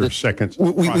 trimester, second.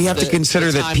 We have to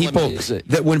consider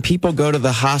that when people go to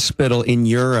the hospital in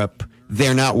Europe,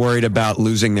 they're not worried about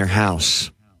losing their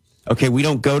house. Okay, we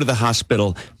don't go to the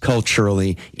hospital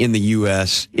culturally in the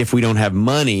U.S. if we don't have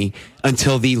money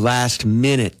until the last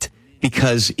minute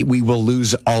because we will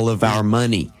lose all of our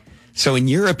money. So in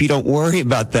Europe, you don't worry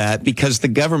about that because the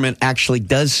government actually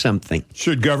does something.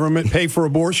 Should government pay for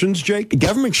abortions, Jake?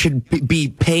 Government should be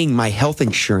paying my health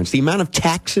insurance. The amount of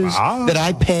taxes that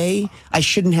I pay, I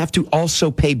shouldn't have to also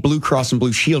pay Blue Cross and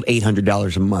Blue Shield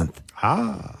 $800 a month.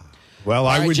 Well,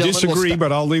 I would disagree,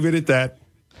 but I'll leave it at that.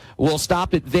 We'll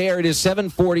stop it there. It is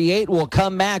 7:48. We'll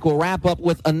come back. We'll wrap up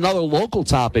with another local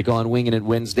topic on Wingin It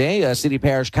Wednesday, City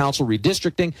Parish Council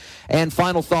redistricting, and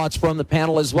final thoughts from the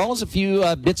panel, as well as a few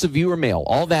bits of viewer mail.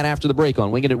 All that after the break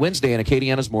on Wingin It Wednesday and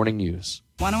Acadiana's Morning News.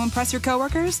 Want to impress your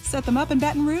coworkers? Set them up in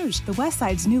Baton Rouge. The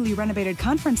Westside's newly renovated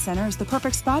conference center is the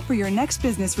perfect spot for your next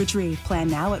business retreat. Plan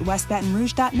now at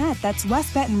westbatonrouge.net. That's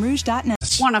westbatonrouge.net.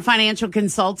 Want a financial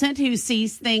consultant who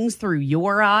sees things through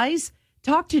your eyes?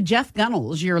 Talk to Jeff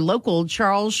Gunnels, your local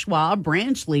Charles Schwab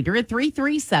branch leader at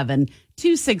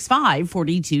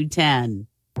 337-265-4210.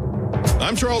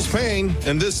 I'm Charles Payne,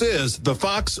 and this is the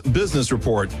Fox Business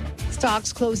Report.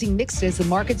 Stocks closing mixed as the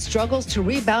market struggles to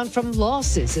rebound from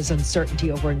losses as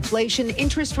uncertainty over inflation,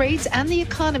 interest rates, and the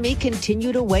economy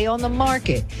continue to weigh on the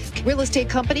market. Real estate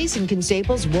companies and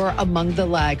constables were among the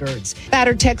laggards.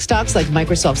 Battered tech stocks like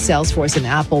Microsoft, Salesforce, and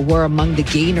Apple were among the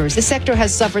gainers. The sector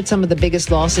has suffered some of the biggest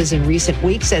losses in recent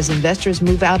weeks as investors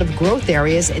move out of growth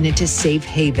areas and into safe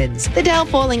havens. The Dow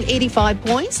falling 85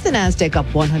 points, the Nasdaq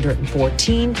up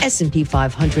 114, S&P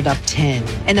 500 up 10.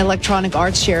 An Electronic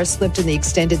Arts share slipped in the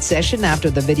extended session after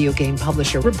the video game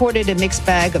publisher reported a mixed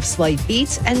bag of slight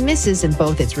beats and misses in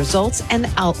both its results and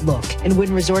outlook. And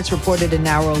Wynn Resorts reported a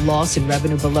narrow loss in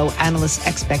revenue below analysts'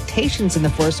 expectations in the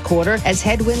first quarter as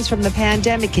headwinds from the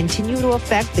pandemic continue to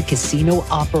affect the casino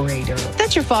operator.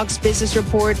 That's your Fox Business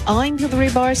Report. I'm Hillary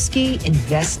Barsky,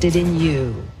 invested in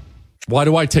you. Why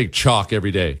do I take chalk every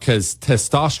day? Because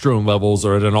testosterone levels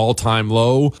are at an all-time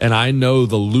low, and I know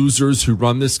the losers who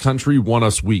run this country want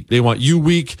us weak. They want you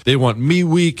weak. They want me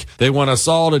weak. They want us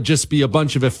all to just be a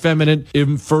bunch of effeminate,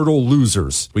 infertile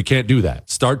losers. We can't do that.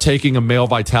 Start taking a male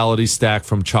vitality stack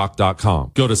from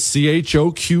chalk.com. Go to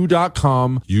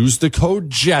CHOQ.com, use the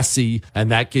code Jesse, and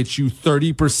that gets you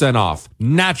 30% off.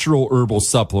 Natural herbal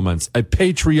supplements, a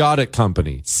patriotic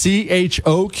company.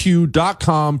 CHOQ.com,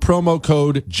 promo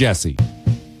code Jesse.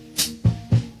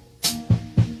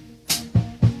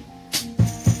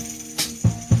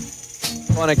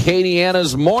 On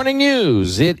Acadiana's Morning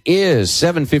News, it is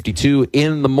 7:52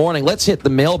 in the morning. Let's hit the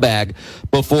mailbag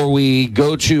before we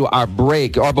go to our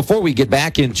break, or before we get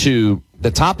back into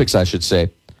the topics, I should say.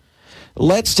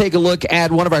 Let's take a look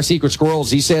at one of our secret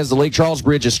squirrels. He says the Lake Charles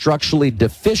Bridge is structurally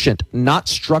deficient, not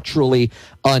structurally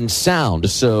unsound.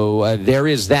 So there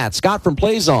is that. Scott from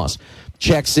Plaisance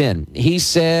checks in. He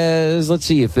says, let's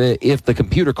see if the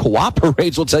computer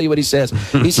cooperates. We'll tell you what he says.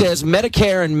 He says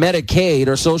Medicare and Medicaid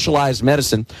are socialized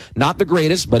medicine. Not the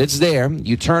greatest, but it's there.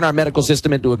 You turn our medical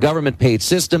system into a government-paid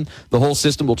system, the whole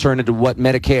system will turn into what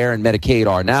Medicare and Medicaid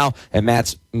are now, and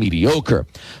that's mediocre.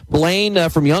 Blaine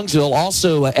from Youngsville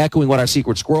also echoing what our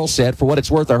secret squirrel said. For what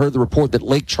it's worth, I heard the report that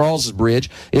Lake Charles Bridge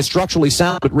is structurally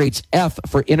sound but rates F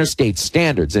for interstate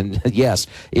standards. And yes,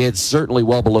 it's certainly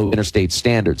well below interstate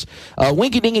standards.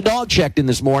 Winky Dingy Dog checked in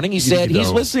this morning. He said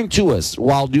he's listening to us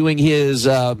while doing his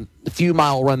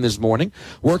few-mile run this morning,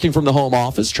 working from the home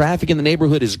office. Traffic in the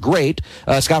neighborhood is great.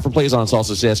 Scott from Plaisance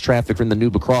also says traffic from the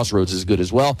Nuba Crossroads is good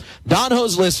as well. Don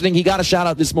Ho's listening. He got a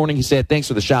shout-out this morning. He said, thanks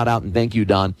for the shout-out, and thank you,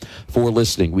 Don, for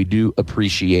listening. We do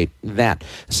appreciate that.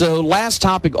 So last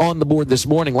topic on the board this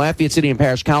morning, Lafayette City and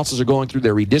Parish Councils are going through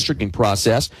their redistricting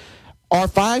process. Are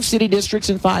 5 city districts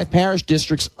and 5 parish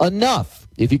districts enough?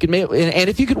 If you could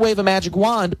if you could wave a magic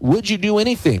wand, would you do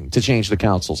anything to change the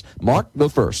councils? Mark, go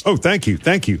first. Oh, thank you.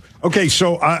 Okay,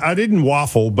 so I didn't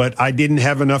waffle, but I didn't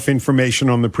have enough information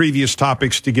on the previous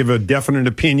topics to give a definite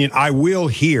opinion. I will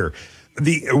here.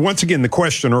 Once again, the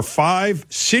question, are 5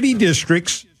 city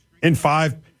districts and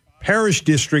 5 parish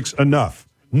districts enough?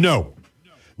 No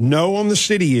on the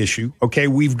city issue. Okay,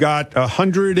 we've got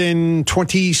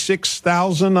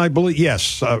 126,000, I believe.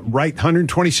 Yes, right,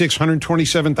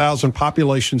 127,000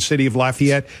 population city of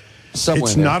Lafayette.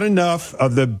 It's not enough.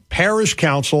 Of the parish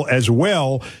council as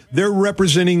well, they're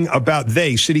representing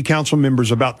city council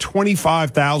members, about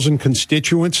 25,000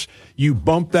 constituents. You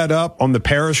bump that up on the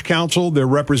parish council, they're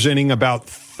representing about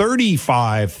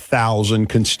 35,000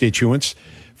 constituents.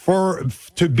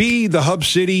 To be the hub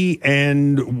city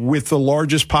and with the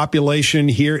largest population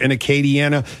here in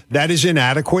Acadiana, that is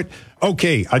inadequate.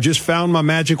 Okay, I just found my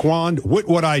magic wand. What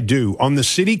would I do? On the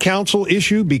city council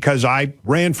issue, because I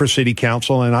ran for city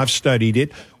council and I've studied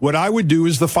it, what I would do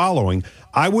is the following.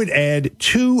 I would add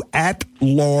 2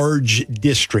 at-large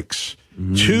districts.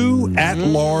 2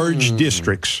 at-large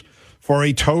districts for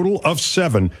a total of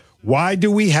 7. Why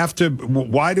do we have to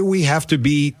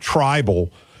be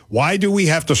tribal? Why do we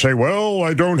have to say, well,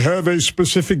 I don't have a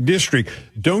specific district?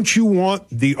 Don't you want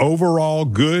the overall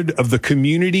good of the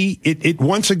community?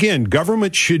 Once again,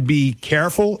 government should be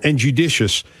careful and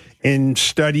judicious in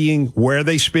studying where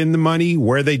they spend the money,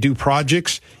 where they do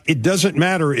projects. It doesn't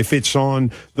matter if it's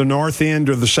on the north end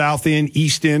or the south end,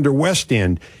 east end or west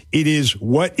end. It is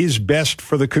what is best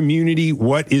for the community,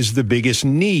 what is the biggest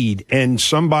need. And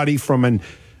somebody from an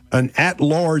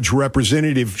at-large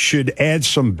representative should add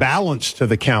some balance to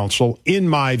the council, in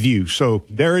my view. So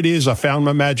there it is. I found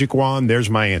my magic wand. There's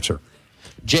my answer.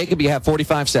 Jacob, you have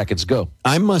 45 seconds. Go.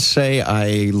 I must say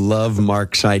I love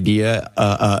Mark's idea,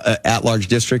 at-large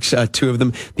districts, 2 of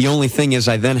them. The only thing is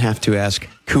I then have to ask,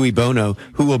 cui bono,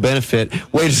 who will benefit?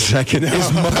 Wait a second.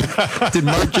 Did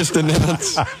Mark just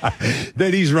announce that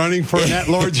he's running for an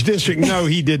at-large district? No,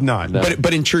 he did not. No.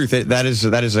 But in truth, that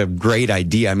is a great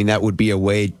idea. I mean, that would be a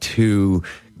way to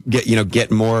get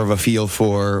more of a feel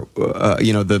for,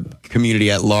 the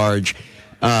community at large.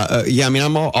 I mean,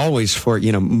 I'm always for,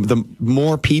 the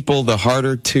more people, the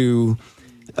harder to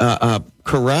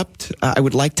corrupt. I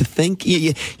would like to think,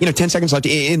 10 seconds left.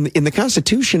 In the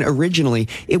Constitution, originally,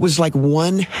 it was like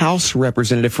 1 House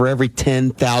representative for every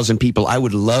 10,000 people. I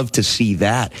would love to see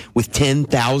that with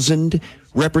 10,000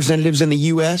 representatives in the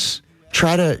U.S.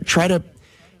 Try to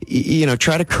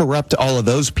corrupt all of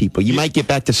those people. You might get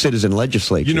back to citizen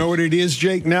legislature. You know what it is,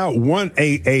 Jake? Now,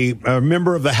 a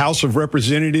member of the House of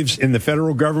Representatives in the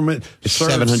federal government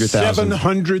serves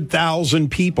 700,000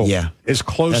 people. Yeah. As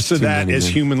close to that as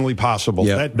humanly possible.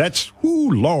 Yep. That's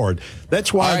Lord.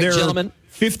 That's why there are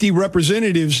 50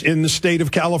 representatives in the state of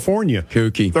California.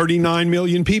 Kooky. 39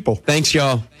 million people. Thanks,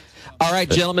 y'all. All right,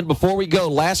 gentlemen, before we go,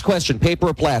 last question, paper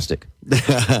or plastic?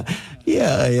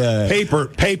 Yeah.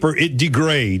 Paper, it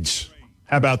degrades.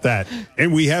 How about that?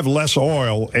 And we have less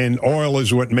oil, and oil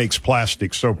is what makes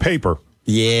plastic. So paper.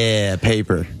 Yeah,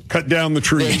 paper. Cut down the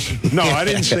trees. No, I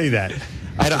didn't say that.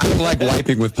 I don't like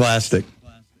wiping with plastic.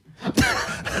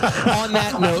 On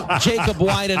that note, Jacob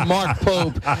White and Mark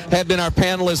Pope have been our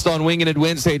panelists on Wingin' It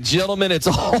Wednesday. Gentlemen, it's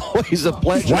always a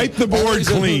pleasure. Wipe the board always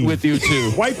clean. With you,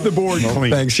 too. Wipe the board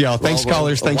clean. Thanks, y'all. Thanks,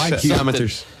 callers. Thanks,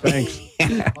 commenters. Thanks.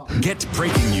 Get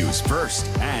breaking news first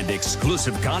and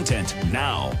exclusive content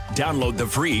now. Download the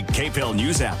free KPEL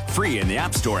News app, free in the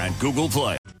App Store and Google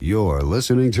Play. You're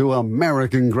listening to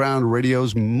American Ground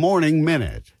Radio's Morning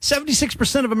Minute.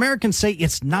 76% of Americans say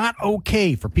it's not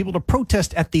okay for people to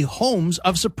protest at the homes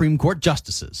of Supreme Court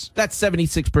justices. That's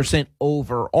 76%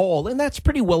 overall, and that's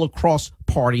pretty well across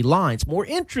party lines. More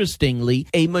interestingly,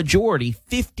 a majority,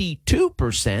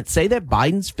 52%, say that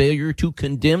Biden's failure to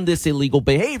condemn this illegal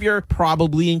behavior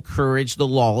probably encouraged the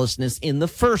lawlessness in the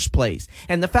first place.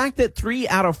 And the fact that 3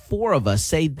 out of 4 of us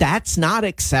say that's not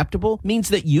acceptable means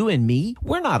that you and me,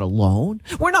 we're not alone.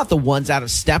 We're not the ones out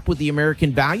of step with the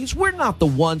American values. We're not the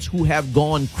ones who have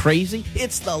gone crazy.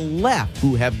 It's the left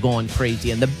who have gone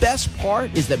crazy. And the best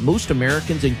part is that most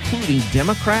Americans, including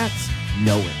Democrats,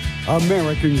 know it.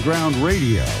 American Ground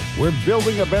Radio, where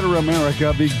building a better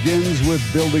America begins with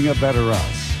building a better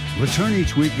us. Return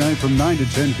each weeknight from 9 to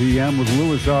 10 p.m. with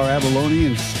Louis R. Abalone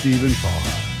and Stephen Parr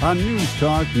on News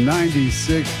Talk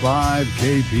 96.5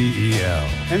 KPEL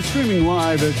and streaming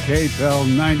live at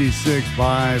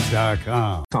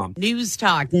KPEL965.com. News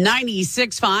Talk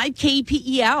 96.5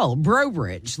 KPEL,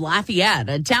 Brobridge, Lafayette,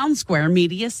 a Town Square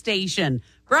media station.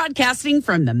 Broadcasting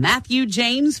from the Matthew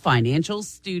James Financial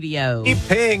Studio. Keep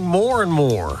paying more and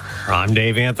more. I'm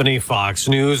Dave Anthony, Fox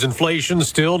News. Inflation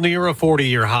still near a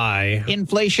 40-year high.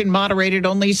 Inflation moderated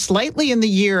only slightly in the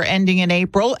year ending in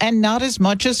April and not as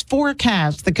much as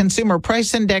forecast. The Consumer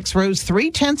Price Index rose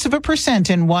 0.3%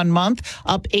 in 1 month,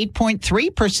 up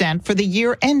 8.3% for the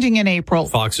year ending in April.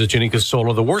 Fox's Ginny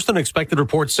Casolo. The worse than expected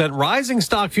report sent rising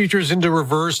stock futures into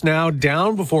reverse, now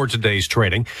down before today's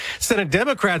trading. Senate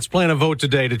Democrats plan a vote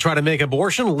today to try to make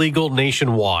abortion legal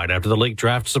nationwide after the late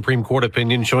draft Supreme Court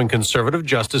opinion showing conservative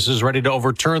justices ready to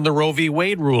overturn the Roe v.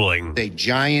 Wade ruling. A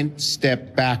giant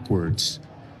step backwards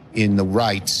in the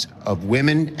rights of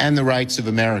women and the rights of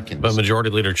Americans. But Majority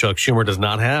Leader Chuck Schumer does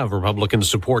not have Republican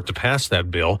support to pass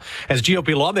that bill. As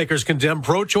GOP lawmakers condemn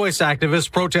pro-choice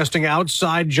activists protesting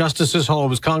outside justices'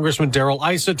 homes, Congressman Darrell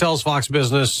Issa tells Fox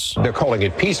Business. They're calling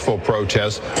it peaceful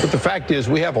protests, but the fact is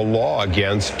we have a law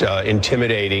against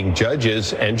intimidating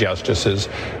judges and justices,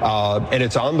 and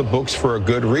it's on the books for a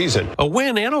good reason. A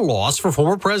win and a loss for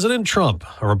former President Trump.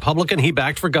 A Republican he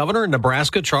backed for governor in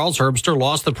Nebraska, Charles Herbster,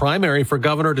 lost the primary for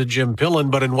governor to Jim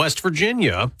Pillen, but in West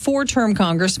Virginia, 4-term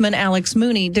Congressman Alex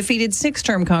Mooney defeated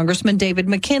 6-term Congressman David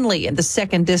McKinley in the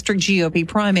 2nd District GOP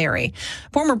primary.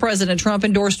 Former President Trump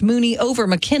endorsed Mooney over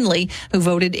McKinley, who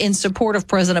voted in support of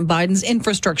President Biden's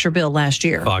infrastructure bill last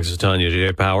year. Fox's Tanya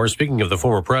J. Powers. Speaking of the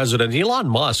former president, Elon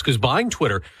Musk, who's buying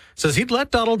Twitter, says he'd let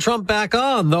Donald Trump back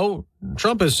on, though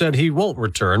Trump has said he won't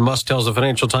return. Musk tells the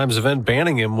Financial Times event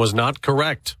banning him was not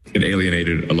correct. It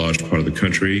alienated a large part of the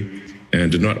country and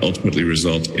did not ultimately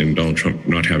result in Donald Trump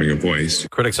not having a voice.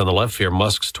 Critics on the left fear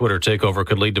Musk's Twitter takeover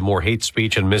could lead to more hate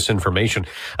speech and misinformation.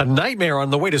 A nightmare on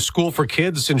the way to school for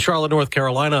kids in Charlotte, North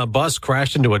Carolina. A bus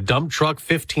crashed into a dump truck,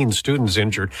 15 students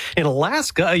injured. In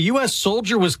Alaska, a U.S.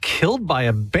 soldier was killed by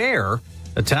a bear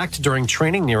attacked during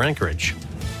training near Anchorage.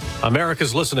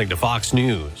 America's listening to Fox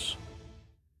News.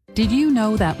 Did you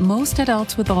know that most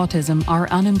adults with autism are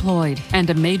unemployed, and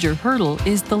a major hurdle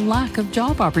is the lack of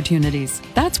job opportunities?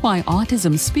 That's why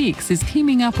Autism Speaks is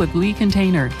teaming up with Lee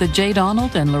Container, the J.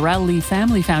 Donald and Laurel Lee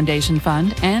Family Foundation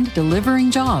Fund, and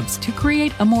Delivering Jobs to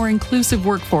create a more inclusive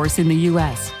workforce in the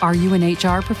U.S. Are you an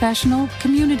HR professional,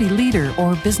 community leader,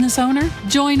 or business owner?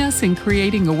 Join us in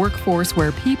creating a workforce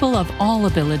where people of all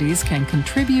abilities can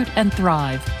contribute and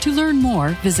thrive. To learn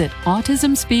more, visit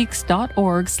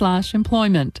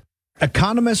autismspeaks.org/employment.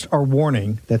 Economists are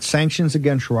warning that sanctions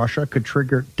against Russia could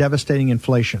trigger devastating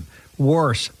inflation,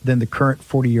 worse than the current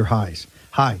 40-year highs.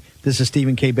 Hi, this is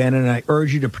Stephen K. Bannon, and I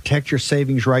urge you to protect your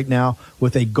savings right now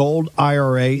with a gold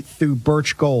IRA through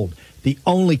Birch Gold, the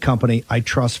only company I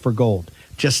trust for gold.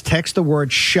 Just text the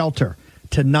word SHELTER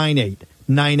to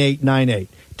 989898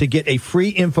 to get a free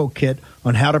info kit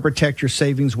on how to protect your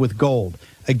savings with gold.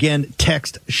 Again,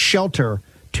 text SHELTER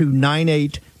to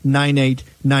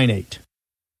 989898.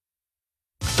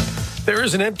 There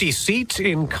is an empty seat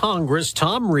in Congress.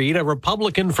 Tom Reed, a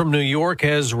Republican from New York,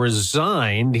 has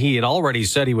resigned. He had already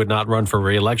said he would not run for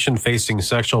re-election, facing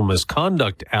sexual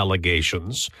misconduct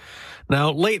allegations.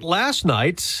 Now, late last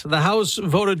night, the House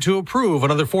voted to approve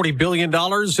another $40 billion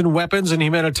in weapons and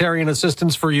humanitarian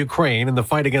assistance for Ukraine in the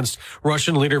fight against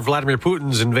Russian leader Vladimir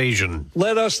Putin's invasion.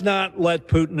 Let us not let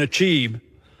Putin achieve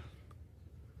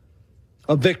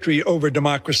a victory over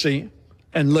democracy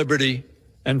and liberty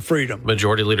and freedom.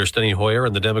 Majority Leader Steny Hoyer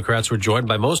and the Democrats were joined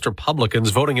by most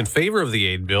Republicans voting in favor of the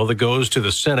aid bill that goes to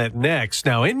the Senate next.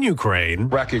 Now in Ukraine,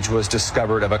 wreckage was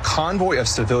discovered of a convoy of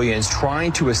civilians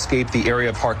trying to escape the area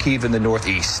of Kharkiv in the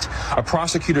northeast. A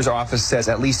prosecutor's office says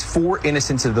at least 4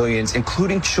 innocent civilians,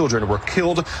 including children, were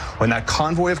killed when that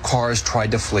convoy of cars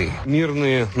tried to flee.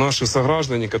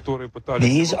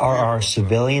 These are our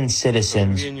civilian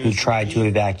citizens who tried to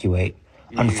evacuate.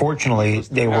 Unfortunately,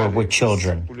 they were with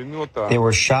children. They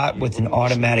were shot with an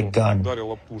automatic gun.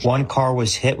 One car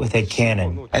was hit with a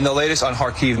cannon. And the latest on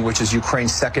Kharkiv, which is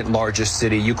Ukraine's second largest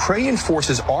city. Ukrainian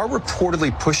forces are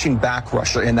reportedly pushing back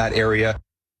Russia in that area.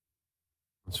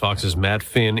 It's Fox's Matt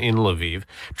Finn in Lviv.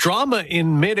 Drama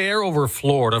in midair over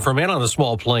Florida for a man on a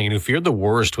small plane who feared the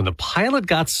worst when the pilot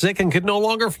got sick and could no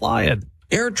longer fly it.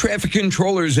 Air traffic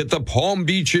controllers at the Palm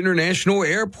Beach International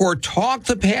Airport talked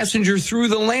the passenger through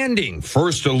the landing.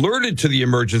 First alerted to the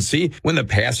emergency when the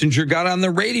passenger got on the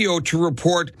radio to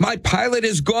report, "My pilot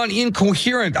has gone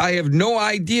incoherent. I have no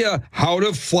idea how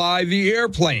to fly the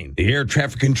airplane." The air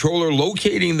traffic controller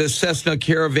locating the Cessna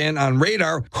Caravan on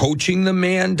radar, coaching the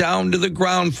man down to the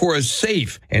ground for a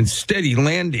safe and steady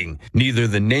landing. Neither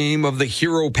the name of the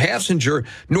hero passenger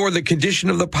nor the condition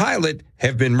of the pilot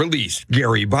have been released.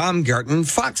 Gary Baumgarten,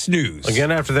 Fox News.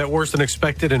 Again, after that worse than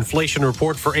expected inflation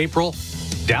report for April,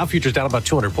 Dow futures down about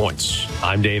 200 points.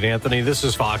 I'm Dave Anthony. This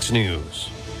is Fox News.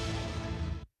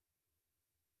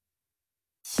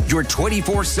 Your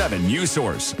 24/7 news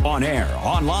source, on air,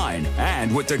 online,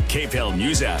 and with the KPEL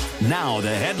News app. Now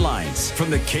the headlines from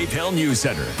the KPEL News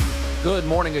Center. Good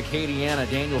morning, Acadiana.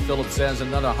 Daniel Phillips says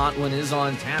another hot one is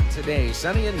on tap today.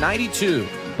 Sunny and 92.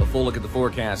 A full look at the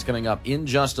forecast coming up in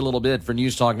just a little bit for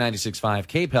News Talk 96.5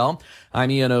 KPEL.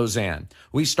 I'm Ian Ozan.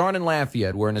 We start in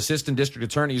Lafayette, where an assistant district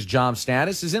attorney's job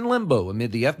status is in limbo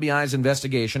amid the FBI's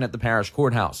investigation at the parish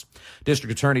courthouse.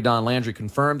 District Attorney Don Landry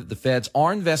confirmed that the feds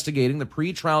are investigating the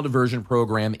pretrial diversion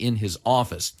program in his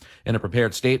office. In a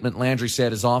prepared statement, Landry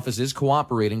said his office is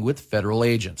cooperating with federal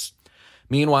agents.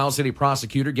 Meanwhile, city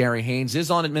prosecutor Gary Haynes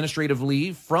is on administrative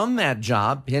leave from that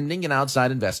job pending an outside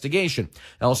investigation.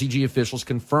 LCG officials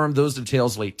confirmed those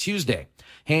details late Tuesday.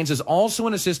 Haynes is also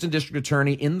an assistant district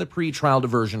attorney in the pretrial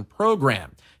diversion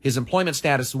program. His employment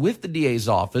status with the DA's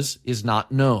office is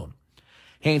not known.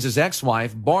 Haynes'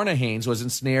 ex-wife, Barna Haynes, was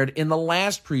ensnared in the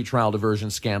last pretrial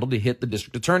diversion scandal to hit the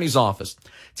district attorney's office.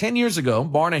 10 years ago,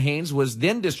 Barna Haynes was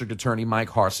then district attorney Mike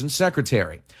Harson's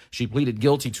secretary. She pleaded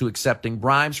guilty to accepting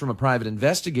bribes from a private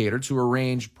investigator to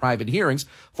arrange private hearings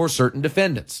for certain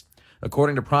defendants.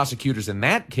 According to prosecutors in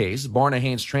that case, Barna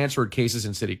Haynes transferred cases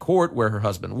in city court, where her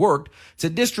husband worked,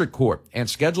 to district court and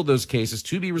scheduled those cases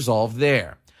to be resolved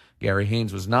there. Gary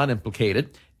Haynes was not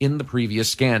implicated in the previous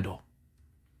scandal.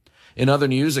 In other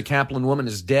news, a Kaplan woman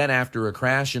is dead after a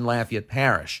crash in Lafayette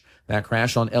Parish. That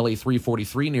crash on LA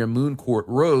 343 near Moon Court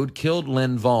Road killed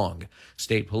Len Vong.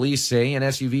 State police say an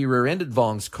SUV rear-ended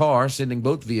Vong's car, sending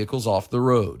both vehicles off the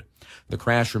road. The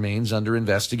crash remains under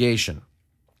investigation.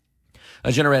 A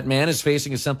Jeanerette man is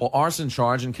facing a simple arson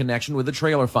charge in connection with a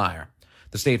trailer fire.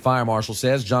 The state fire marshal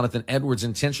says Jonathan Edwards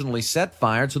intentionally set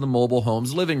fire to the mobile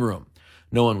home's living room.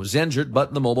 No one was injured,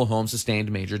 but the mobile home sustained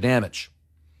major damage.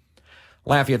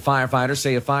 Lafayette firefighters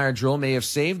say a fire drill may have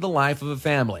saved the life of a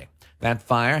family. That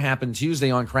fire happened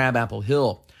Tuesday on Crabapple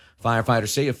Hill. Firefighters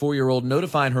say a 4-year-old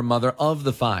notified her mother of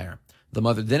the fire. The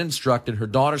mother then instructed her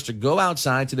daughters to go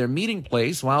outside to their meeting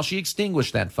place while she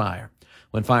extinguished that fire.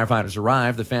 When firefighters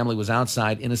arrived, the family was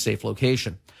outside in a safe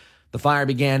location. The fire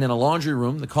began in a laundry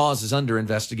room. The cause is under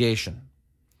investigation.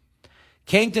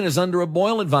 Kankton is under a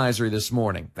boil advisory this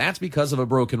morning. That's because of a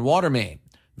broken water main.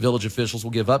 Village officials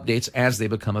will give updates as they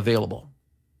become available.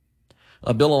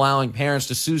 A bill allowing parents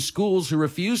to sue schools who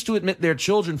refuse to admit their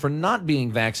children for not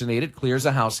being vaccinated clears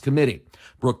a House committee.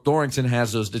 Brooke Dorrington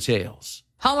has those details.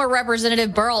 Homer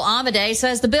Representative Burl Amade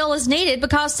says the bill is needed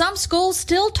because some schools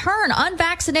still turn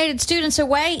unvaccinated students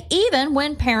away even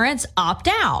when parents opt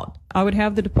out. I would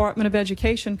have the Department of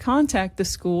Education contact the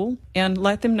school and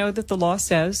let them know that the law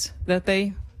says that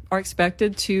they are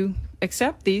expected to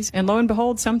accept these. And lo and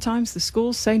behold, sometimes the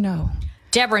schools say no.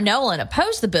 Deborah Nolan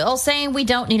opposed the bill, saying we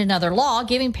don't need another law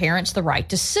giving parents the right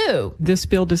to sue. This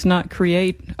bill does not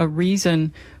create a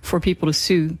reason for people to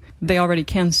sue. They already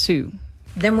can sue.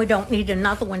 Then we don't need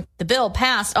another one. The bill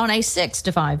passed on a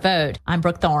 6-5 vote. I'm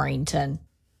Brooke Thorrington.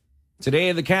 Today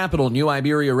at the Capitol, New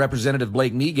Iberia Representative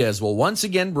Blake Miguez will once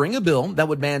again bring a bill that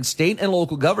would ban state and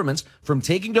local governments from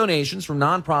taking donations from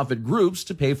nonprofit groups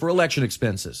to pay for election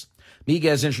expenses.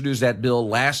 Miguez introduced that bill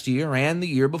last year and the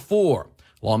year before.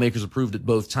 Lawmakers approved it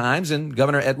both times, and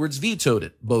Governor Edwards vetoed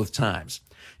it both times.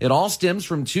 It all stems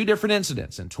from two different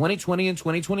incidents in 2020 and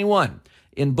 2021.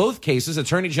 In both cases,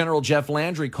 Attorney General Jeff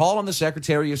Landry called on the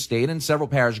Secretary of State and several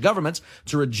parish governments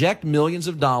to reject millions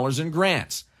of dollars in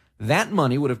grants. That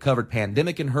money would have covered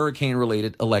pandemic and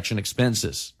hurricane-related election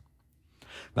expenses.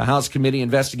 The House committee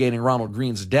investigating Ronald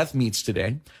Green's death meets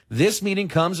today. This meeting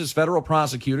comes as federal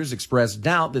prosecutors express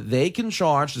doubt that they can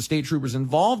charge the state troopers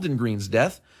involved in Green's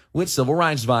death with civil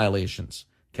rights violations.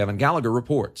 Kevin Gallagher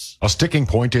reports. A sticking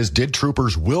point is, did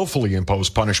troopers willfully impose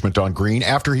punishment on Green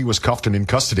after he was cuffed and in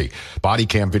custody? Body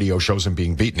cam video shows him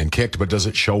being beaten and kicked, but does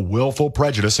it show willful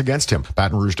prejudice against him?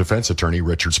 Baton Rouge defense attorney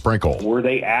Richard Sprinkle. Were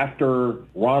they after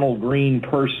Ronald Green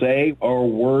per se, or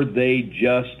were they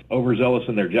just overzealous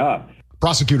in their job?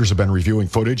 Prosecutors have been reviewing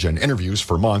footage and interviews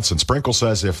for months, and Sprinkle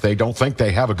says if they don't think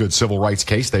they have a good civil rights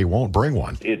case, they won't bring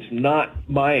one. It's not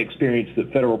my experience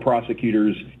that federal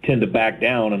prosecutors tend to back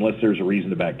down unless there's a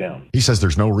reason to back down. He says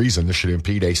there's no reason this should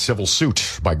impede a civil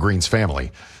suit by Green's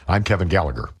family. I'm Kevin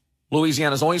Gallagher.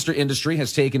 Louisiana's oyster industry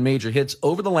has taken major hits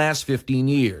over the last 15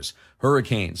 years.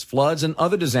 Hurricanes, floods, and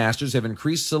other disasters have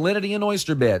increased salinity in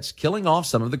oyster beds, killing off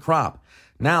some of the crop.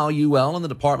 Now, UL and the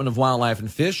Department of Wildlife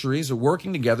and Fisheries are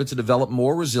working together to develop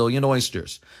more resilient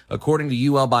oysters. According to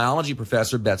UL biology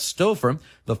professor Beth Stouffer,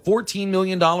 the $14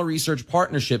 million research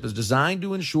partnership is designed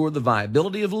to ensure the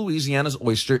viability of Louisiana's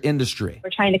oyster industry.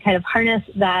 We're trying to kind of harness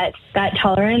that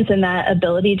tolerance and that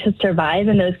ability to survive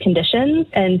in those conditions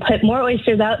and put more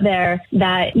oysters out there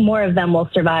that more of them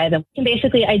will survive. And we can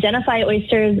basically identify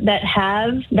oysters that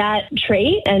have that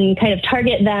trait and kind of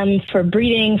target them for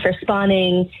breeding, for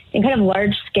spawning, and kind of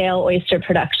large-scale oyster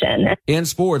production. In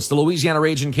sports, the Louisiana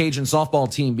Ragin' Cajun softball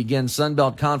team begins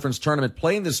Sunbelt Conference tournament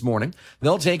play this morning.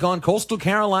 They'll take on Coastal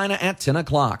Carolina at 10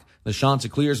 o'clock. The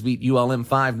Chanticleers beat ULM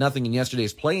 5-0 in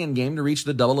yesterday's play-in game to reach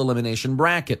the double elimination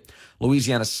bracket.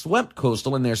 Louisiana swept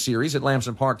Coastal in their series at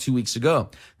Lamson Park 2 weeks ago.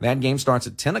 That game starts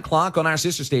at 10 o'clock on our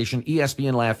sister station,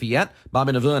 ESPN Lafayette.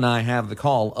 Bobby Navu and I have the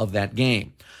call of that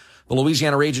game. The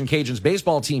Louisiana Ragin' Cajuns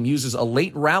baseball team uses a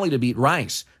late rally to beat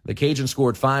Rice. The Cajuns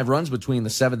scored 5 runs between the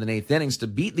 7th and 8th innings to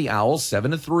beat the Owls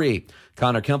 7-3.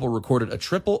 Connor Kemple recorded a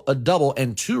triple, a double,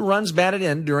 and 2 runs batted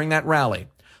in during that rally.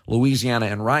 Louisiana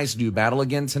and Rice do battle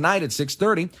again tonight at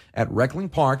 6:30 at Reckling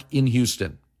Park in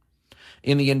Houston.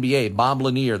 In the NBA, Bob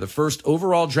Lanier, the first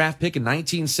overall draft pick in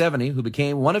 1970, who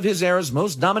became one of his era's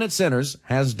most dominant centers,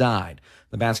 has died.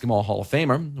 The Basketball Hall of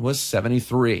Famer was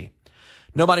 73.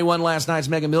 Nobody won last night's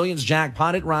Mega Millions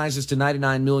jackpot. It rises to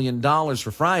 $99 million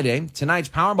for Friday. Tonight's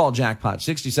Powerball jackpot,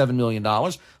 $67 million.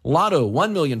 Lotto,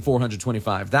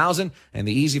 $1,425,000. And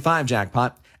the Easy 5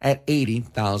 jackpot at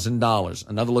 $80,000.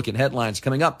 Another look at headlines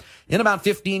coming up in about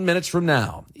 15 minutes from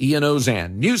now. Ian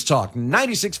Ozan, News Talk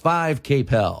 96.5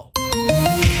 KPEL.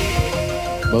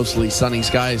 Mostly sunny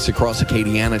skies across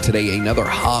Acadiana today. Another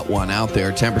hot one out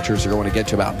there. Temperatures are going to get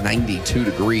to about 92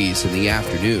 degrees in the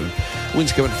afternoon.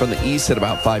 Winds coming from the east at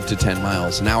about 5 to 10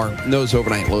 miles an hour. Those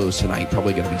overnight lows tonight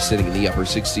probably going to be sitting in the upper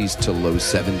 60s to low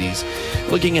 70s.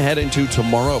 Looking ahead into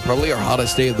tomorrow, probably our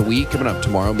hottest day of the week. Coming up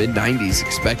tomorrow, mid-90s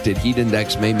expected. Heat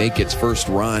index may make its first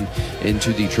run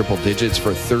into the triple digits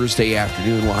for Thursday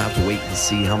afternoon. We'll have to wait and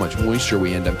see how much moisture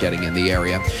we end up getting in the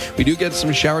area. We do get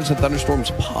some showers and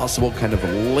thunderstorms possible kind of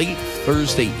late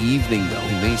Thursday evening, though.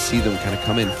 We may see them kind of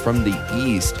come in from the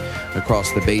east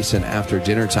across the basin after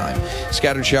dinner time.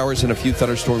 Scattered showers and a few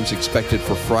thunderstorms expected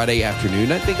for Friday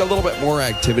afternoon. I think a little bit more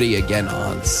activity again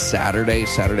on Saturday.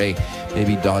 Saturday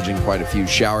maybe dodging quite a few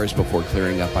showers before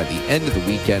clearing up by the end of the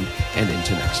weekend and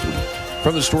into next week.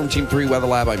 From the Storm Team 3 Weather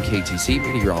Lab, I'm KTC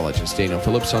meteorologist Daniel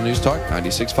Phillips on News Talk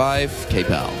 96.5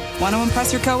 KPEL. Want to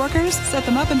impress your coworkers? Set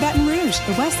them up in Baton Rouge.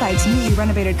 The Westside's newly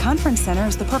renovated conference center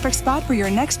is the perfect spot for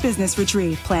your next business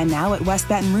retreat. Plan now at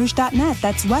westbatonrouge.net.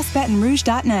 That's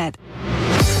westbatonrouge.net.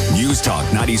 News Talk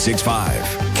 96.5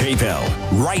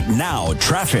 KPEL. Right now,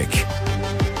 traffic.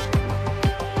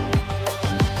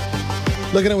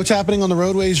 Looking at what's happening on the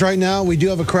roadways right now, we do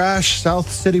have a crash, South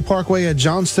City Parkway at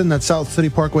Johnston. That's South City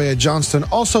Parkway at Johnston.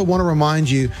 Also want to remind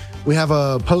you, we have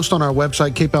a post on our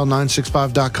website,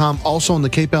 kpel965.com, also on the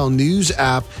KPEL News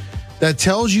app, that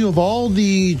tells you of all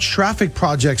the traffic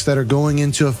projects that are going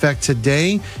into effect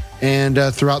today and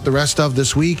throughout the rest of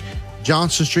this week.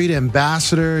 Johnston Street,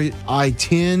 Ambassador,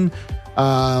 I-10,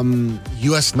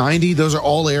 US 90, those are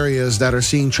all areas that are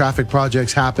seeing traffic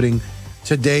projects happening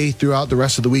today throughout the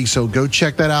rest of the week. So go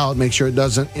check that out. Make sure it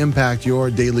doesn't impact your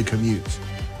daily commutes.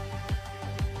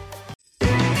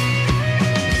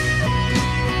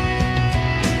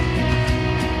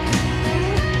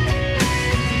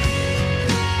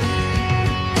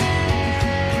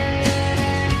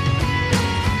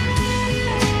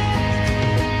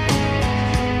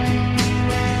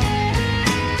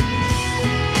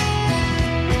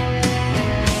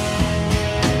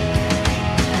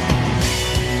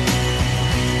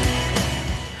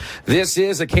 This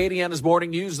is Acadiana's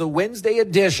Morning News, the Wednesday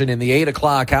edition in the 8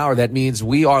 o'clock hour. That means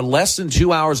we are less than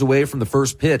 2 hours away from the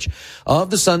first pitch of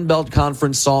the Sun Belt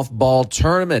Conference softball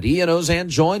tournament. Ian Ozan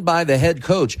joined by the head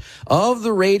coach of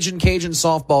the Ragin' Cajun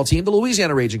softball team, the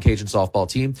Louisiana Ragin' Cajun softball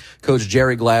team, Coach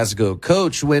Gerry Glasco.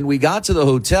 Coach, when we got to the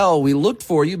hotel, we looked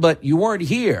for you, but you weren't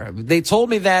here. They told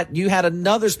me that you had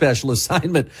another special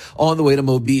assignment on the way to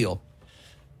Mobile.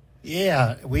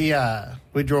 Yeah, we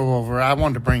drove over. I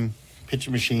wanted to bring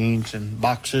pitching machines and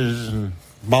boxes and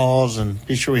balls and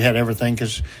be sure we had everything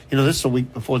because, this is a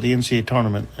week before the NCAA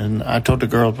tournament. And I told the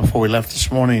girls before we left this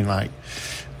morning,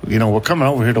 we're coming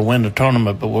over here to win the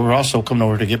tournament, but we're also coming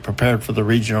over to get prepared for the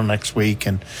regional next week.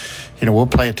 And, we'll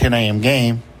play a 10 a.m.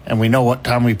 game, and we know what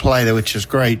time we play, which is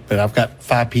great. But I've got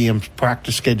 5 p.m.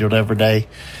 practice scheduled every day.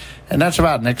 And that's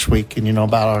about next week and,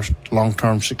 about our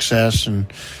long-term success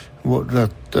and the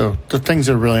things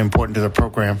that are really important to the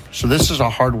program. So this is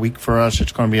a hard week for us.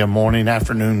 It's going to be a morning,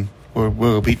 afternoon.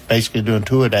 We'll be basically doing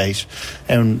 2-a-days,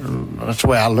 and that's the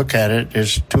way I look at it.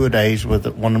 Is 2-a-days with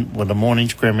a morning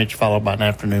scrimmage followed by an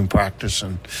afternoon practice,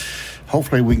 and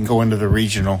hopefully we can go into the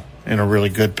regional in a really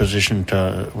good position.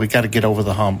 We got to get over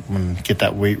the hump and get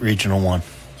that regional one.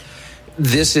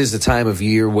 This is the time of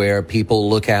year where people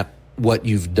look at what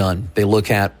you've done. They look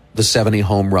at the 70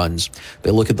 home runs.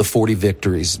 They look at the 40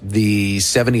 victories, the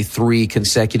 73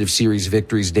 consecutive series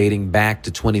victories dating back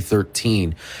to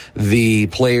 2013, the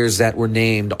players that were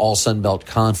named All Sun Belt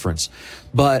Conference.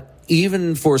 But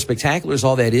even for spectaculars,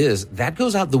 all that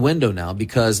goes out the window now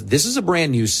because this is a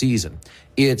brand new season.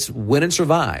 It's win and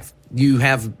survive. You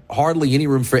have hardly any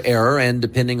room for error, and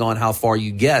depending on how far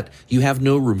you get, you have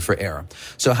no room for error.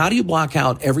 So how do you block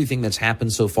out everything that's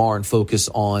happened so far and focus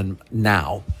on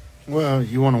now? Well,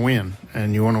 you want to win,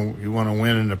 and you want to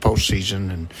win in the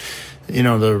postseason,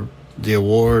 and the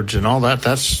awards and all that.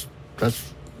 That's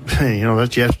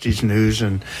yesterday's news,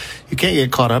 and you can't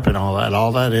get caught up in all that.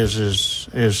 All that is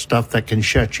stuff that can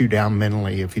shut you down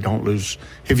mentally if you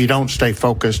don't stay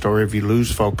focused, or if you lose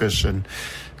focus. And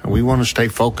we want to stay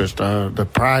focused. The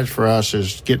prize for us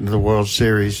is getting to the World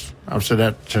Series. I've said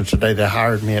that since the day they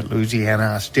hired me at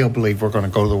Louisiana. I still believe we're going to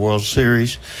go to the World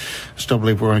Series. I still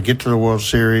believe we're going to get to the World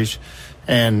Series.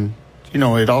 And,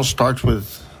 it all starts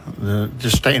with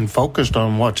just staying focused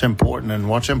on what's important. And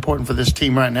what's important for this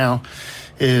team right now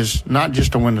is not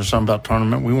just to win the Sun Belt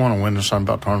Tournament. We want to win the Sun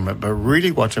Belt Tournament. But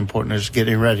really what's important is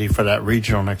getting ready for that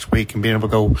regional next week and being able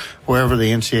to go wherever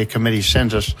the NCAA committee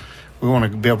sends us. We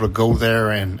want to be able to go there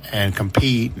and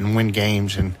compete and win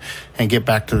games and get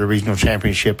back to the regional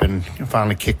championship and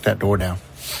finally kick that door down.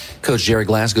 Coach Gerry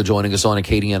Glasco joining us on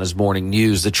Acadiana's Morning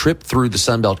News. The trip through the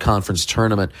Sun Belt Conference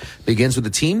Tournament begins with a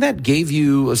team that gave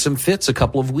you some fits a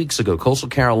couple of weeks ago, Coastal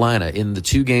Carolina. In the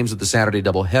 2 games of the Saturday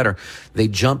doubleheader, they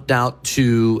jumped out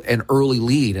to an early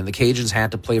lead, and the Cajuns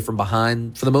had to play from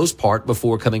behind for the most part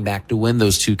before coming back to win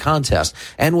those 2 contests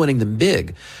and winning them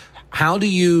big. How do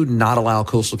you not allow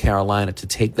Coastal Carolina to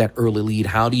take that early lead?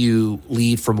 How do you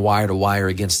lead from wire to wire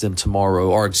against them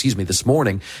this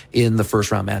morning in the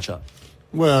first round matchup?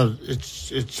 Well,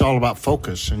 it's all about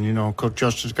focus. And, Coach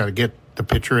Justin's got to get the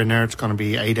pitcher in there. It's going to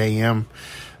be 8 a.m.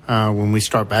 When we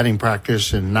start batting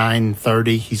practice, and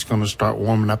 9:30, he's going to start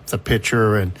warming up the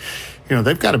pitcher. And,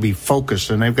 they've got to be focused,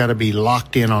 and they've got to be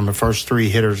locked in on the first 3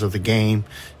 hitters of the game,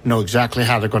 know exactly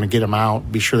how they're going to get them out,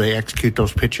 be sure they execute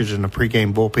those pitches in the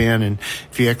pregame bullpen. And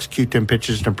if you execute them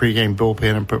pitches in the pregame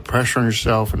bullpen and put pressure on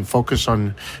yourself and focus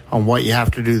on what you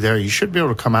have to do there, you should be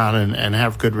able to come out and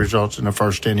have good results in the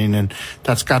first inning. And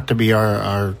that's got to be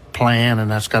our plan, and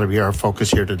that's got to be our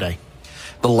focus here today.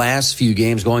 The last few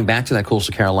games, going back to that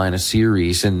Coastal Carolina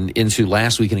series and into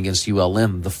last weekend against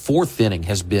ULM, the 4th inning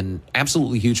has been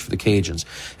absolutely huge for the Cajuns.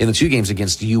 In the 2 games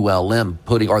against ULM,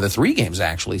 the 3 games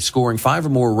actually, scoring 5 or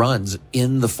more runs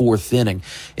in the 4th inning.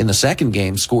 In the second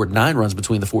game, scored 9 runs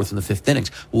between the 4th and the 5th innings.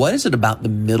 What is it about the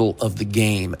middle of the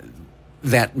game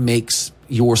that makes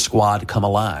your squad come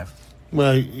alive?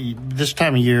 Well, this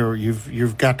time of year,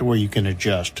 you've got to where you can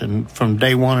adjust. And from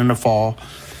day one in the fall,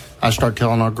 I start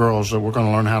telling our girls that we're going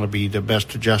to learn how to be the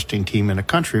best adjusting team in the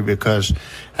country, because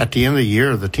at the end of the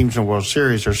year, the teams in the World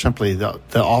Series are simply the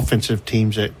offensive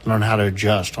teams that learn how to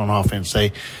adjust on offense.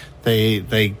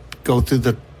 They go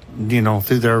through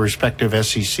through their respective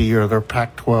SEC or their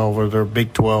Pac-12 or their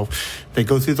Big 12. They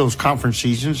go through those conference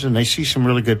seasons and they see some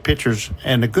really good pitchers,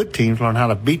 and the good teams learn how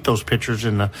to beat those pitchers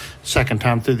in the second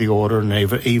time through the order, and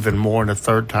even more in the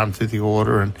third time through the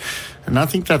order. And I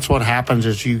think that's what happens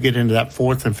as you get into that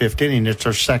 4th and 5th inning. It's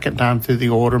our second time through the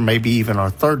order, maybe even our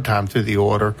third time through the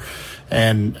order.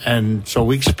 And so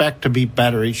we expect to be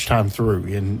better each time through.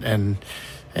 And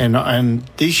And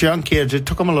these young kids, it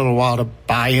took them a little while to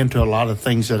buy into a lot of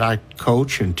things that I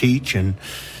coach and teach. And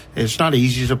it's not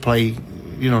easy to play,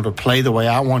 to play the way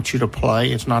I want you to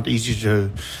play. It's not easy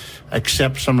to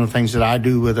accept some of the things that I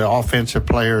do with the offensive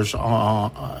players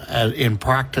in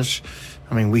practice.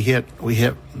 I mean, we hit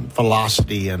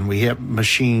velocity, and we hit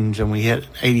machines, and we hit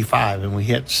 85, and we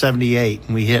hit 78,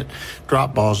 and we hit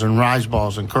drop balls and rise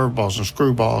balls and curve balls and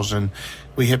screw balls, and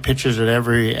we hit pitches at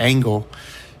every angle.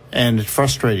 And it's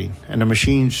frustrating. And the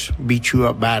machines beat you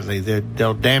up badly.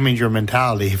 They'll damage your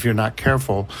mentality if you're not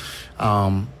careful.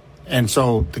 And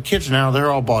so the kids now, they're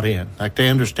all bought in. Like, they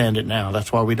understand it now. That's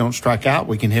why we don't strike out.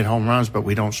 We can hit home runs, but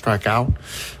we don't strike out.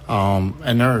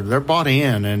 And they're bought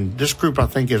in. And this group, I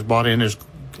think, is bought in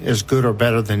as good or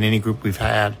better than any group we've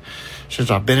had since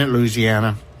I've been at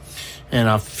Louisiana. And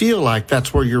I feel like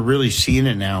that's where you're really seeing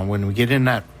it now. When we get in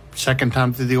that second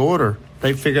time through the order,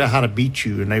 they figure out how to beat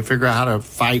you, and they figure out how to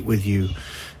fight with you.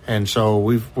 And so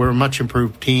we're a much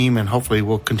improved team, and hopefully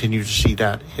we'll continue to see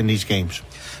that in these games.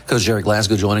 Coach Gerry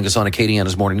Glasco joining us on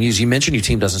Acadiana's Morning News. You mentioned your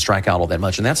team doesn't strike out all that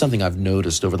much, and that's something I've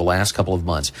noticed over the last couple of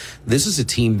months. This is a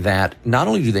team that not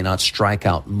only do they not strike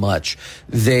out much,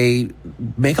 they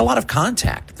make a lot of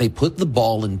contact. They put the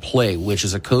ball in play, which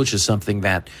as a coach is something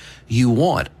that you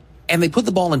want. And they put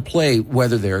the ball in play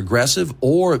whether they're aggressive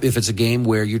or if it's a game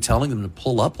where you're telling them to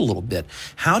pull up a little bit.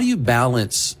 How do you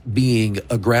balance being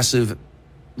aggressive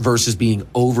versus being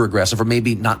over-aggressive, or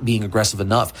maybe not being aggressive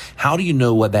enough? How do you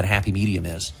know what that happy medium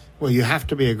is? Well, you have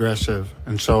to be aggressive.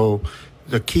 And so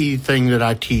the key thing that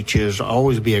I teach is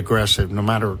always be aggressive. No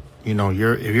matter,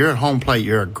 if you're at home plate,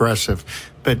 you're aggressive.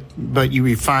 But you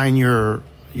refine your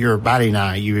batting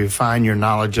eye. You refine your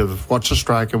knowledge of what's a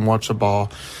strike and what's a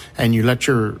ball. And you let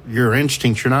your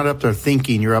instincts, you're not up there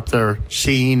thinking, you're up there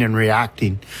seeing and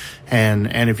reacting.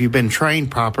 And if you've been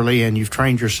trained properly and you've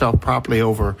trained yourself properly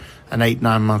over an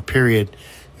 8-9 month period,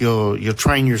 you'll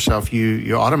train yourself.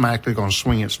 You're automatically going to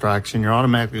swing at strikes, and you're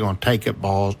automatically going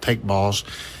to take balls.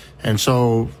 And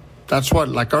so that's what,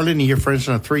 like early in the year, for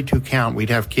instance, a 3-2 count, we'd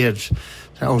have kids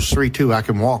say, oh, it's 3-2, I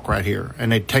can walk right here.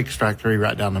 And they'd take strike three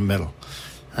right down the middle.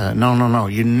 No.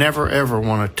 You never, ever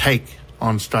want to take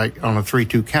on strike on a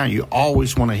 3-2 count. You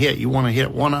always want to hit. You want to hit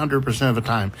 100% of the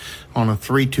time on a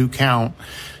 3-2 count.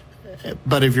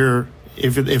 But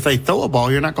if they throw a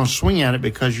ball, you're not going to swing at it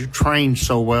because you're trained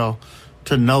so well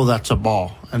to know that's a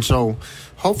ball. And so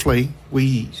hopefully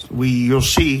you'll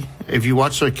see, if you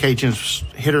watch the Cajuns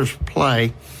hitters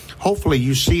play, hopefully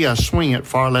you see us swing at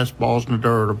far less balls in the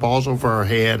dirt or balls over our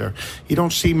head, or you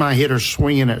don't see my hitters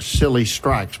swinging at silly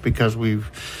strikes because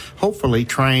we've hopefully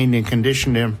trained and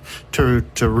conditioned them to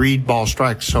read ball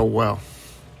strikes so well.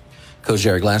 Coach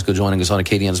Gerry Glasco joining us on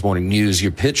Acadiana's Morning News.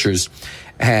 Your pitchers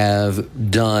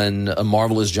have done a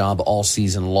marvelous job all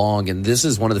season long, and this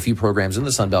is one of the few programs in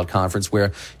the Sun Belt Conference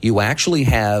where you actually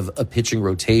have a pitching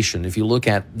rotation. If you look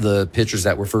at the pitchers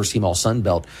that were first team all Sun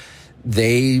Belt,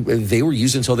 they were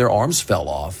used until their arms fell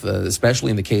off,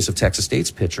 especially in the case of Texas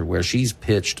State's pitcher, where she's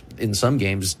pitched in some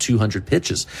games 200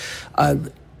 pitches.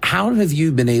 How have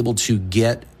you been able to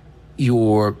get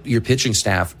your pitching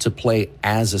staff to play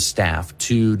as a staff,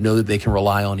 to know that they can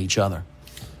rely on each other?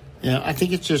 Yeah, I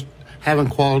think it's just having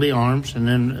quality arms, and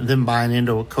then them buying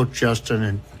into Coach Justin,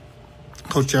 and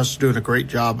Coach Justin's doing a great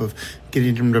job of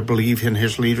getting them to believe in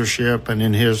his leadership and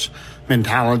in his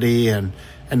mentality and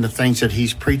the things that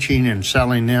he's preaching and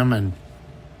selling them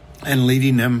and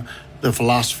leading them, the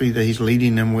philosophy that he's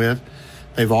leading them with.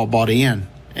 They've all bought in.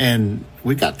 And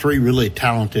we got three really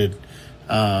talented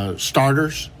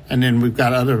starters. And then we've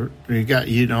got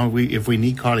if we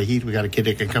need Carly Heath, we got a kid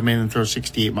that can come in and throw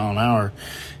 68 mile an hour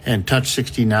and touch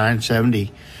 69,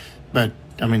 70. But,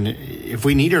 I mean, if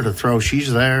we need her to throw,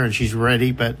 she's there and she's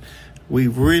ready. But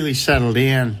we've really settled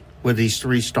in with these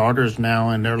three starters now,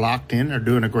 and they're locked in. They're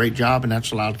doing a great job, and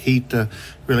that's allowed Heath to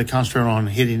really concentrate on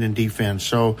hitting and defense.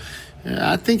 So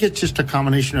I think it's just a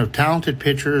combination of talented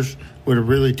pitchers with a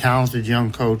really talented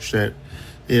young coach that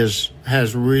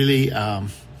has really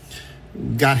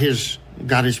got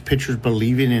his pitchers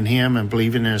believing in him and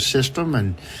believing in his system,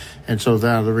 and so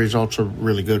now the results are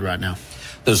really good right now.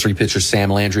 Those three pitchers,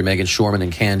 Sam Landry, Megan Shorman,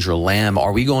 and Kendra Lamb,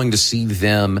 are we going to see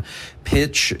them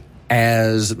pitch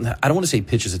as, I don't want to say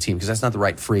pitch as a team because that's not the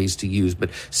right phrase to use, but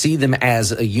see them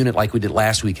as a unit like we did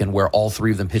last weekend where all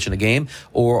three of them pitch in a game?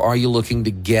 Or are you looking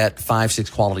to get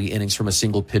 5-6 quality innings from a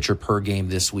single pitcher per game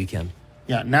this weekend?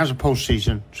 Yeah, now's a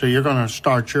postseason, so you're going to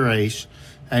start your ace,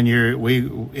 and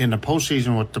in the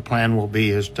postseason what the plan will be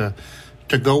is to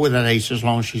go with that ace as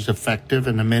long as she's effective,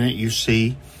 and the minute you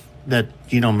see that,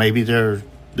 maybe they're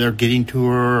they're getting to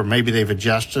her, or maybe they've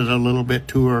adjusted a little bit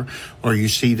to her, or you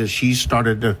see that she's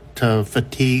started to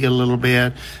fatigue a little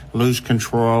bit, lose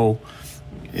control.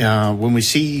 When we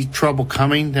see trouble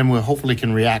coming, then we hopefully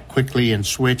can react quickly and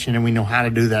switch, and then we know how to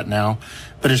do that now.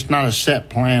 But it's not a set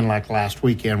plan like last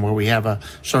weekend where we have a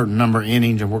certain number of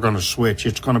innings and we're going to switch.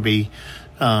 It's going to be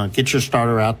get your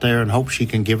starter out there and hope she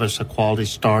can give us a quality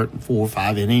start in 4 or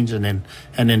 5 innings, and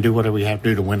then do whatever we have to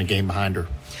do to win a game behind her.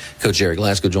 Coach Gerry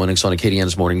Glasco joining us on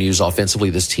Acadiana's Morning News. Offensively,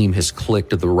 this team has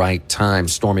clicked at the right time.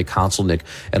 Stormy Konselnick,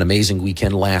 an amazing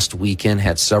weekend last weekend,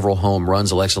 had several home runs.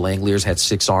 Alexa Langeliers had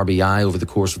 6 RBI over the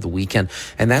course of the weekend.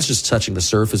 And that's just touching the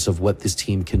surface of what this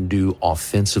team can do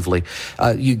offensively.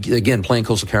 You again, playing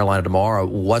Coastal Carolina tomorrow,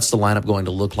 what's the lineup going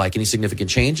to look like? Any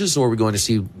significant changes, or are we going to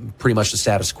see pretty much the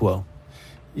status quo?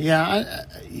 Yeah,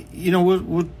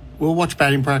 we'll watch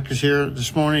batting practice here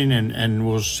this morning, and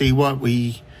we'll see what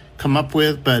we come up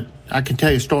with, but I can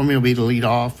tell you Stormy will be the lead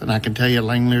off, and I can tell you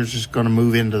Langeliers is going to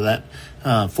move into that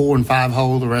 4 and 5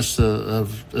 hole the rest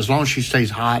of as long as she stays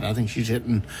hot. I think she's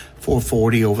hitting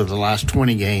 440 over the last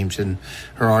 20 games, and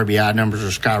her RBI numbers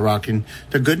are skyrocketing.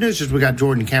 The good news is we got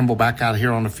Jordan Campbell back out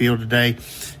here on the field today,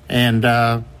 and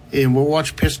we'll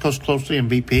watch Piscos closely in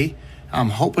BP.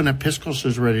 I'm hoping that Piscos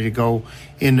is ready to go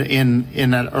in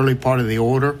that early part of the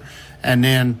order, and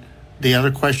then the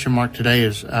other question mark today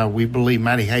is we believe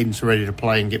Maddie Hayden's ready to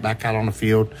play and get back out on the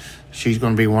field. She's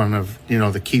going to be one of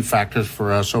the key factors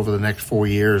for us over the next 4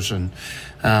 years and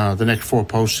the next 4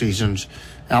 postseasons.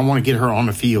 I want to get her on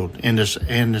the field in this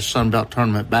Sun Belt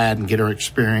tournament bad and get her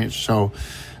experience. So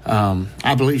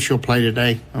I believe she'll play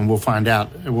today, and we'll find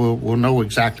out. We'll know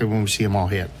exactly when we see them all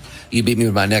hit. You beat me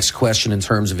with my next question in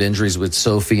terms of injuries with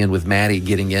Sophie and with Maddie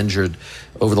getting injured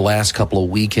over the last couple of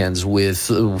weekends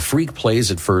with freak plays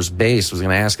at first base. I was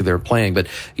going to ask if they were playing, but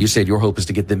you said your hope is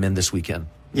to get them in this weekend.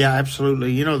 Yeah,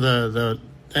 absolutely. The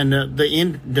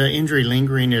injury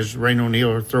lingering is Rain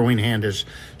O'Neal. Her throwing hand is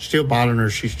still bothering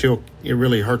her. It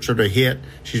really hurts her to hit.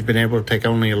 She's been able to take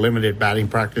only a limited batting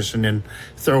practice and then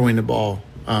throwing the ball.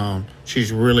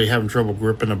 She's really having trouble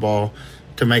gripping the ball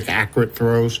to make accurate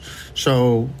throws.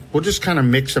 So we'll just kind of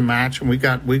mix and match, and we've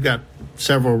got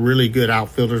several really good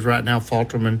outfielders right now.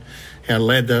 Falterman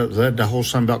led the whole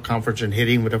Sun Belt Conference in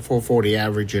hitting with a 440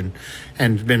 average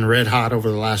and been red hot over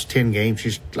the last 10 games.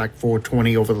 She's like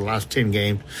 420 over the last 10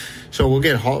 games. So we'll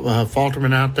get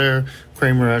Falterman out there.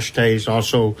 Kramer Ushtays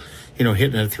also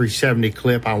hitting a 370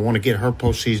 clip. I want to get her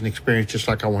postseason experience just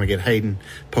like I want to get Hayden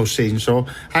postseason. So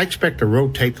I expect to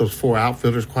rotate those 4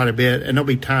 outfielders quite a bit, and there'll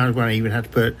be times when I even have to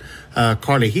put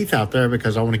Carly Heath out there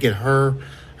because I want to get her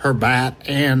bat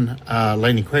and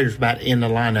Lainey Crater's bat in the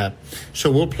lineup.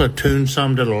 So we'll platoon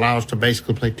some that allow us to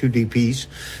basically play 2 DPs,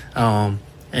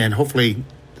 and hopefully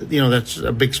that's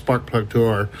a big spark plug to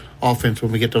our offense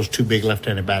when we get those 2 big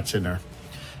left-handed bats in there.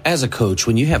 As a coach,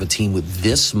 when you have a team with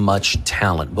this much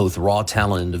talent, both raw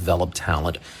talent and developed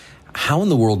talent, how in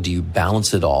the world do you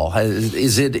balance it all?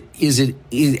 Is it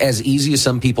as easy as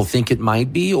some people think it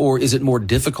might be, or is it more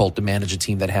difficult to manage a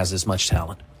team that has this much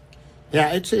talent?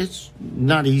 Yeah, it's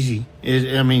not easy.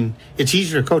 It's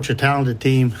easier to coach a talented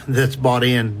team that's bought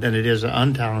in than it is an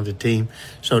untalented team.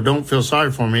 So don't feel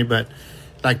sorry for me, but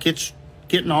it's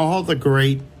getting all the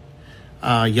great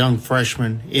young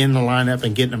freshmen in the lineup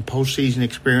and getting them postseason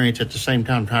experience at the same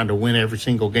time trying to win every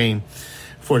single game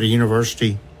for the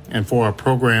university and for our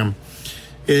program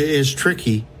is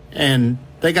tricky. And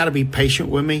they got to be patient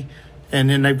with me,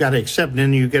 and then they've got to accept. And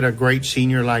then you get a great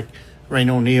senior like Rain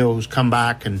O'Neal who's come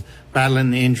back and battling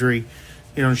the injury.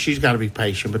 She's got to be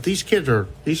patient. But these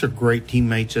are great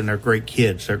teammates, and they're great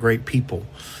kids. They're great people.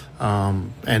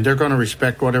 And they're going to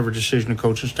respect whatever decision the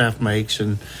coaching staff makes,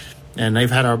 and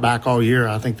they've had our back all year.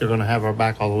 I think they're going to have our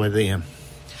back all the way to the end.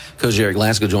 Coach Gerry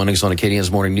Glasco joining us on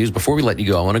Acadiana's Morning News. Before we let you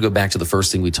go, I want to go back to the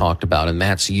first thing we talked about, and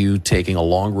that's you taking a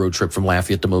long road trip from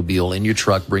Lafayette to Mobile in your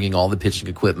truck, bringing all the pitching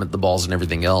equipment, the balls, and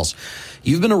everything else.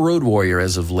 You've been a road warrior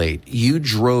as of late. You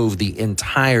drove the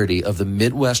entirety of the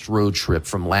Midwest road trip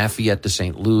from Lafayette to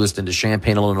St. Louis, then to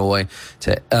Champaign, Illinois,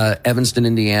 to Evanston,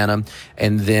 Indiana,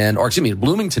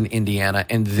 Bloomington, Indiana,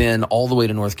 and then all the way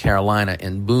to North Carolina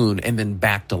and Boone, and then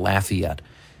back to Lafayette.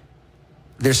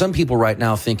 There's some people right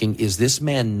now thinking, is this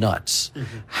man nuts?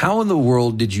 Mm-hmm. How in the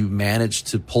world did you manage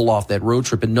to pull off that road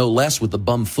trip, and no less with a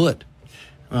bum foot?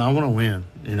 Well, I want to win,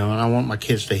 and I want my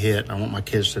kids to hit. I want my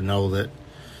kids to know that,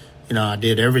 I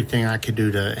did everything I could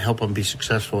do to help them be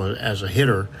successful as a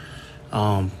hitter.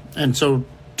 And so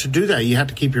to do that, you have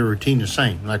to keep your routine the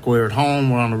same. Like we're at home,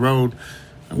 we're on the road,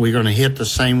 we're going to hit the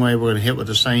same way, we're going to hit with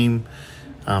the same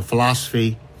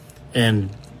philosophy. And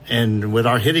with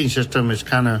our hitting system, it's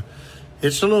kind of,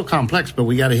 It's a little complex, but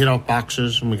we got to hit off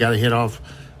boxes and we got to hit off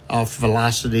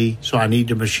velocity. So I need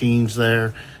the machines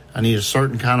there. I need a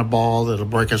certain kind of ball that'll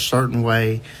break a certain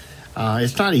way.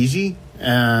 It's not easy,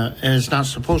 and it's not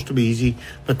supposed to be easy,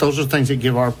 but those are things that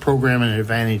give our program an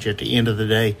advantage at the end of the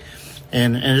day.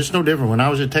 And it's no different. When I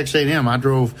was at Texas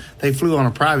A&M, they flew on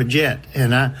a private jet,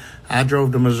 and I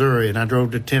drove to Missouri, and I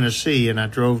drove to Tennessee, and I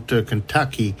drove to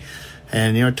Kentucky.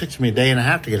 And, it took me a day and a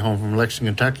half to get home from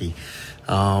Lexington, Kentucky.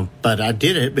 But I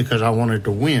did it because I wanted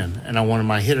to win, and I wanted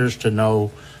my hitters to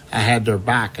know I had their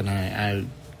back, and I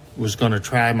was going to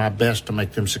try my best to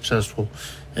make them successful.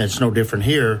 And it's no different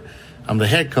here. I'm the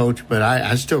head coach, but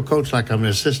I still coach like I'm an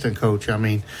assistant coach. I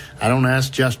mean, I don't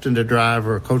ask Justin to drive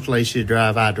or Coach Lacey to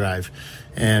drive. I drive.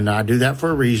 And I do that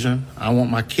for a reason. I want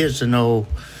my kids to know,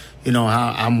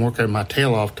 how I'm working my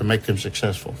tail off to make them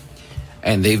successful.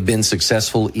 And they've been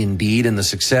successful indeed, and the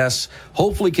success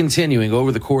hopefully continuing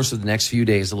over the course of the next few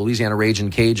days. The Louisiana Ragin'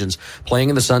 Cajuns playing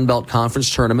in the Sun Belt Conference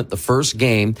Tournament, the first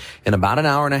game in about an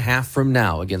hour and a half from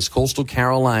now against Coastal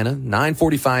Carolina.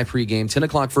 9:45 pregame, 10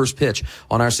 o'clock first pitch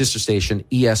on our sister station,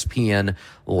 ESPN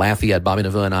Lafayette. Bobby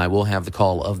Naveau and I will have the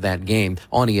call of that game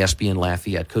on ESPN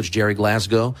Lafayette. Coach Gerry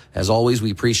Glasco, as always,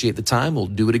 we appreciate the time. We'll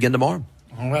do it again tomorrow.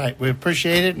 All right. We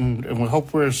appreciate it, and we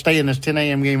hope we're staying this 10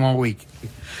 a.m. game all week.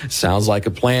 Sounds like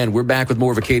a plan. We're back with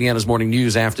more of Acadiana's Morning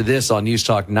News after this on News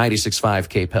Talk 96.5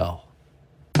 KPEL.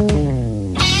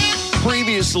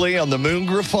 Previously on the Moon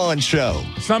Griffon Show.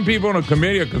 Some people on the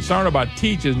committee are concerned about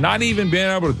teachers not even being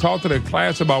able to talk to their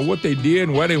class about what they did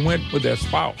and where they went with their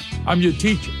spouse. I'm your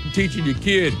teacher. I'm teaching your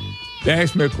kid. They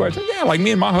asked me a question. Yeah, like me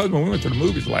and my husband, we went to the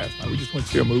movies last night. We just went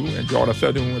to see a movie. We enjoyed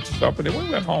ourselves. Then we went to supper. Then we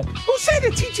went home. Who said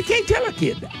the teacher can't tell a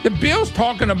kid that? The bill's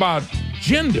talking about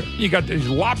gender. You got these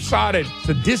lopsided,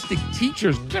 sadistic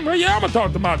teachers. Well, yeah, I'm going to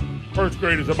talk to my first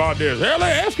graders about this. Hell,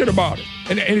 they're asking about it.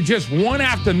 And it's just one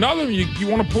after another. You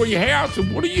want to pull your hair out. So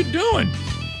what are you doing?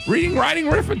 Reading, writing,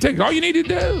 arithmetic. All you need to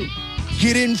do.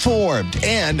 Get informed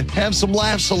and have some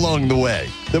laughs along the way.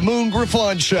 The Moon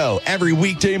Griffon Show every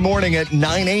weekday morning at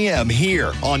 9 a.m.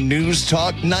 here on News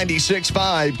Talk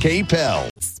 96.5 KPEL.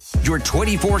 Your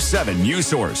 24/7 news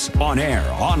source, on air,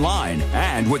 online,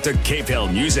 and with the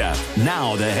KPEL News app.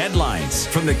 Now the headlines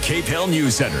from the KPEL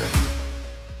News Center.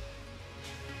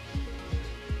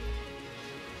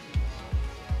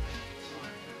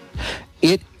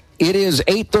 It is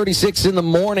 8:36 in the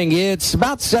morning. It's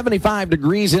about 75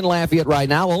 degrees in Lafayette right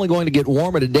now. Only going to get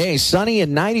warmer today. Sunny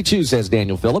and 92, says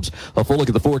Daniel Phillips. A full look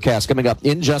at the forecast coming up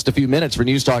in just a few minutes for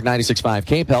News Talk 96.5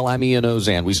 KPEL. I'm Ian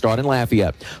Ozan. We start in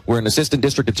Lafayette, where an assistant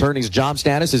district attorney's job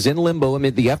status is in limbo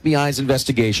amid the FBI's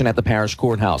investigation at the parish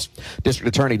courthouse.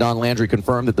 District Attorney Don Landry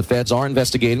confirmed that the feds are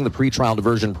investigating the pretrial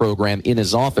diversion program in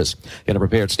his office. In a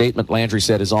prepared statement, Landry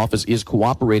said his office is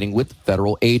cooperating with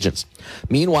federal agents.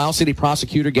 Meanwhile, city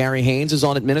prosecutor Gary Haynes is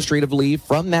on administrative leave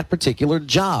from that particular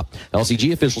job.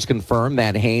 LCG officials confirmed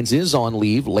that Haynes is on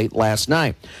leave late last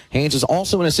night. Haynes is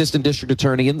also an assistant district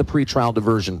attorney in the pretrial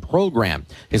diversion program.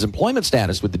 His employment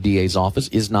status with the DA's office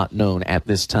is not known at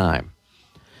this time.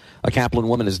 A Kaplan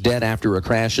woman is dead after a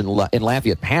crash in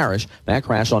Lafayette Parish. That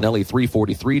crash on LE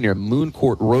 343 near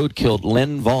Mooncourt Road killed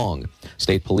Len Vong.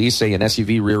 State police say an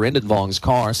SUV rear-ended Vong's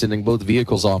car, sending both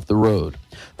vehicles off the road.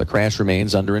 The crash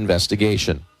remains under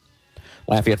investigation.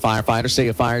 Lafayette firefighters say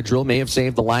a fire drill may have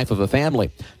saved the life of a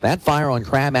family. That fire on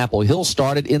Crabapple Hill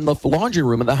started in the laundry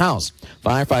room of the house.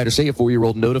 Firefighters say a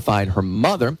 4-year-old notified her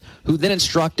mother, who then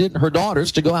instructed her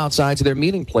daughters to go outside to their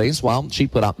meeting place while she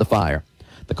put out the fire.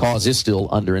 The cause is still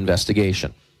under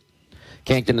investigation.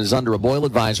 Cancton is under a boil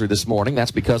advisory this morning.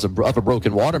 That's because of a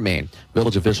broken water main.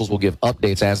 Village officials will give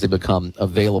updates as they become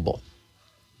available.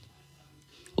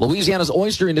 Louisiana's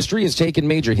oyster industry has taken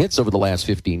major hits over the last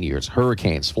 15 years.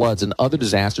 Hurricanes, floods, and other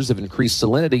disasters have increased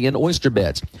salinity in oyster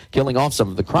beds, killing off some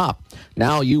of the crop.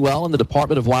 Now UL and the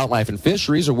Department of Wildlife and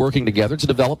Fisheries are working together to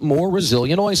develop more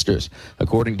resilient oysters.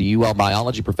 According to UL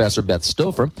biology professor Beth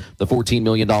Stouffer, the $14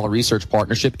 million research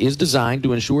partnership is designed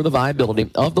to ensure the viability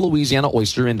of the Louisiana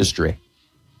oyster industry.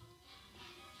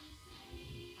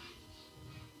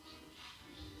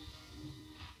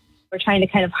 We're trying to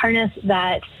kind of harness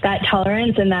that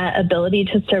tolerance and that ability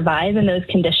to survive in those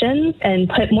conditions and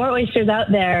put more oysters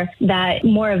out there that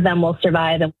more of them will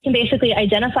survive. And we can basically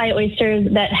identify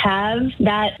oysters that have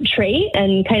that trait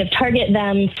and kind of target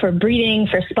them for breeding,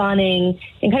 for spawning,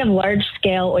 and kind of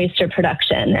large-scale oyster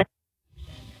production.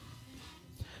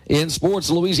 In sports,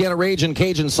 Louisiana Ragin'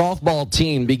 Cajun softball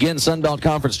team begins Sun Belt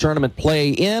Conference tournament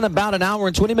play in about an hour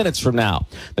and 20 minutes from now.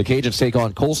 The Cajuns take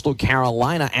on Coastal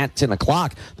Carolina at 10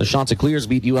 o'clock. The Chanticleers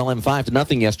beat ULM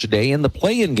 5-0 yesterday in the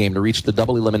play-in game to reach the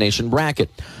double elimination bracket.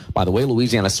 By the way,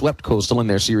 Louisiana swept Coastal in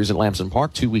their series at Lamson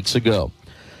Park 2 weeks ago.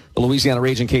 The Louisiana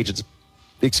Ragin' Cajuns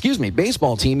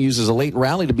baseball team uses a late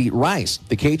rally to beat Rice.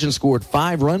 The Cajuns scored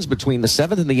 5 runs between the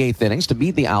 7th and the 8th innings to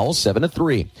beat the Owls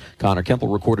 7-3. Connor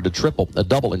Kemple recorded a triple, a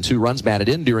double, and 2 runs batted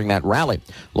in during that rally.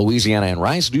 Louisiana and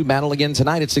Rice do battle again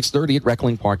tonight at 6:30 at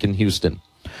Reckling Park in Houston.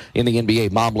 In the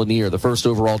NBA, Bob Lanier, the first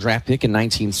overall draft pick in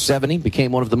 1970,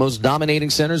 became one of the most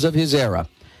dominating centers of his era.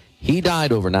 He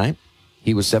died overnight.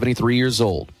 He was 73 years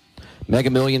old.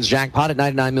 Mega Millions jackpot at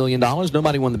 $99 million.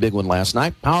 Nobody won the big one last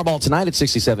night. Powerball tonight at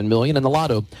 $67 million, and the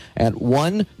Lotto at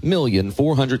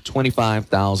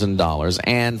 $1,425,000.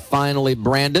 And finally,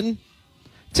 Brandon,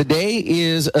 today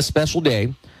is a special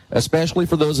day, especially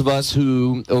for those of us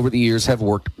who, over the years, have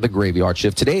worked the graveyard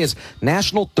shift. Today is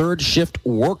National Third Shift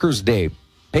Workers Day.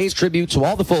 Pays tribute to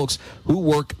all the folks who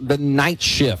work the night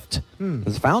shift. It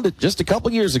was founded just a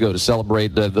couple years ago to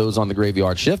celebrate those on the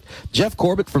graveyard shift. Jeff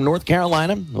Corbett from North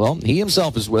Carolina, well, he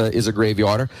himself is a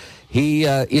graveyarder. He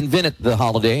invented the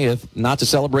holiday, if not to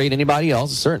celebrate anybody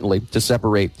else, certainly to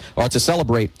celebrate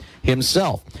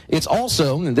himself. It's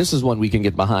also, and this is one we can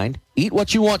get behind, Eat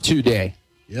What You Want To Day.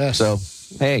 Yes. So,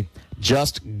 hey,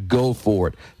 just go for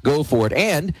it. Go for it.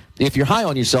 And if you're high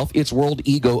on yourself, it's World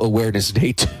Ego Awareness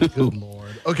Day, too. Good Lord.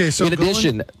 Okay, so in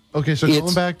addition,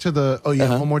 going back to the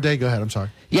one more day. Go ahead. I'm sorry.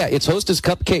 Yeah, it's Hostess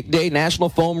Cupcake Day, National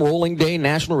Foam Rolling Day,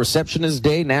 National Receptionist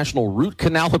Day, National Root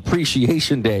Canal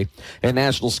Appreciation Day, and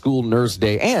National School Nurse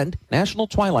Day, and National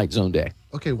Twilight Zone Day.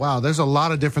 Okay, wow. There's a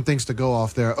lot of different things to go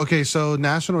off there. Okay, so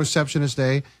National Receptionist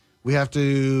Day. We have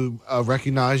to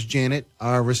recognize Janet,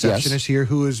 our receptionist here,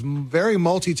 who is very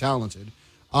multi-talented.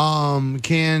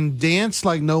 Can dance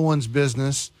like no one's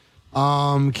business.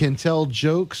 Can tell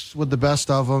jokes with the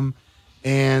best of them,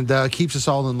 and keeps us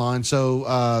all in line.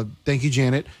 So thank you,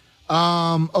 Janet.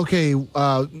 Okay,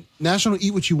 National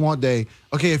Eat What You Want Day.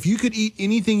 Okay, if you could eat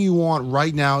anything you want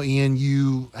right now, Ian,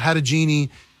 you had a genie,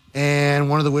 and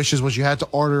one of the wishes was you had to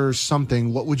order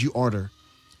something, what would you order?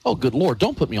 Oh, good Lord,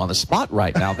 don't put me on the spot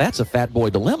right now. That's a fat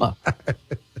boy dilemma.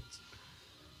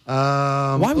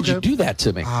 Why would you do that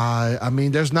to me? I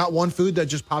mean, there's not one food that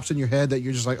just pops in your head that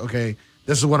you're just like, okay,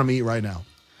 this is what I'm eating right now.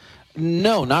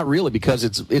 No, not really, because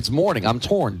it's morning. I'm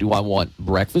torn. Do I want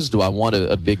breakfast? Do I want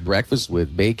a big breakfast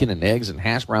with bacon and eggs and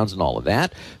hash browns and all of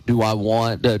that? Do I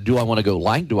want to go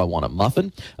light? Do I want a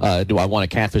muffin? Do I want a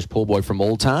catfish po' boy from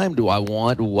old time? What do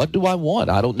I want?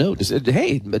 I don't know.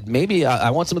 Hey, maybe I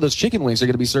want some of those chicken wings they're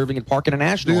going to be serving at Park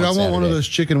International. Dude, I want Saturday. one of those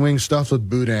chicken wings stuffed with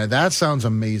boudin. That sounds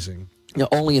amazing.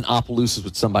 Only in Opelousas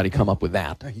would somebody come up with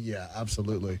that. Yeah,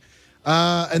 absolutely.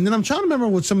 And then I'm trying to remember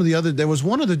what some of the other. There was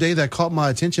one other day that caught my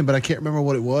attention, but I can't remember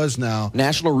what it was now.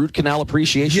 National Root Canal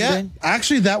Appreciation Day?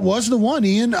 Actually, that was the one,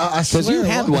 Ian. Because you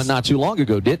had one not too long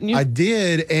ago, didn't you? I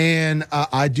did, and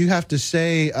I do have to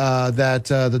say that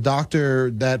the doctor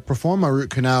that performed my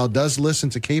root canal does listen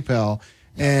to KPEL,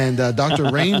 and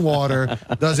Dr. Rainwater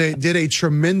did a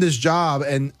tremendous job,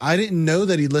 and I didn't know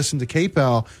that he listened to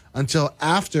KPEL until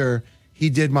after he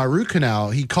did my root canal.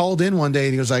 He called in one day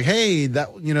and he was like, "Hey,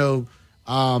 that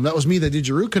was me that did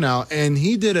your root canal," and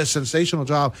he did a sensational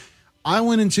job. I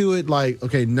went into it like,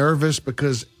 okay, nervous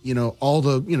because all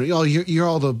the you hear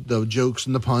all the jokes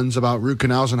and the puns about root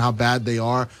canals and how bad they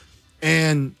are,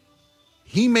 and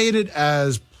he made it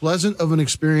as pleasant of an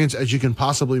experience as you can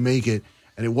possibly make it,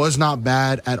 and it was not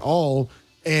bad at all.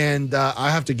 And I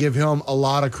have to give him a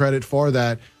lot of credit for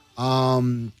that.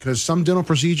 Because some dental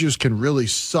procedures can really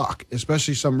suck,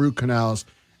 especially some root canals.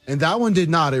 And that one did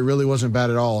not. It really wasn't bad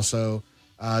at all. So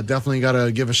definitely got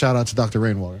to give a shout out to Dr.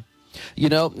 Rainwater.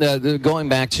 Going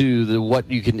back to the what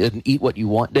you can eat what you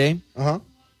want day.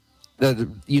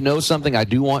 Something I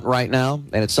do want right now,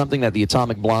 and it's something that the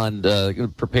Atomic Blonde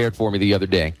prepared for me the other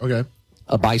day. Okay.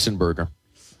 A bison burger.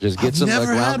 Just get I've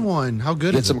never had one. How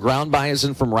good is it? Get some ground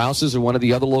bison from Rouse's or one of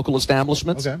the other local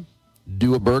establishments. Okay.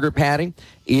 Do a burger patty.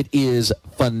 It is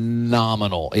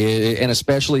phenomenal, and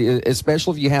especially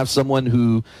if you have someone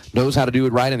who knows how to do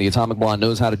it right, and the Atomic Blonde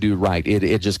knows how to do it right,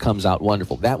 it just comes out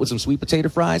wonderful. That with some sweet potato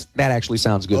fries, that actually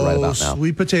sounds good right about now.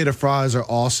 Sweet potato fries are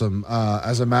awesome.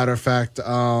 As a matter of fact,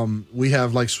 we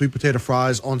have like sweet potato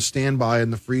fries on standby in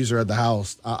the freezer at the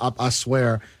house. I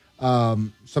swear.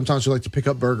 Sometimes we like to pick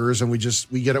up burgers and we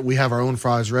have our own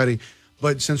fries ready.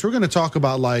 But since we're going to talk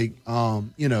about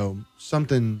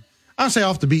something. I don't say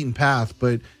off the beaten path,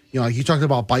 but like you talked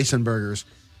about bison burgers,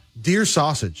 deer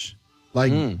sausage.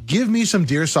 Give me some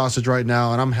deer sausage right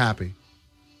now, and I'm happy.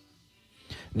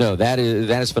 No, that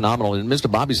is phenomenal. And Mr.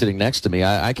 Bobby sitting next to me,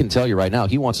 I can tell you right now,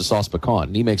 he wants a sauce pecan.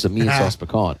 And he makes a mean sauce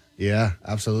pecan. Yeah,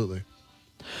 absolutely.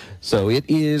 So it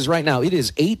is right now. It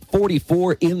is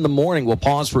 8:44 in the morning. We'll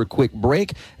pause for a quick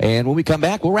break. And when we come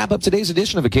back, we'll wrap up today's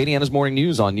edition of Acadiana's Morning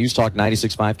News on News Talk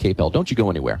 96.5 KPEL. Don't you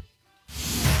go anywhere.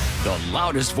 The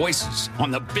loudest voices on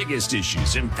the biggest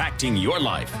issues impacting your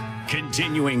life.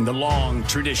 Continuing the long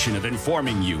tradition of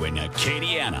informing you in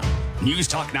Acadiana. News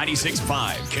Talk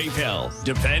 96.5 KPEL.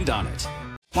 Depend on it.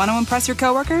 Want to impress your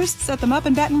coworkers? Set them up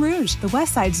in Baton Rouge. The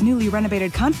Westside's newly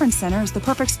renovated conference center is the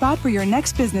perfect spot for your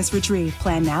next business retreat.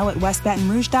 Plan now at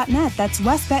westbatonrouge.net. That's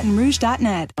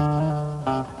westbatonrouge.net.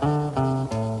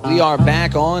 We are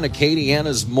back on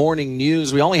Acadiana's Morning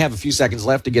News. We only have a few seconds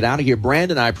left to get out of here.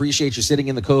 Brandon, I appreciate you sitting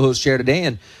in the co-host chair today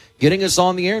and getting us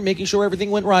on the air and making sure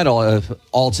everything went right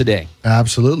all today.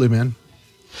 Absolutely, man.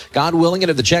 God willing, and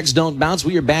if the checks don't bounce,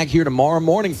 we are back here tomorrow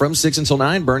morning from 6 until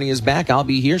 9. Bernie is back. I'll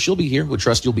be here. She'll be here. We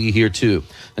trust you'll be here, too.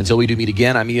 Until we do meet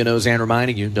again, I'm Ian Ozan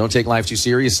reminding you, don't take life too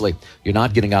seriously. You're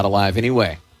not getting out alive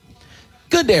anyway.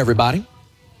 Good day, everybody.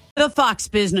 The Fox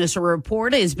Business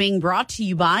Report is being brought to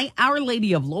you by Our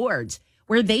Lady of Lourdes,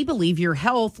 where they believe your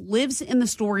health lives in the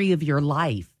story of your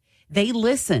life. They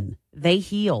listen. They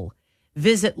heal.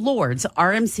 Visit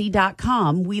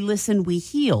LourdesRMC.com. We listen, we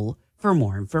heal for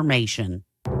more information.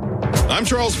 I'm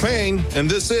Charles Payne, and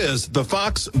this is the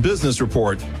Fox Business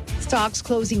Report. Stocks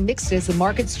closing mixed as the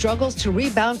market struggles to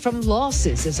rebound from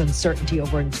losses as uncertainty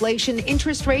over inflation,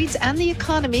 interest rates, and the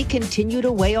economy continue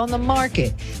to weigh on the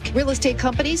market. Real estate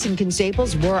companies and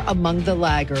constables were among the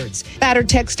laggards. Battered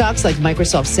tech stocks like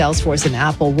Microsoft, Salesforce, and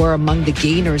Apple were among the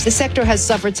gainers. The sector has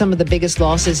suffered some of the biggest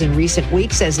losses in recent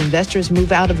weeks as investors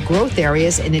move out of growth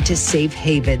areas and into safe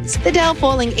havens. The Dow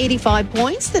falling 85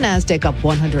 points, the Nasdaq up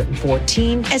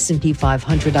 114, S&P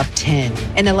 500 up 10.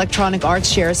 An Electronic Arts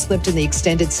share slipped in the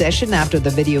extended session after the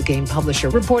video game publisher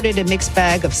reported a mixed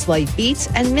bag of slight beats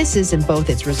and misses in both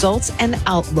its results and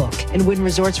outlook. And Wynn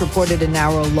Resorts reported a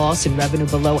narrow loss in revenue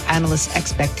below analysts'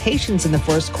 expectations in the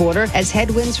first quarter as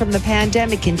headwinds from the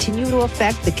pandemic continue to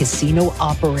affect the casino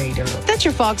operator. That's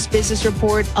your Fox Business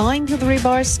Report. I'm Hillary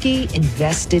Barsky,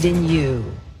 invested in you.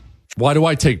 Why do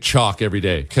I take chalk every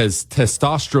day? Because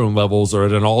testosterone levels are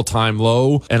at an all-time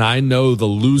low, and I know the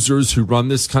losers who run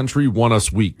this country want us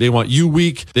weak. They want you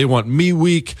weak. They want me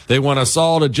weak. They want us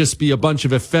all to just be a bunch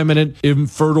of effeminate,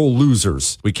 infertile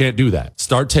losers. We can't do that.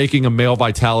 Start taking a male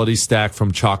vitality stack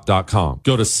from chalk.com.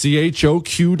 Go to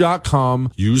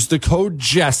CHOQ.com, use the code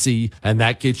Jesse, and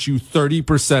that gets you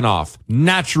 30% off.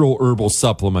 Natural herbal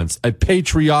supplements, a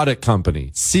patriotic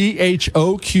company.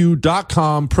 CHOQ.com,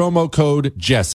 promo code Jesse.